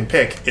 because it can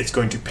pick, it's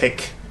going to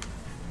pick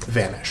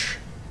Vanish.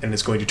 And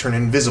it's going to turn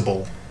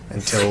invisible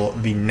until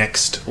the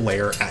next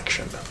layer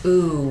action.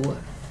 Ooh.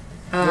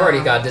 We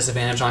already got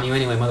disadvantage on you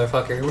anyway,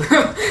 motherfucker.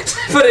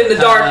 Put it in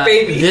the dark,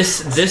 baby.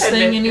 This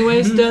thing,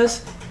 anyways,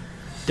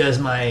 does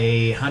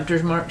my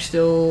hunter's mark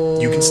still?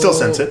 You can still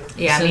sense it.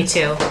 Yeah, me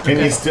too.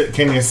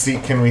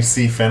 Can we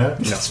see Fenna?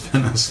 No.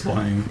 Fenna's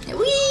flying.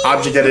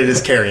 Object that it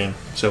is carrying,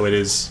 so it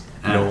is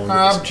no longer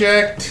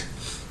Object.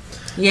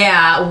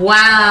 Yeah.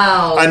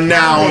 Wow. a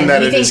noun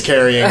that it is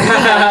carrying. A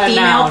female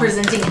Noun.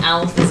 presenting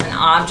elf is an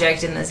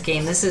object in this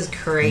game. This is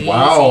crazy.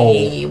 Wow.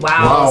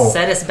 Wow.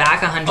 Set us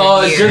back 100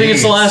 Oh, years. good thing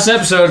it's the last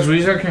episode.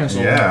 We are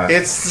canceled. Yeah.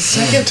 It's the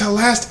second to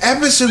last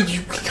episode,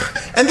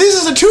 and this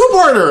is a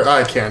two-parter.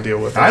 I can't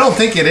deal with it. I don't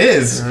think it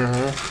is.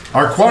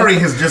 Our quarry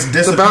has just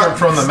disappeared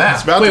from the map.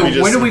 It's about to be Wait,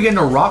 just, when do we get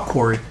into rock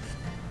quarry?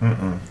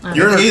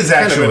 It is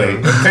actually.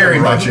 It very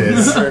much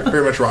is.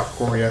 very much rock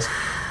core, yes.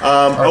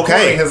 Our Okay.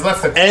 quarry has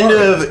left the End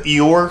quarry. of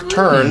your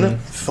turn,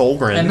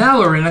 Thulgrin. And now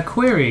we're in a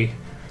query.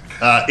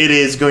 It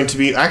is going to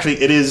be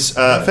it is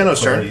Fenno's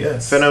turn.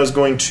 yes. Fenno is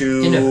going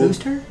to. Into whose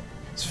turn?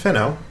 It's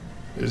Fenno.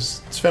 It's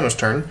Fenno's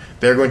turn.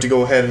 They're going to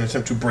go ahead and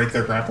attempt to break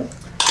their grapple.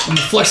 I'm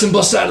flex and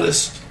bust out of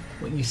this.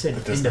 What you said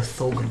into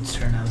Thulgrin's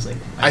turn. I was like,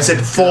 I said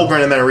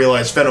Fulgrin, and then I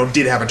realized Fenno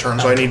did have a turn,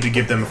 so I needed to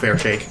give them a fair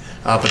shake.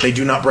 But they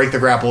do not break the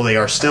grapple. They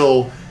are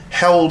still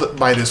held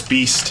by this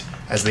beast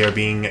as they are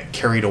being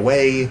carried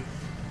away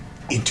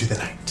into the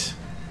night.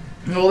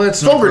 Well,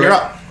 that's not Fulgrin,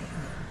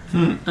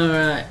 you're great. up. all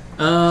right.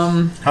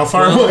 How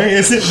far away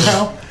is it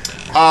now?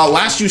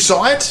 Last you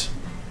saw it,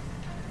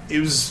 it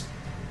was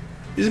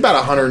about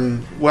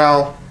 100.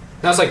 Well,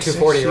 That was like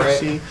 240, right?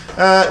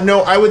 60.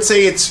 No, I would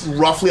say it's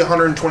roughly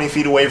 120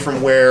 feet away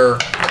from where.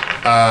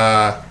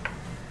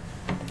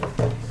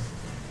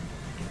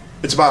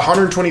 It's about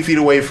 120 feet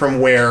away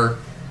from where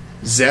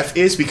Zeph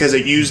is, because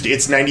it used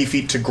its 90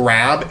 feet to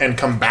grab and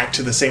come back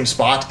to the same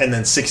spot, and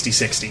then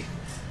 60-60.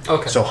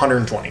 Okay. So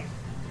 120.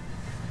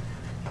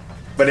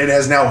 But it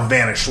has now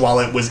vanished while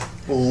it was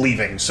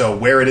leaving. So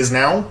where it is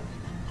now,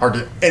 hard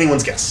to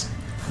anyone's guess.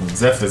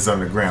 Zeph is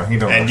underground. He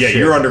don't. And know yeah, shit.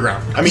 you're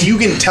underground. I mean, you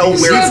can tell where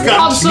He's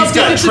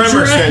got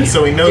tremor sense,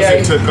 so he knows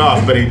it took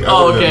off. But he.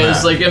 Oh, other than okay. that-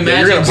 It's like you're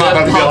imagine gonna pop Zeph up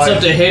and be pops like-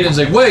 up to Hayden's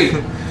like, wait,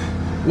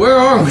 where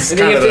are we? And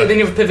then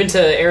you have to pivot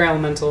to air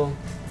elemental.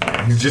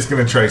 He's just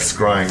gonna try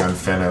scrying on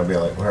Fenna. Be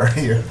like, "Where are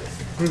you?"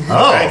 Okay.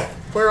 Oh,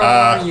 Where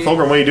are you?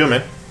 Fulgrim, what are you doing,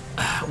 man?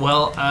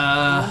 Well,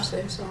 I'm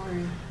so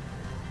sorry.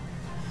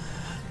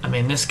 I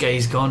mean, this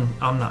guy's gone.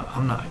 I'm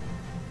not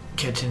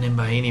catching him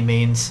by any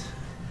means.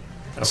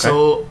 Okay.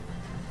 So,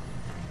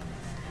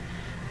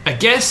 I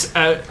guess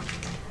out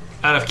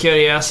of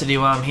curiosity,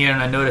 while I'm here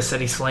and I notice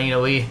that he's flying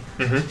away,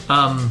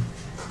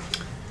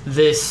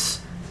 this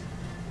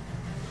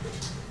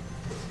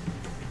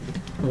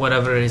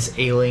whatever is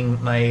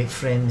ailing my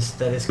friends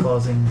that is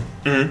causing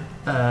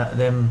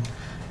them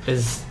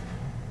is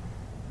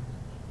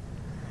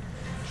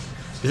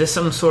this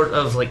some sort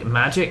of like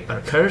magic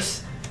or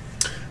curse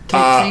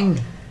type thing?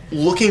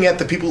 Looking at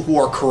the people who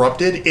are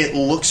corrupted, it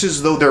looks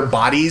as though their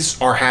bodies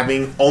are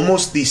having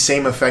almost the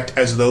same effect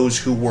as those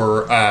who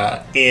were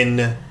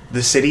in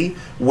the city,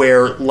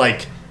 where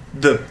like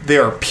they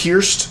are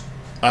pierced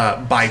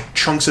by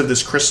chunks of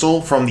this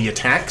crystal from the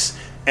attacks,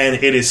 and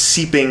it is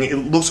seeping. It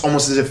looks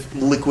almost as if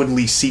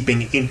liquidly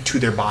seeping into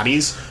their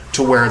bodies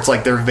to where it's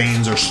like their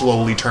veins are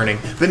slowly turning.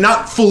 They're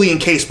not fully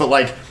encased, but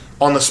like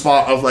on the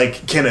spot of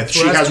like Kenneth,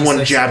 she has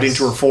one jabbed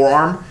into her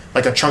forearm,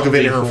 like a chunk of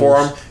it in her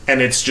forearm,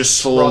 and it's just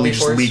slowly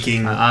just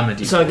leaking.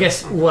 So I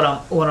guess what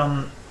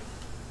I'm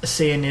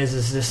saying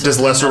is this does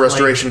lesser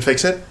restoration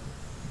fix it?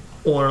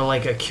 Or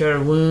like a cure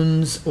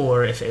wounds,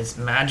 or if it's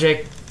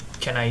magic,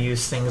 can I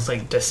use things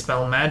like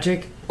dispel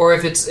magic? Or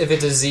if it's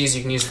disease,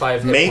 you can use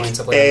 5 hit Make points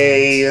of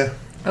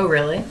Oh,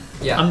 really?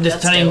 Yeah. I'm just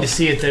That's trying dope. to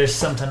see if there's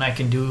something I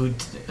can do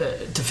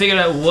to figure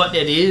out what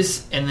it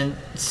is, and then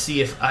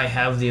see if I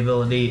have the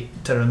ability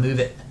to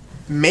remove it.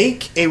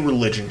 Make a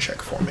religion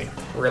check for me.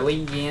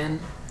 Really, Ian?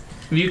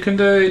 You can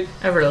do it.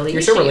 A religion.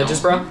 You're so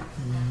religious, bro.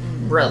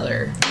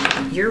 Brother,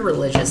 you're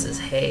religious as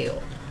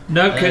hell.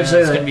 No, can't say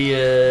It's that. gonna be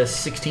a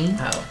 16.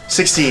 Oh,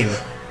 16.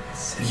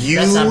 You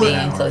that's not being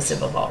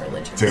inclusive of all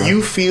religions.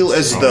 you feel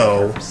as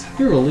though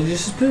You're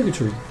religious as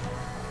purgatory.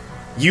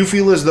 you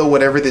feel as though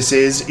whatever this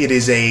is, it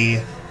is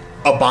a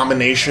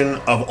abomination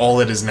of all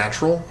that is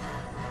natural,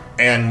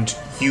 and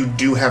you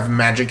do have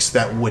magics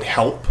that would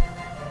help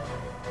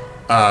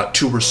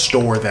to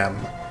restore them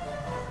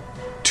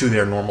to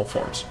their normal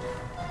forms.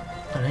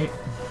 All right.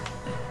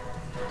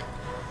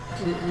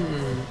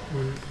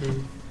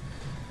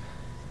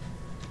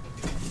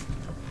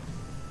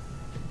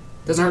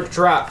 Doesn't hurt to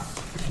trap.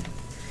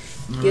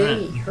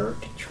 Yay,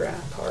 hurt to trap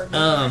hard.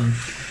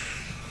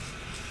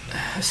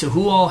 So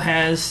who all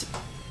has?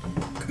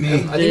 I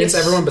think it's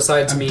everyone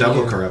besides me.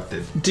 Double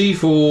corrupted.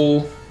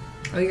 D4.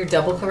 Oh, you're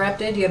double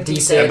corrupted? You have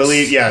I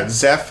believe, yeah,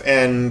 Zeph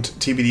and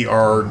TBD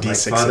are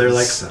D6s. Father,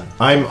 like son.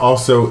 I'm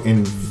also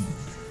in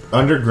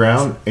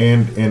underground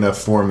and in a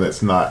form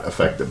that's not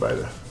affected by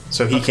the.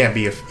 So he can't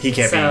be. He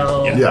can't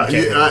So- be. Yeah, he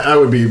can't be. I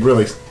would be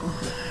really.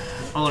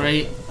 All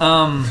right.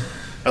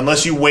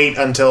 Unless you wait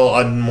until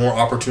a more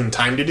opportune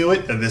time to do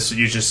it, and this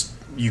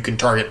you can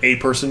target a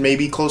person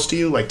maybe close to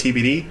you, like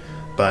TBD,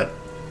 but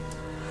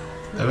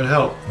That would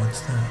help. What's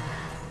that?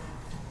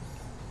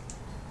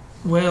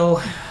 Well,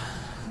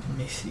 let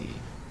me see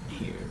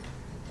here.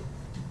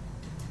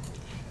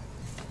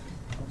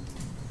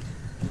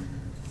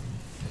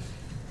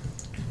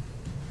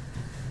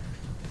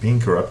 Being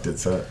corrupted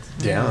sucks.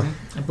 yeah.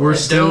 We're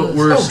still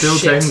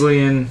shit. technically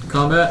in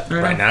combat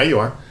Right now you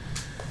are.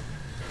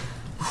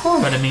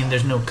 But I mean,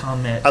 there's no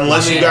combat.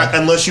 Unless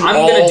you I'm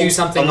all gonna do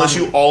something unless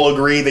on- you all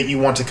agree that you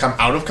want to come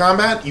out of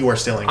combat, you are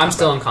still in. I'm combat.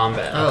 still in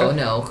combat. Oh,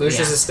 no.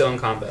 Lucius Yeah. is still in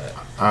combat.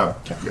 Yeah,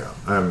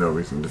 I have no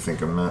reason to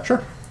think I'm not.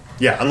 Sure.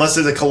 Yeah, unless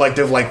it's a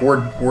collective, like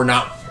we're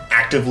not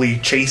actively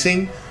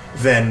chasing,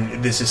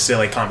 then this is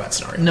still a combat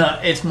scenario. No,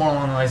 it's more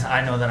along the lines.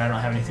 I know that I don't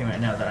have anything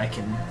right now that I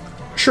can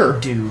Sure.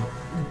 do.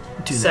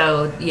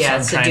 So, yeah,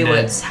 I'm to trying do to-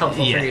 what's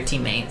helpful yeah. for your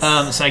teammates.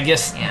 So I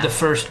guess Yeah.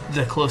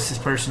 the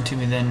closest person to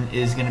me then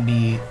is going to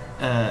be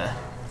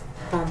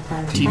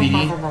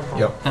TBD.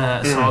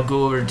 Yep. So I'll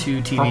go over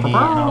to TBD and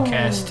I'll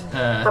cast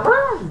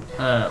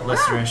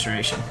Lesser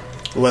Restoration.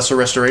 Lesser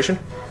Restoration.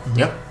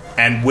 Yep.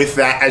 And with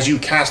that, as you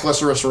cast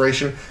Lesser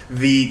Restoration,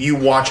 you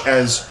watch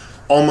as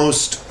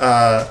almost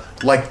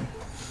like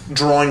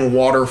drawing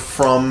water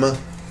from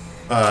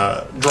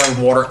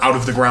drawing water out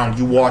of the ground.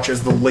 You watch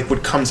as the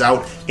liquid comes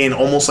out in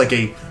almost like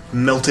a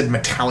melted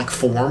metallic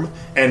form,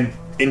 and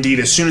indeed,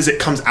 as soon as it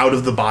comes out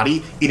of the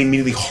body, it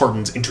immediately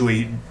hardens into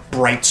a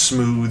bright,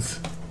 smooth,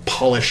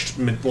 polished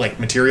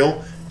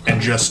material,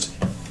 and just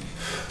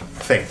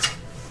fades.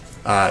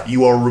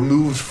 You are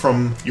removed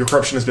from your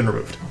corruption has been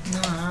removed.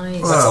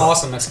 Nice. That's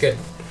awesome. That's good.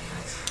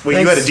 Wait,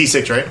 you had a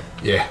D6, right?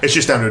 Yeah. It's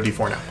just down to a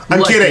D4 now.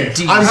 I'm Like kidding. a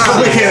D6. I'm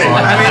totally kidding.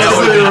 I mean, it's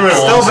completely removed.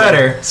 Still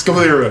better. It's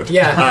completely removed.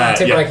 Yeah,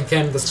 take yeah. what I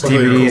can at this point.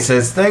 TBD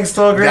says, thanks,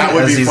 Tolgren. That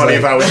would as be he's funny like-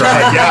 if I was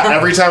right. Yeah,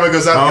 every time it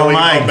goes up, Oh you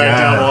my go back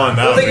God. down one.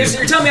 That I would think be-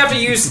 you're telling me I have to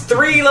use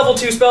 3 level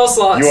 2 spell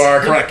slots. You are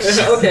correct.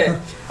 Okay.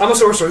 I'm a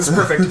sorcerer. This is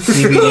perfect.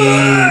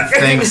 TBD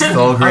thanks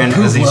Tolgren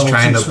as he's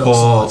trying to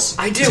pull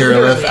I do,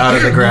 Tyrolith literally. out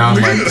of the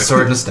ground like the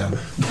sword in a stone.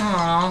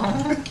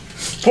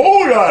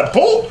 Pull, God,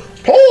 pull.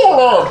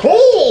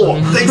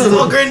 Thanks,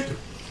 Tolgren.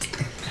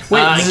 Wait,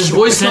 does his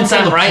voice come since from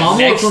I'm the right pommel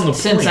or next, from the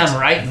since point? I'm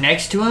right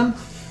next to him,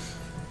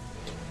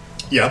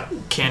 Yeah.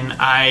 can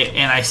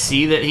I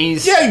see that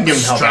he's Yeah, you can give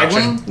him help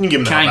struggling? action. You can give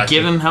him Can help I action.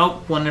 give him help Yeah.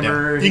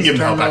 whenever You can give him his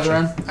help turn rolls action.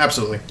 around?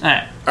 Absolutely. All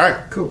right. All right.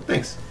 Cool,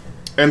 thanks.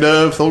 End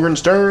of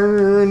Thulgrin's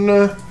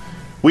turn.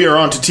 We are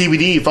on to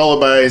TBD, followed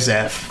by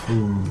Zeph.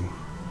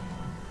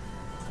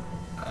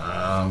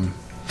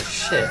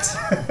 Shit.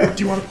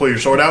 Do you want to pull your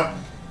sword out?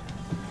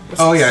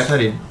 Oh, yeah, I thought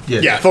he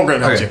did. Yeah, Thulgrin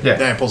helps Okay, you. yeah.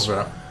 Yeah, he pulls it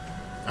out.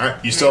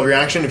 Alright, you still have your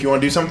action if you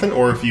want to do something,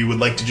 or if you would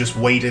like to just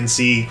wait and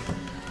see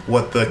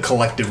what the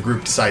collective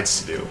group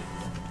decides to do.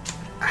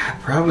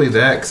 Probably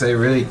that, because I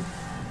really...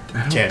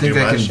 I don't Can't think do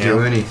I much, can do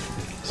yeah.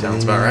 anything.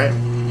 Sounds about right.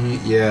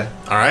 Yeah.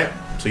 Alright,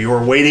 so you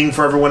are waiting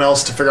for everyone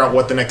else to figure out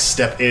what the next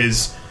step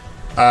is.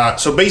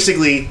 So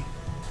basically,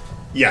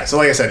 so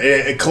like I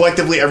said,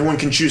 collectively everyone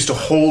can choose to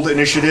hold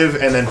initiative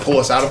and then pull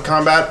us out of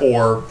combat,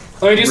 or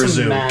Let me do some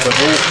resume. math.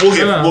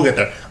 But we'll get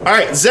there. All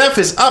right, Zeph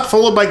is up,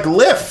 followed by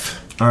Glyph.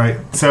 All right,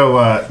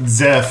 so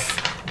Zeph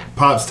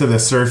pops to the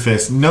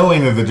surface,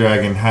 knowing that the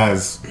dragon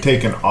has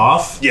taken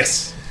off.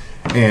 Yes.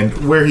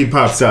 And where he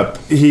pops up,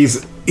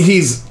 he's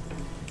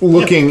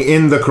looking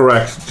in the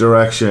correct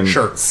direction.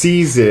 Sure.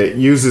 Sees it,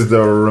 uses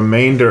the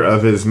remainder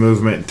of his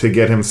movement to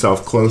get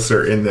himself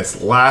closer in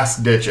this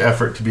last-ditch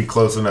effort to be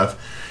close enough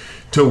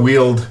to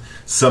wield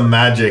some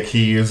magic.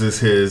 He uses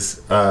his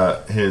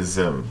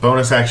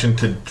bonus action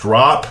to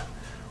drop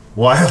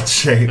Wild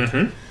Shape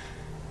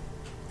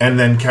and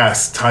then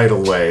cast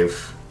Tidal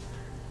Wave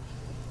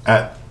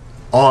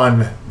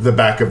on the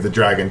back of the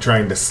dragon,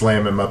 trying to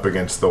slam him up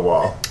against the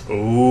wall.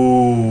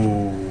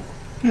 Ooh.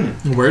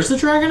 Where's the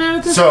dragon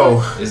at this So,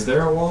 point? Is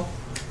there a wall?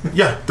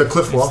 Yeah, the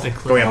cliff wall.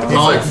 Going up the He's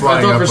like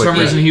flying I thought up for some like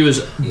reason that. he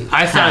was.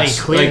 I thought he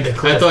cleared the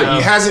cliff. I thought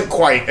He hasn't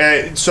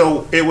quite.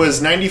 So it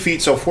was 90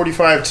 feet, so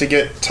 45 to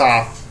get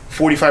top,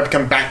 45 to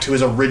come back to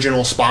his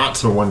original spot,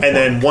 So 120. and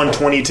then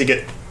 120 to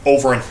get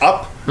over and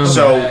up.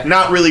 So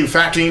not really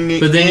factoring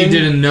But then in. you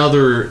did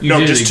another. You No,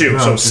 did just it- two. No,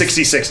 so just-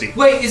 60-60.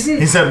 Wait, isn't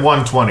He said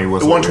 120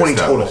 was The what we 120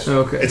 total.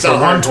 established. Okay. It's So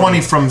not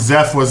 120 from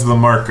Zeph was the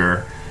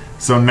marker.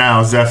 So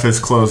now Zeph has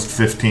closed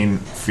 15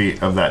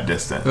 feet of that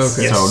distance.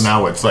 Okay. So Yes.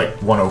 now it's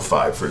like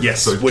 105 for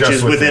Yes, so which just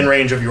is within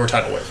range of your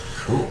tidal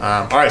wave.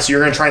 All right, so you're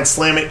going to try and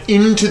slam it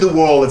into the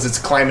wall as it's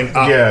climbing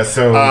up. Yeah,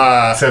 so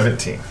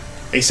 17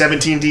 A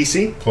 17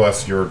 DC.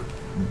 plus your.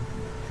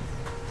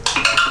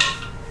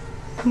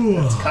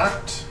 That's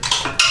cocked.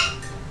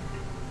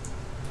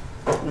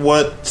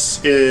 What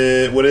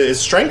is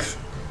strength?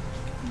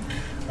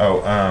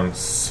 Oh,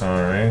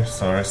 sorry.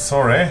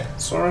 Sorry.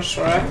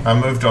 I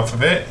moved off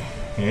of it.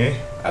 Yeah.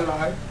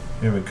 alive?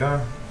 Here we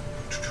go.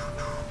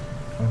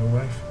 Tidal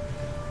wave.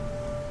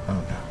 Oh no,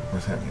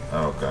 what's happening?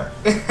 Oh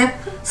god.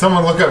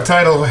 Someone look up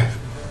tidal wave.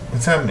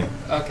 What's happening?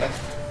 Okay,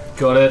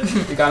 Got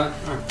it. you got it.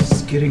 All right.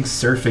 Just getting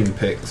surfing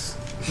pics.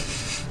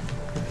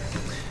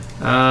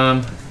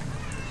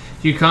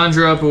 You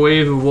conjure up a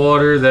wave of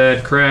water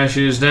that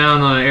crashes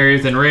down on an area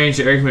within range.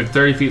 The area can be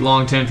 30 feet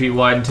long, 10 feet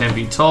wide, and 10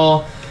 feet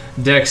tall.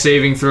 Dex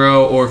saving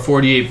throw or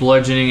 48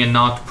 bludgeoning and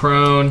knocked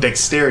prone.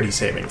 Dexterity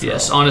saving throw.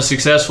 Yes, on a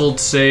successful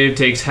save,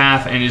 takes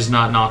half and is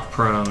not knocked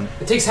prone.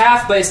 It takes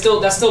half, but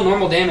that's still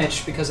normal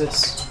damage because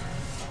it's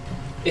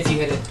if you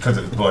hit it Because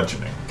it's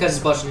bludgeoning. because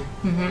it's bludgeoning.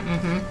 You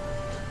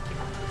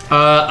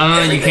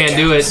can't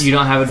do it. You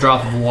don't have a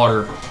drop of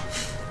water.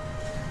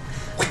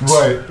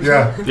 Right,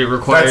 yeah. It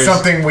requires. That's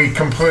something we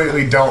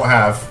completely don't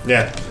have.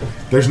 Yeah.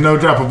 There's no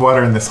drop of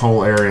water in this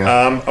whole area.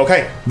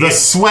 Okay. The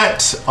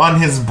sweat on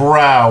his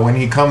brow when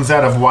he comes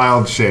out of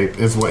wild shape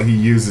is what he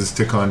uses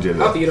to conjure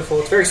How that. beautiful!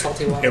 It's very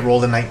salty water. It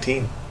rolled a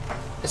 19.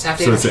 It's half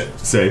So damage.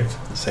 it's saved.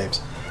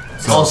 Saves.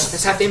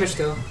 It's half damage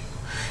though.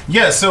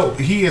 Yeah, so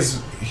he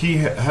So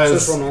it's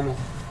has. real normal.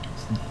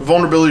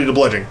 Vulnerability to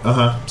bludgeoning.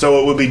 Uh-huh.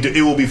 So it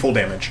will be full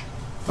damage.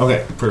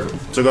 Okay,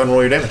 perfect. So go ahead and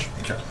roll your damage.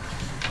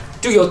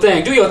 Do your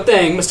thing,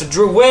 Mr.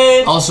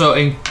 Druid. Also,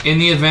 in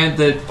the event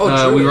that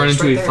Druid, we run it's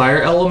into right a there.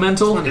 fire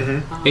elemental,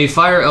 a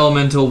fire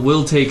elemental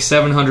will take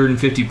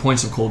 750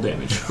 points of cold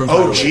damage. From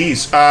Oh, fire.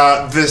 jeez.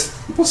 The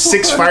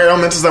 6 fire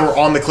elementals that were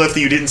on the cliff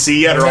that you didn't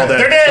see yet are all dead.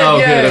 They're dead! Oh,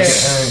 good. Yay!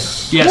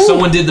 Okay. Yeah,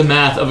 someone did the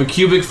math of a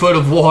cubic foot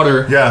of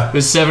water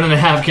with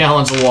 7.5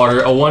 gallons of water,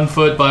 a 1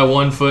 foot by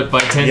 1 foot by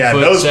 10 Yeah, foot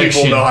those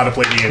section. people know how to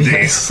play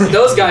D&D.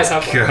 Those guys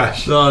have fun.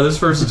 Gosh. Oh, this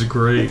person's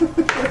great.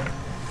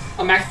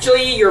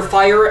 Actually, your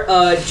fire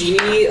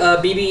genie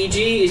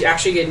BBEG is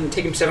actually getting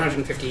taking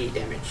 750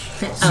 damage.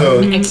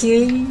 So,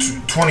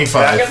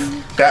 25.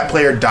 That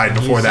player died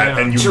before that,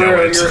 and you know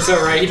it. You're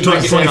so right. He did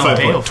not get 25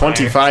 down. points.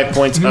 25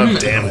 points of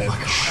damage.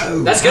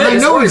 That's good. I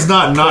It's know worth he's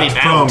not knocked pretty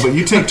prone, bound. but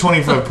you take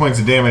 25 points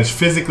of damage.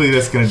 Physically,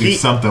 that's going to do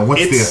something.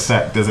 What's the it's,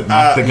 effect? Does it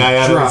knock the guy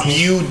out of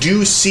his... You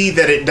do see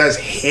that it does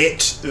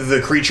hit the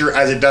creature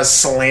as it does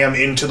slam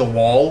into the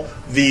wall,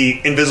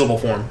 the invisible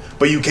form.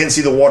 But you can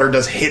see the water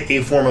does hit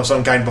a form of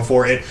some kind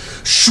before it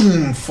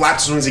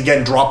flaps its wings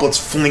again, droplets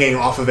flinging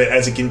off of it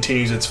as it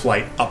continues its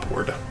flight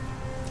upward.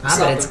 Ah,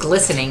 but it's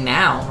glistening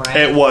now, right?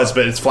 It was,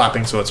 but it's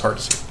flapping, so it's hard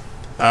to see.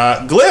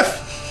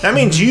 Glyph, that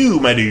means you,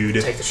 my dude.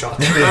 Take the shot.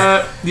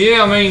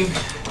 Yeah, I mean,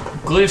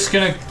 Glyph's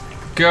gonna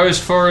go as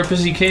far up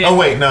as he can. Oh,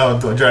 wait, no.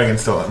 My dragon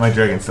still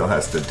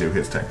has to do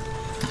his turn.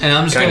 And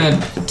I'm just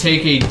gonna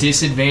take a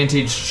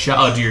disadvantaged shot.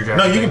 Oh, do your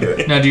dragon No, you thing. can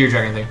do it. No, do your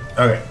dragon thing.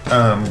 Okay,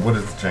 what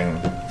is the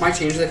dragon? Might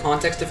change the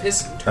context of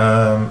his.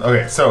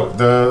 Okay, so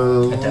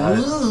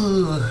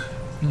the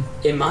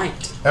It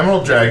might.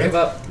 Emerald Dragon Give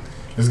up.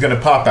 is going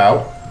to pop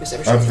out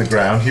of the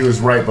ground. He was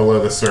right below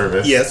the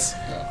surface. Yes.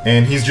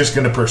 And he's just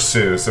going to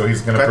pursue. So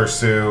he's going to Okay.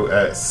 pursue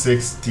at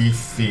 60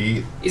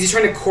 feet. Is he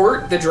trying to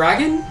court the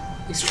dragon?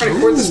 He's trying to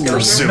court this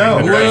Pursuing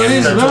dragon.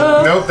 the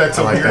No, dragon. that's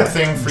a weird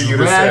thing for you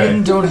to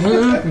Dragon, say. don't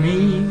hurt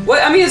me.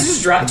 What? I mean,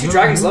 it's just two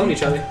dragons loving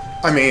each other.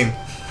 I mean,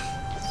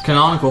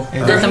 Canonical.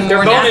 They're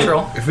more boning.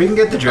 natural. If we can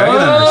get the dragon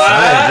on our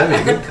side,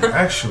 that'd be good.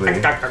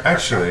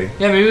 Actually,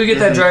 Yeah, maybe we get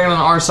that dragon on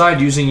our side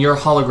using your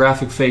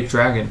holographic fake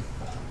dragon.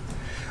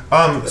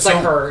 It's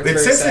like her. It's It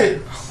very says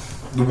sad.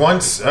 it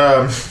once.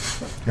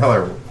 Y'all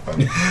are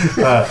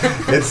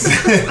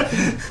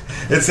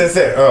It says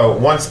that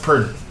once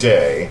per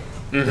day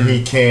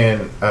he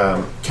can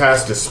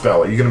cast a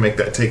spell. Are you going to make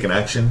that take an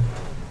action?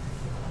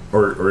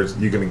 Or are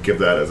you going to give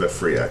that as a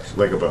free action,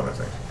 like a bonus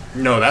thing?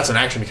 No, that's an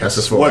action. That's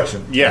a full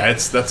action? Yeah,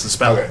 that's a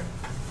spell. Okay.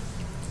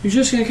 You're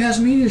just going to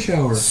cast Meteor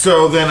Shower.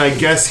 So then I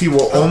guess he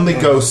will only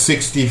go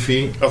 60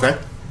 feet. Okay.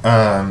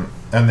 And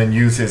then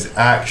use his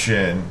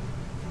action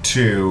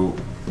to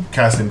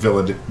cast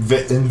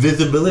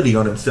invisibility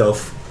on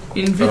himself.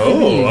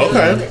 Oh,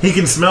 okay. He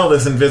can smell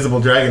this invisible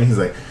dragon. He's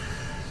like,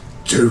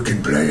 two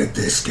can play at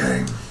this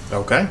game.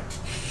 Okay.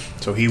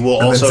 So he will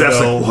And also then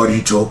Zeph's go like, what are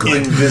you talking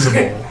about?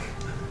 invisible.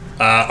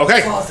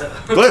 Okay.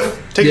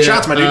 Glyph, take your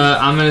shots, my dude.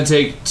 I'm going to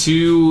take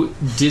 2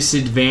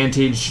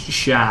 disadvantaged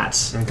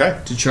shots. Okay.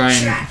 To try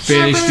and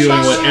finish doing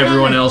what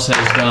everyone else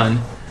has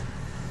done.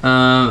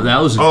 That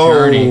was a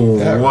journey.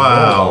 Oh,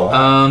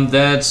 wow.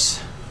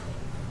 That's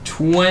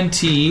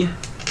 20...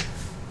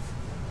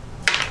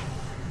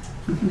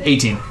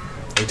 18.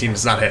 18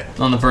 does not hit.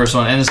 On the first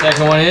one. And the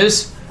second one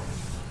is...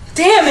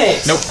 Damn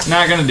it! Nope,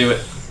 not going to do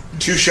it.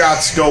 2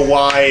 shots go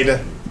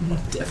wide.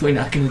 Definitely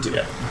not going to do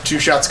it. 2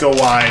 shots go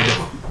wide.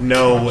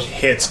 No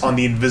hits on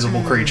the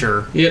invisible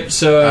creature. Yep,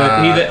 so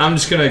I'm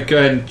just going to go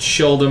ahead and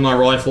shoulder my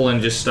rifle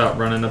and just stop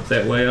running up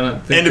that way. I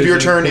don't think End of your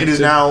turn. It is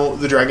to... now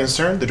the dragon's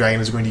turn. The dragon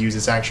is going to use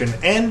its action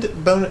and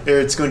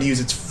it's going to use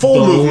its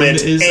full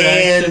movement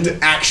and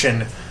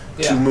action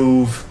to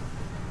move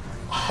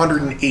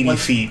 180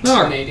 feet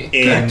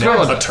in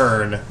a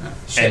turn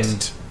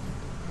and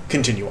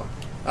continue on.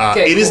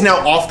 It is now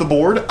off the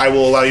board. I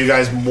will allow you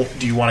guys.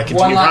 Do you want to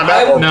continue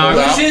combat?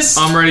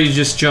 I'm ready to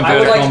just jump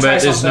out of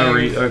combat. There's no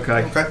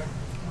okay.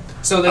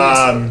 So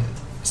then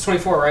it's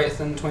 24, right?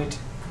 Then 22.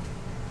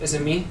 Is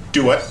it me?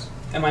 Do what?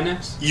 Am I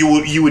next?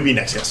 You would be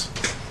next. Yes.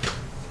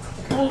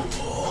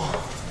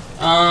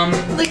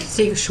 I'd like to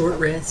take a short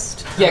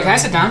rest. Yeah, can I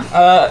sit down?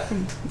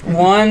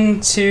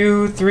 1,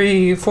 2,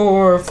 3,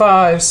 4,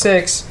 5,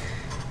 6.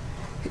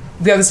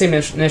 We have the same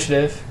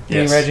initiative. Me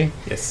and Reggie.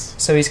 Yes.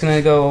 So he's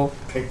gonna go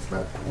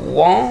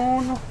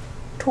 1,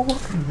 2,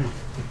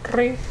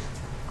 3,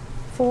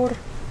 4,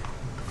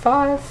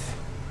 5,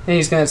 and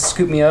he's gonna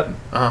scoop me up.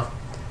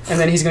 And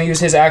then he's gonna use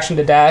his action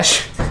to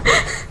dash,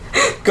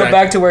 go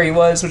back to where he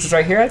was, which is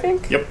right here, I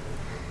think. Yep.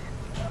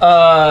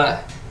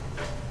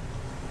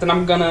 Then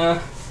I'm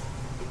gonna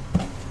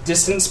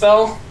distance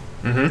spell.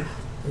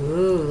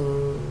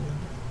 Ooh.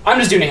 I'm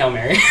just doing a Hail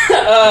Mary.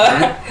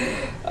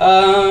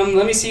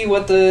 Let me see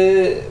what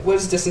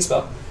is distance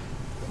spell.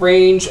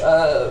 Range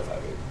of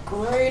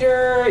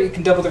greater. You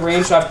can double the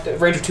range. So I have a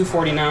range of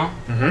 240 now.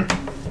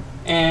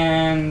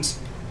 And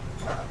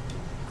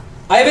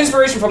I have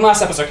inspiration from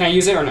last episode. Can I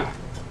use it or no?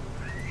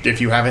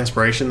 If you have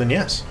inspiration, then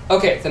yes.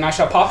 Okay, then I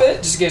shall pop it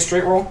just to get a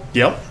straight roll.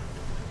 Yep.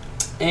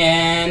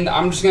 And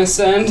I'm just gonna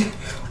send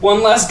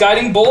one last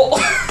guiding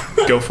bolt.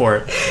 Go for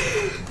it.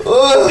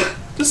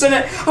 Just send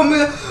it. I'm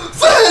gonna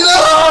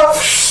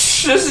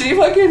finish. Just see if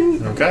I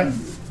can. Okay.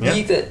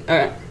 Eat it. All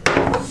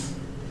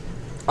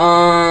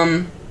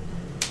right.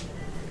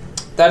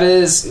 That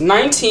is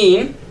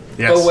 19.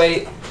 Yes.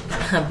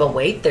 But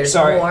wait, there's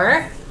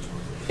more.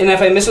 And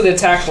if I miss with the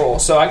attack roll,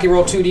 so I can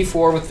roll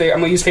 2d4 with I'm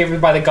gonna use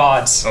favored by the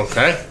gods.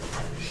 Okay.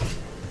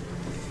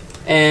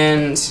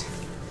 And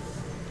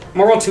I'm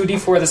gonna roll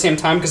 2d4 at the same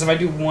time because if I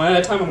do one at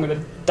a time, I'm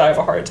gonna die of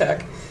a heart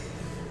attack.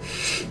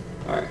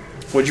 All right.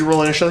 What'd you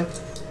roll initially?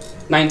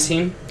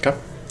 19. Okay.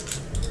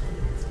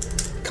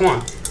 Come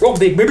on, roll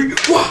big, baby.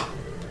 Whoa!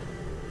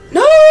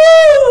 No!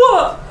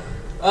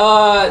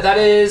 That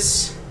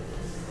is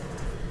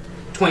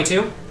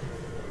 22.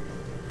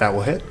 That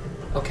will hit.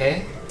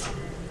 Okay.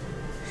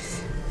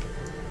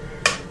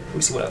 Let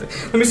me see what other.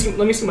 Let me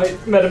see my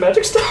meta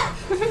magic stuff.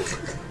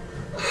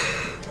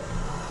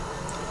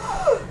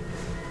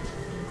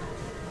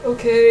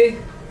 Okay.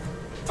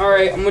 All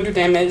right, I'm gonna do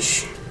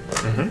damage.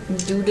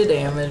 Do the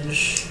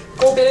damage.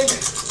 Go big.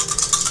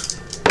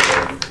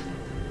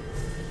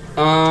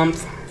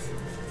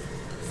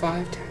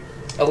 5,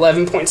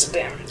 11 points of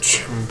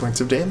damage. 11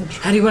 points of damage.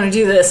 How do you want to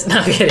do this? No,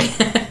 I'm kidding.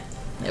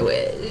 I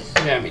wish.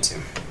 Yeah, me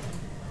too.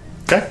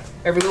 Okay.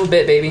 Every little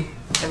bit, baby.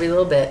 Every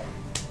little bit.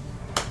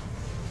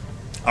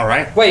 All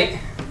right. Wait.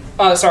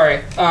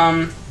 Sorry.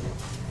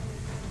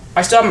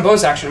 I still have my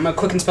bonus action. I'm gonna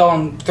quicken spell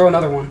and throw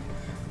another one.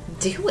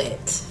 Do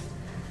it.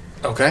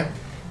 Okay.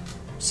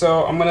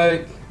 So I'm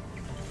gonna.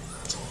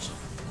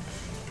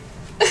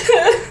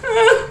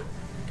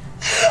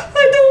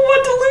 I don't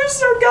want to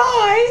lose our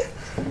guy.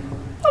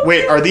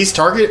 Wait, were these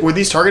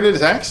targeted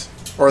attacks?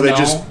 Or are they No.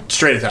 just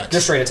straight attacks?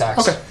 Just straight attacks.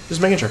 Okay,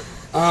 just making sure.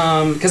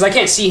 Because I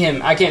can't see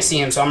him.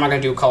 So I'm not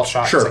gonna do a call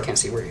shot because Sure. I can't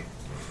see where he.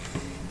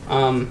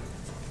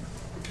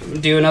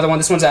 Do another one.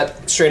 This one's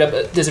at straight up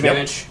at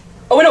disadvantage.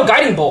 Oh wait, no,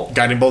 guiding bolt.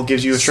 Guiding bolt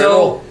gives you a straight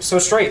roll. So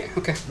straight.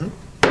 Okay.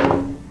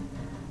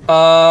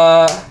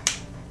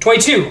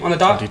 22 on the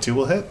dot. 22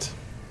 will hit.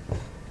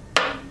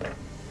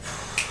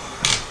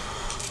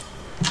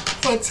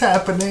 What's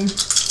happening?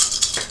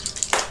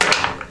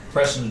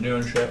 Preston's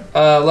doing shit.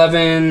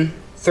 11,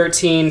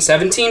 13,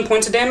 17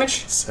 points of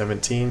damage.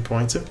 17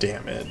 points of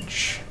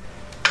damage.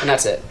 And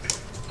that's it.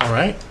 All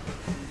right.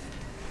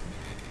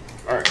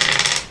 All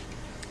right.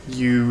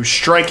 You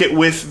strike it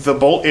with the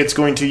bolt. It's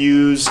going to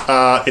use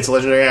its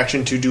legendary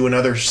action to do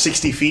another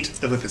 60 feet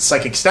with its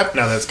psychic step.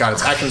 Now that it's got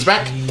its actions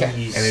back, and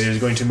it is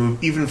going to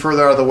move even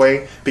further out of the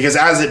way because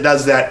as it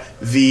does that,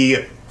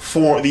 the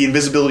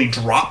invisibility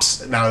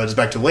drops. Now that it's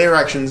back to layer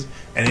actions,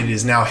 and it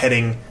is now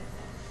heading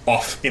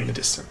off in the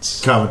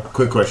distance. Calvin,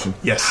 quick question.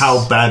 Yes.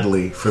 How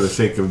badly, for the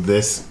sake of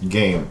this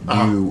game, do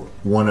you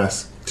want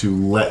us to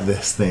let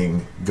this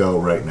thing go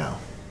right now?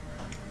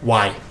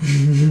 Why?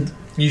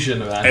 You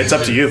shouldn't have asked. It's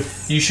up to you.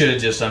 You should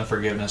have just done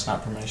forgiveness,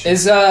 not permission.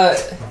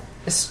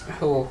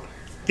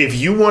 If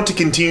you want to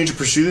continue to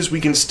pursue this, we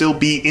can still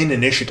be in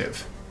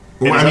initiative.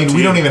 Well, I mean,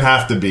 we don't even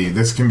have to be.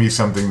 This can be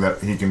something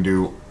that he can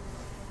do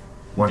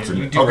once.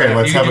 Okay,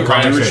 let's have a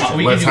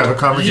conversation. Let's have a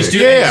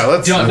conversation.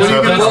 Let's do it right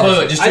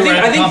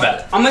after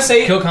combat. I'm gonna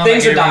say Kill combat,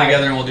 things are dying.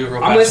 together, and we'll do it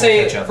real I'm gonna fast.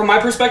 say, from my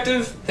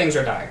perspective, things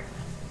are dying.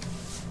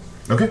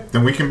 Okay,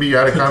 then we can be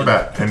out of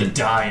combat. Put the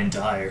die in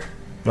dire.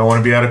 Don't want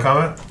to be out of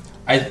combat?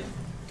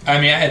 I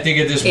mean, I think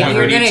at this point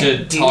we need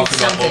to talk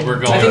about what we're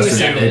going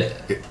to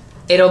do.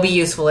 It'll be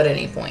useful at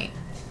any point.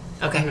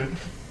 Okay.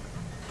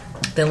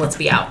 Then let's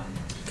be out.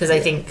 Because I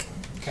think...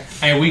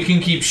 And we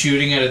can keep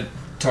shooting at a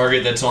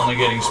target that's only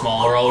getting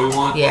smaller all we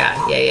want.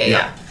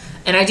 Yeah.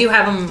 And I do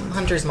have them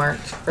hunters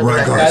marked. For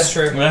Right, the That's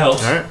true. That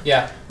helps. All right.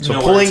 Yeah. So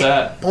know where it's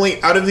at. pulling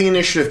out of the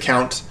initiative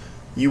count,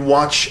 you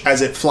watch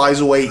as it flies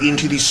away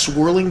into the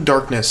swirling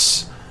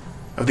darkness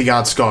of the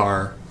God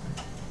Scar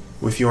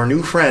with your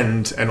new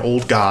friend, an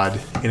old god,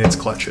 in its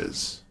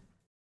clutches.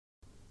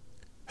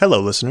 Hello,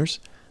 listeners.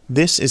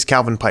 This is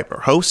Calvin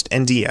Piper, host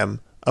and DM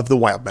of the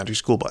Wild Magic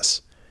School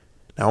Bus.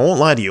 Now, I won't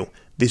lie to you,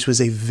 this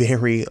was a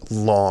very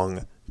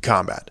long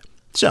combat.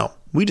 So,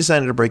 we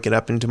decided to break it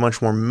up into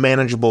much more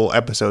manageable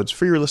episodes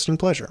for your listening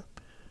pleasure.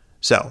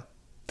 So,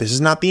 this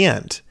is not the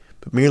end,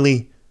 but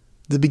merely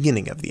the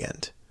beginning of the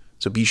end.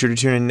 So be sure to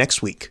tune in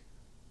next week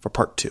for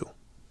part 2.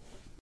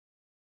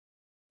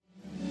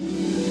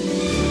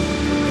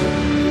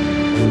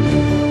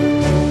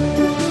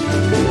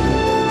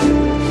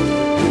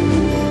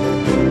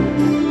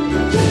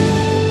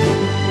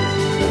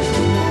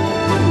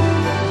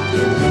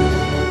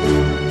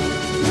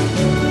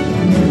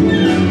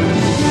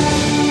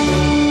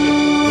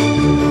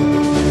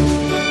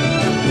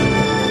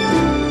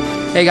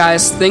 Hey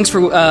guys, thanks for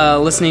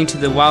listening to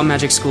the Wild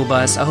Magic School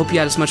Bus. I hope you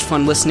had as much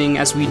fun listening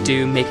as we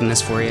do making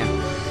this for you.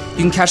 You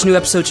can catch new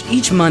episodes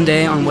each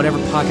Monday on whatever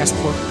podcast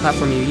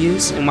platform you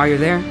use, and while you're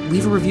there,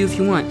 leave a review if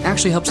you want. It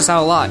actually helps us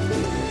out a lot.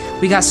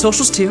 We got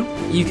socials too.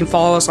 You can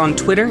follow us on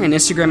Twitter and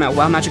Instagram at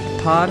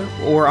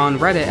WildMagicPod or on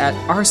Reddit at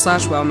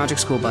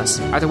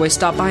r/WildMagicSchoolBus. Either way,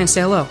 stop by and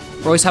say hello.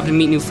 We're always happy to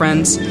meet new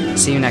friends.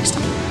 See you next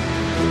time.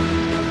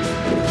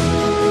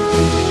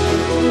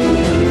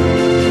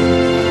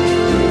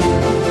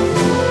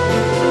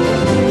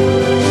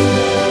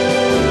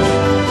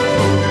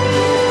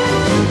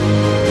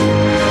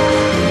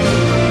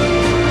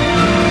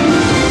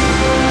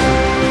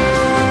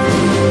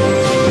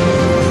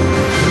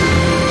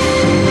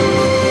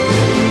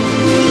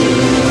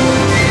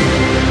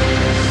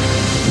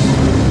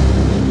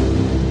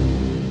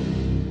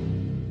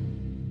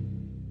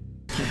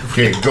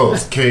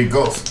 Okay,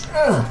 goes.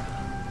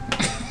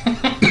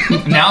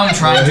 Now I'm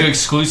trying to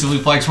exclusively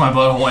flex my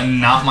butthole and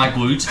not my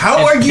glutes.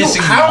 How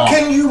How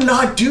can you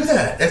not do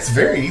that? That's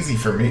very easy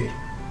for me.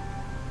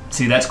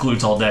 See, that's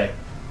glutes all day.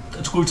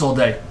 That's glutes all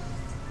day.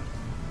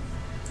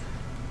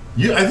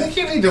 I think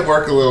you need to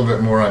work a little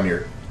bit more on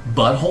your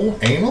butthole,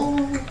 anal,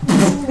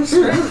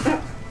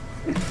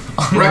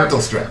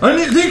 rectal strength.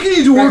 I think you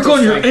need to work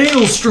on your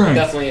anal strength.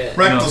 Definitely it.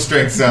 Rectal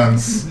strength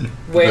sounds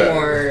way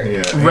more.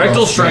 Yeah,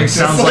 rectal strength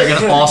sounds like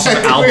an awesome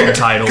album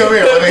title. Come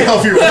here, let me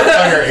help you work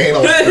on your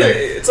anal strength.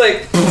 It's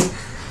like.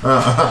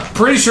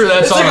 Pretty sure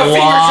that's it's on like a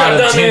lot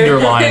of Tinder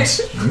there.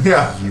 lines.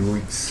 Yeah.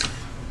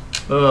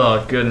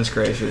 Oh, goodness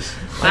gracious.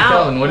 Wow.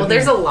 Calvin, Well,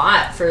 there's a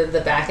lot for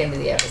the back end of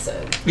the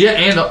episode. Yeah,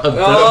 and a big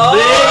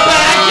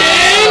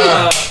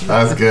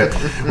That was good.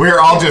 We were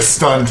all just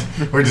stunned.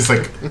 We're just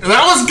like,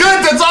 that was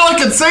good. That's all I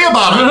can say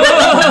about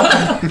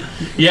it.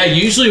 Yeah,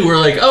 usually we're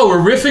like, oh, we're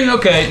riffing.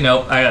 Okay,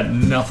 nope, I got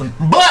nothing.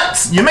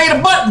 Butts! You made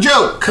a butt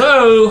joke.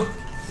 Cool.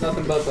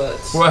 Nothing but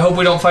butts. Well, I hope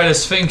we don't fight a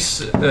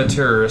sphinxter.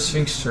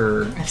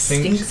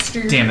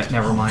 Damn it,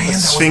 never mind. Man,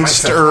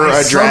 sphinxter,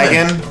 a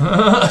dragon.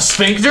 A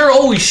sphincter?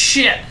 Holy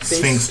shit!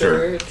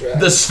 Sphinxter.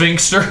 The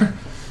sphinxter.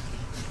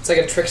 It's like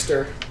a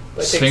trickster.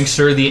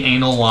 Sphinxter, the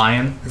anal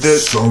lion.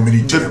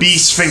 The bee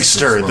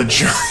sphinxter. The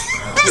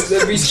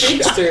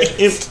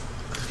sphinxter.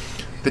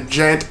 The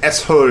giant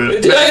asshole.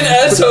 The giant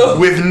asshole.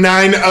 With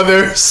 9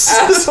 others.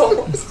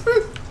 Assholes.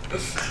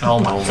 Oh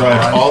my god.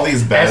 Trying all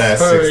these badass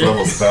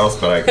 6-level spells,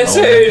 but I can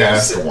only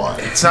cast one.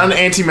 It's not an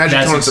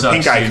anti-magic tone, it's a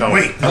pink icon.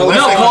 Wait, no,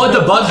 call it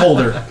the butt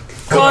holder.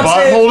 The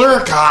butt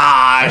holder?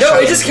 Gosh. No,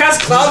 it just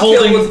casts Cloud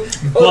Kill with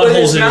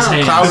buttholes in his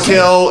hand. Cloud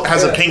Kill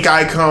has a pink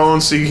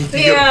icon, so you're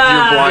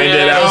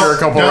blinded after a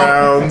couple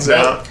rounds.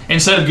 Yeah.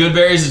 Instead of good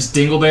berries, it's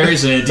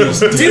dingleberries, and it deals.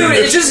 Dude,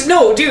 it's just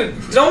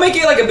don't make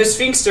it like a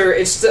besphincter.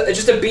 It's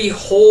just a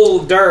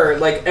beholder,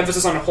 like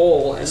emphasis on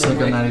whole. It's like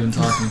I'm not even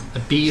talking. A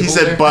beholder. He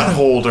said butt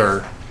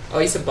holder. Oh,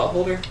 you said butt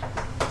holder?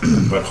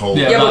 Butt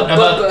holder. Yeah,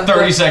 about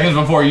 30 seconds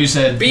before you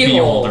said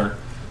beholder.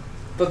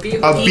 But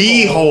a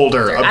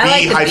beholder. A I bee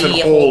like the hyphen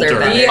bee holder.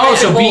 better. Oh,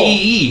 so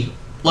BEE.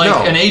 Like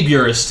No. an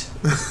abiurist.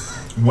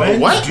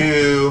 What?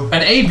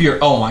 An abiur.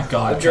 Oh my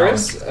god.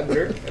 Abjurist? An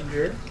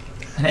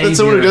That's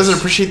someone who abiurist. doesn't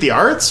appreciate the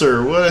arts,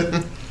 or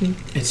what?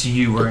 It's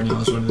you, or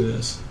knows what it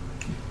is.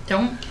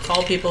 Don't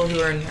call people who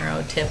are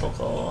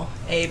neurotypical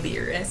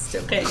abiurist,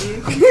 okay?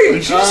 Did you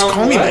just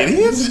call me an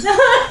idiot?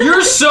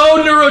 You're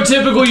so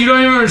neurotypical, you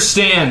don't even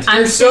understand.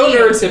 I'm so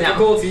saying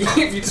neurotypical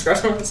if you describe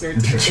someone as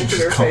neurotypical to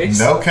their face.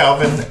 No,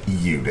 Calvin,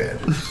 you did.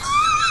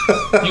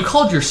 You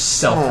called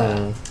yourself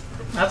that.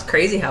 That's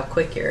crazy how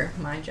quick your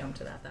mind jumped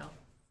to that, though.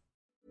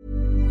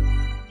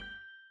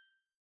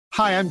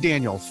 Hi, I'm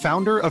Daniel,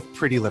 founder of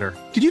Pretty Litter.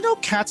 Did you know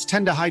cats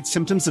tend to hide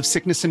symptoms of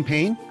sickness and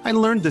pain? I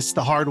learned this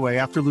the hard way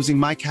after losing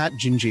my cat,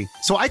 Gingy.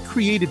 So I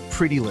created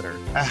Pretty Litter,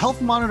 a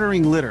health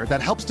monitoring litter that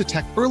helps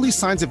detect early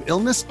signs of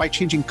illness by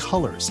changing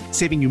colors,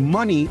 saving you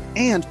money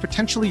and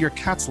potentially your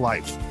cat's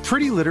life.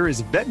 Pretty Litter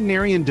is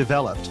veterinarian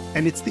developed,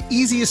 and it's the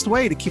easiest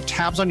way to keep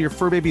tabs on your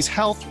fur baby's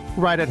health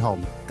right at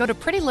home. Go to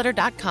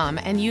prettylitter.com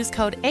and use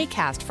code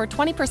ACAST for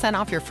 20%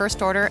 off your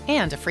first order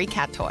and a free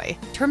cat toy.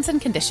 Terms and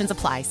conditions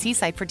apply. See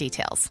site for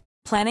details.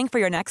 Planning for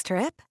your next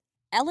trip?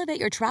 Elevate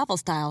your travel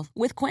style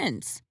with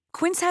Quince.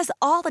 Quince has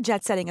all the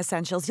jet-setting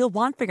essentials you'll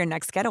want for your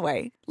next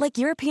getaway, like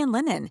European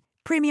linen,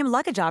 premium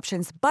luggage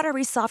options,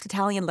 buttery soft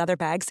Italian leather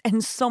bags,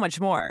 and so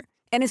much more.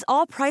 And is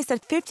all priced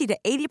at 50 to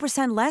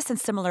 80% less than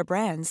similar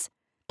brands.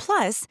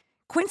 Plus,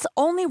 Quince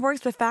only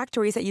works with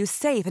factories that use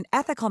safe and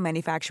ethical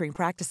manufacturing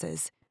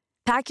practices.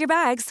 Pack your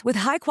bags with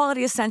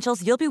high-quality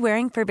essentials you'll be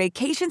wearing for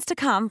vacations to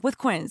come with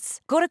Quince.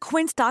 Go to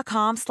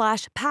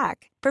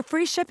quince.com/pack for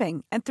free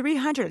shipping and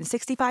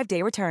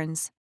 365-day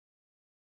returns.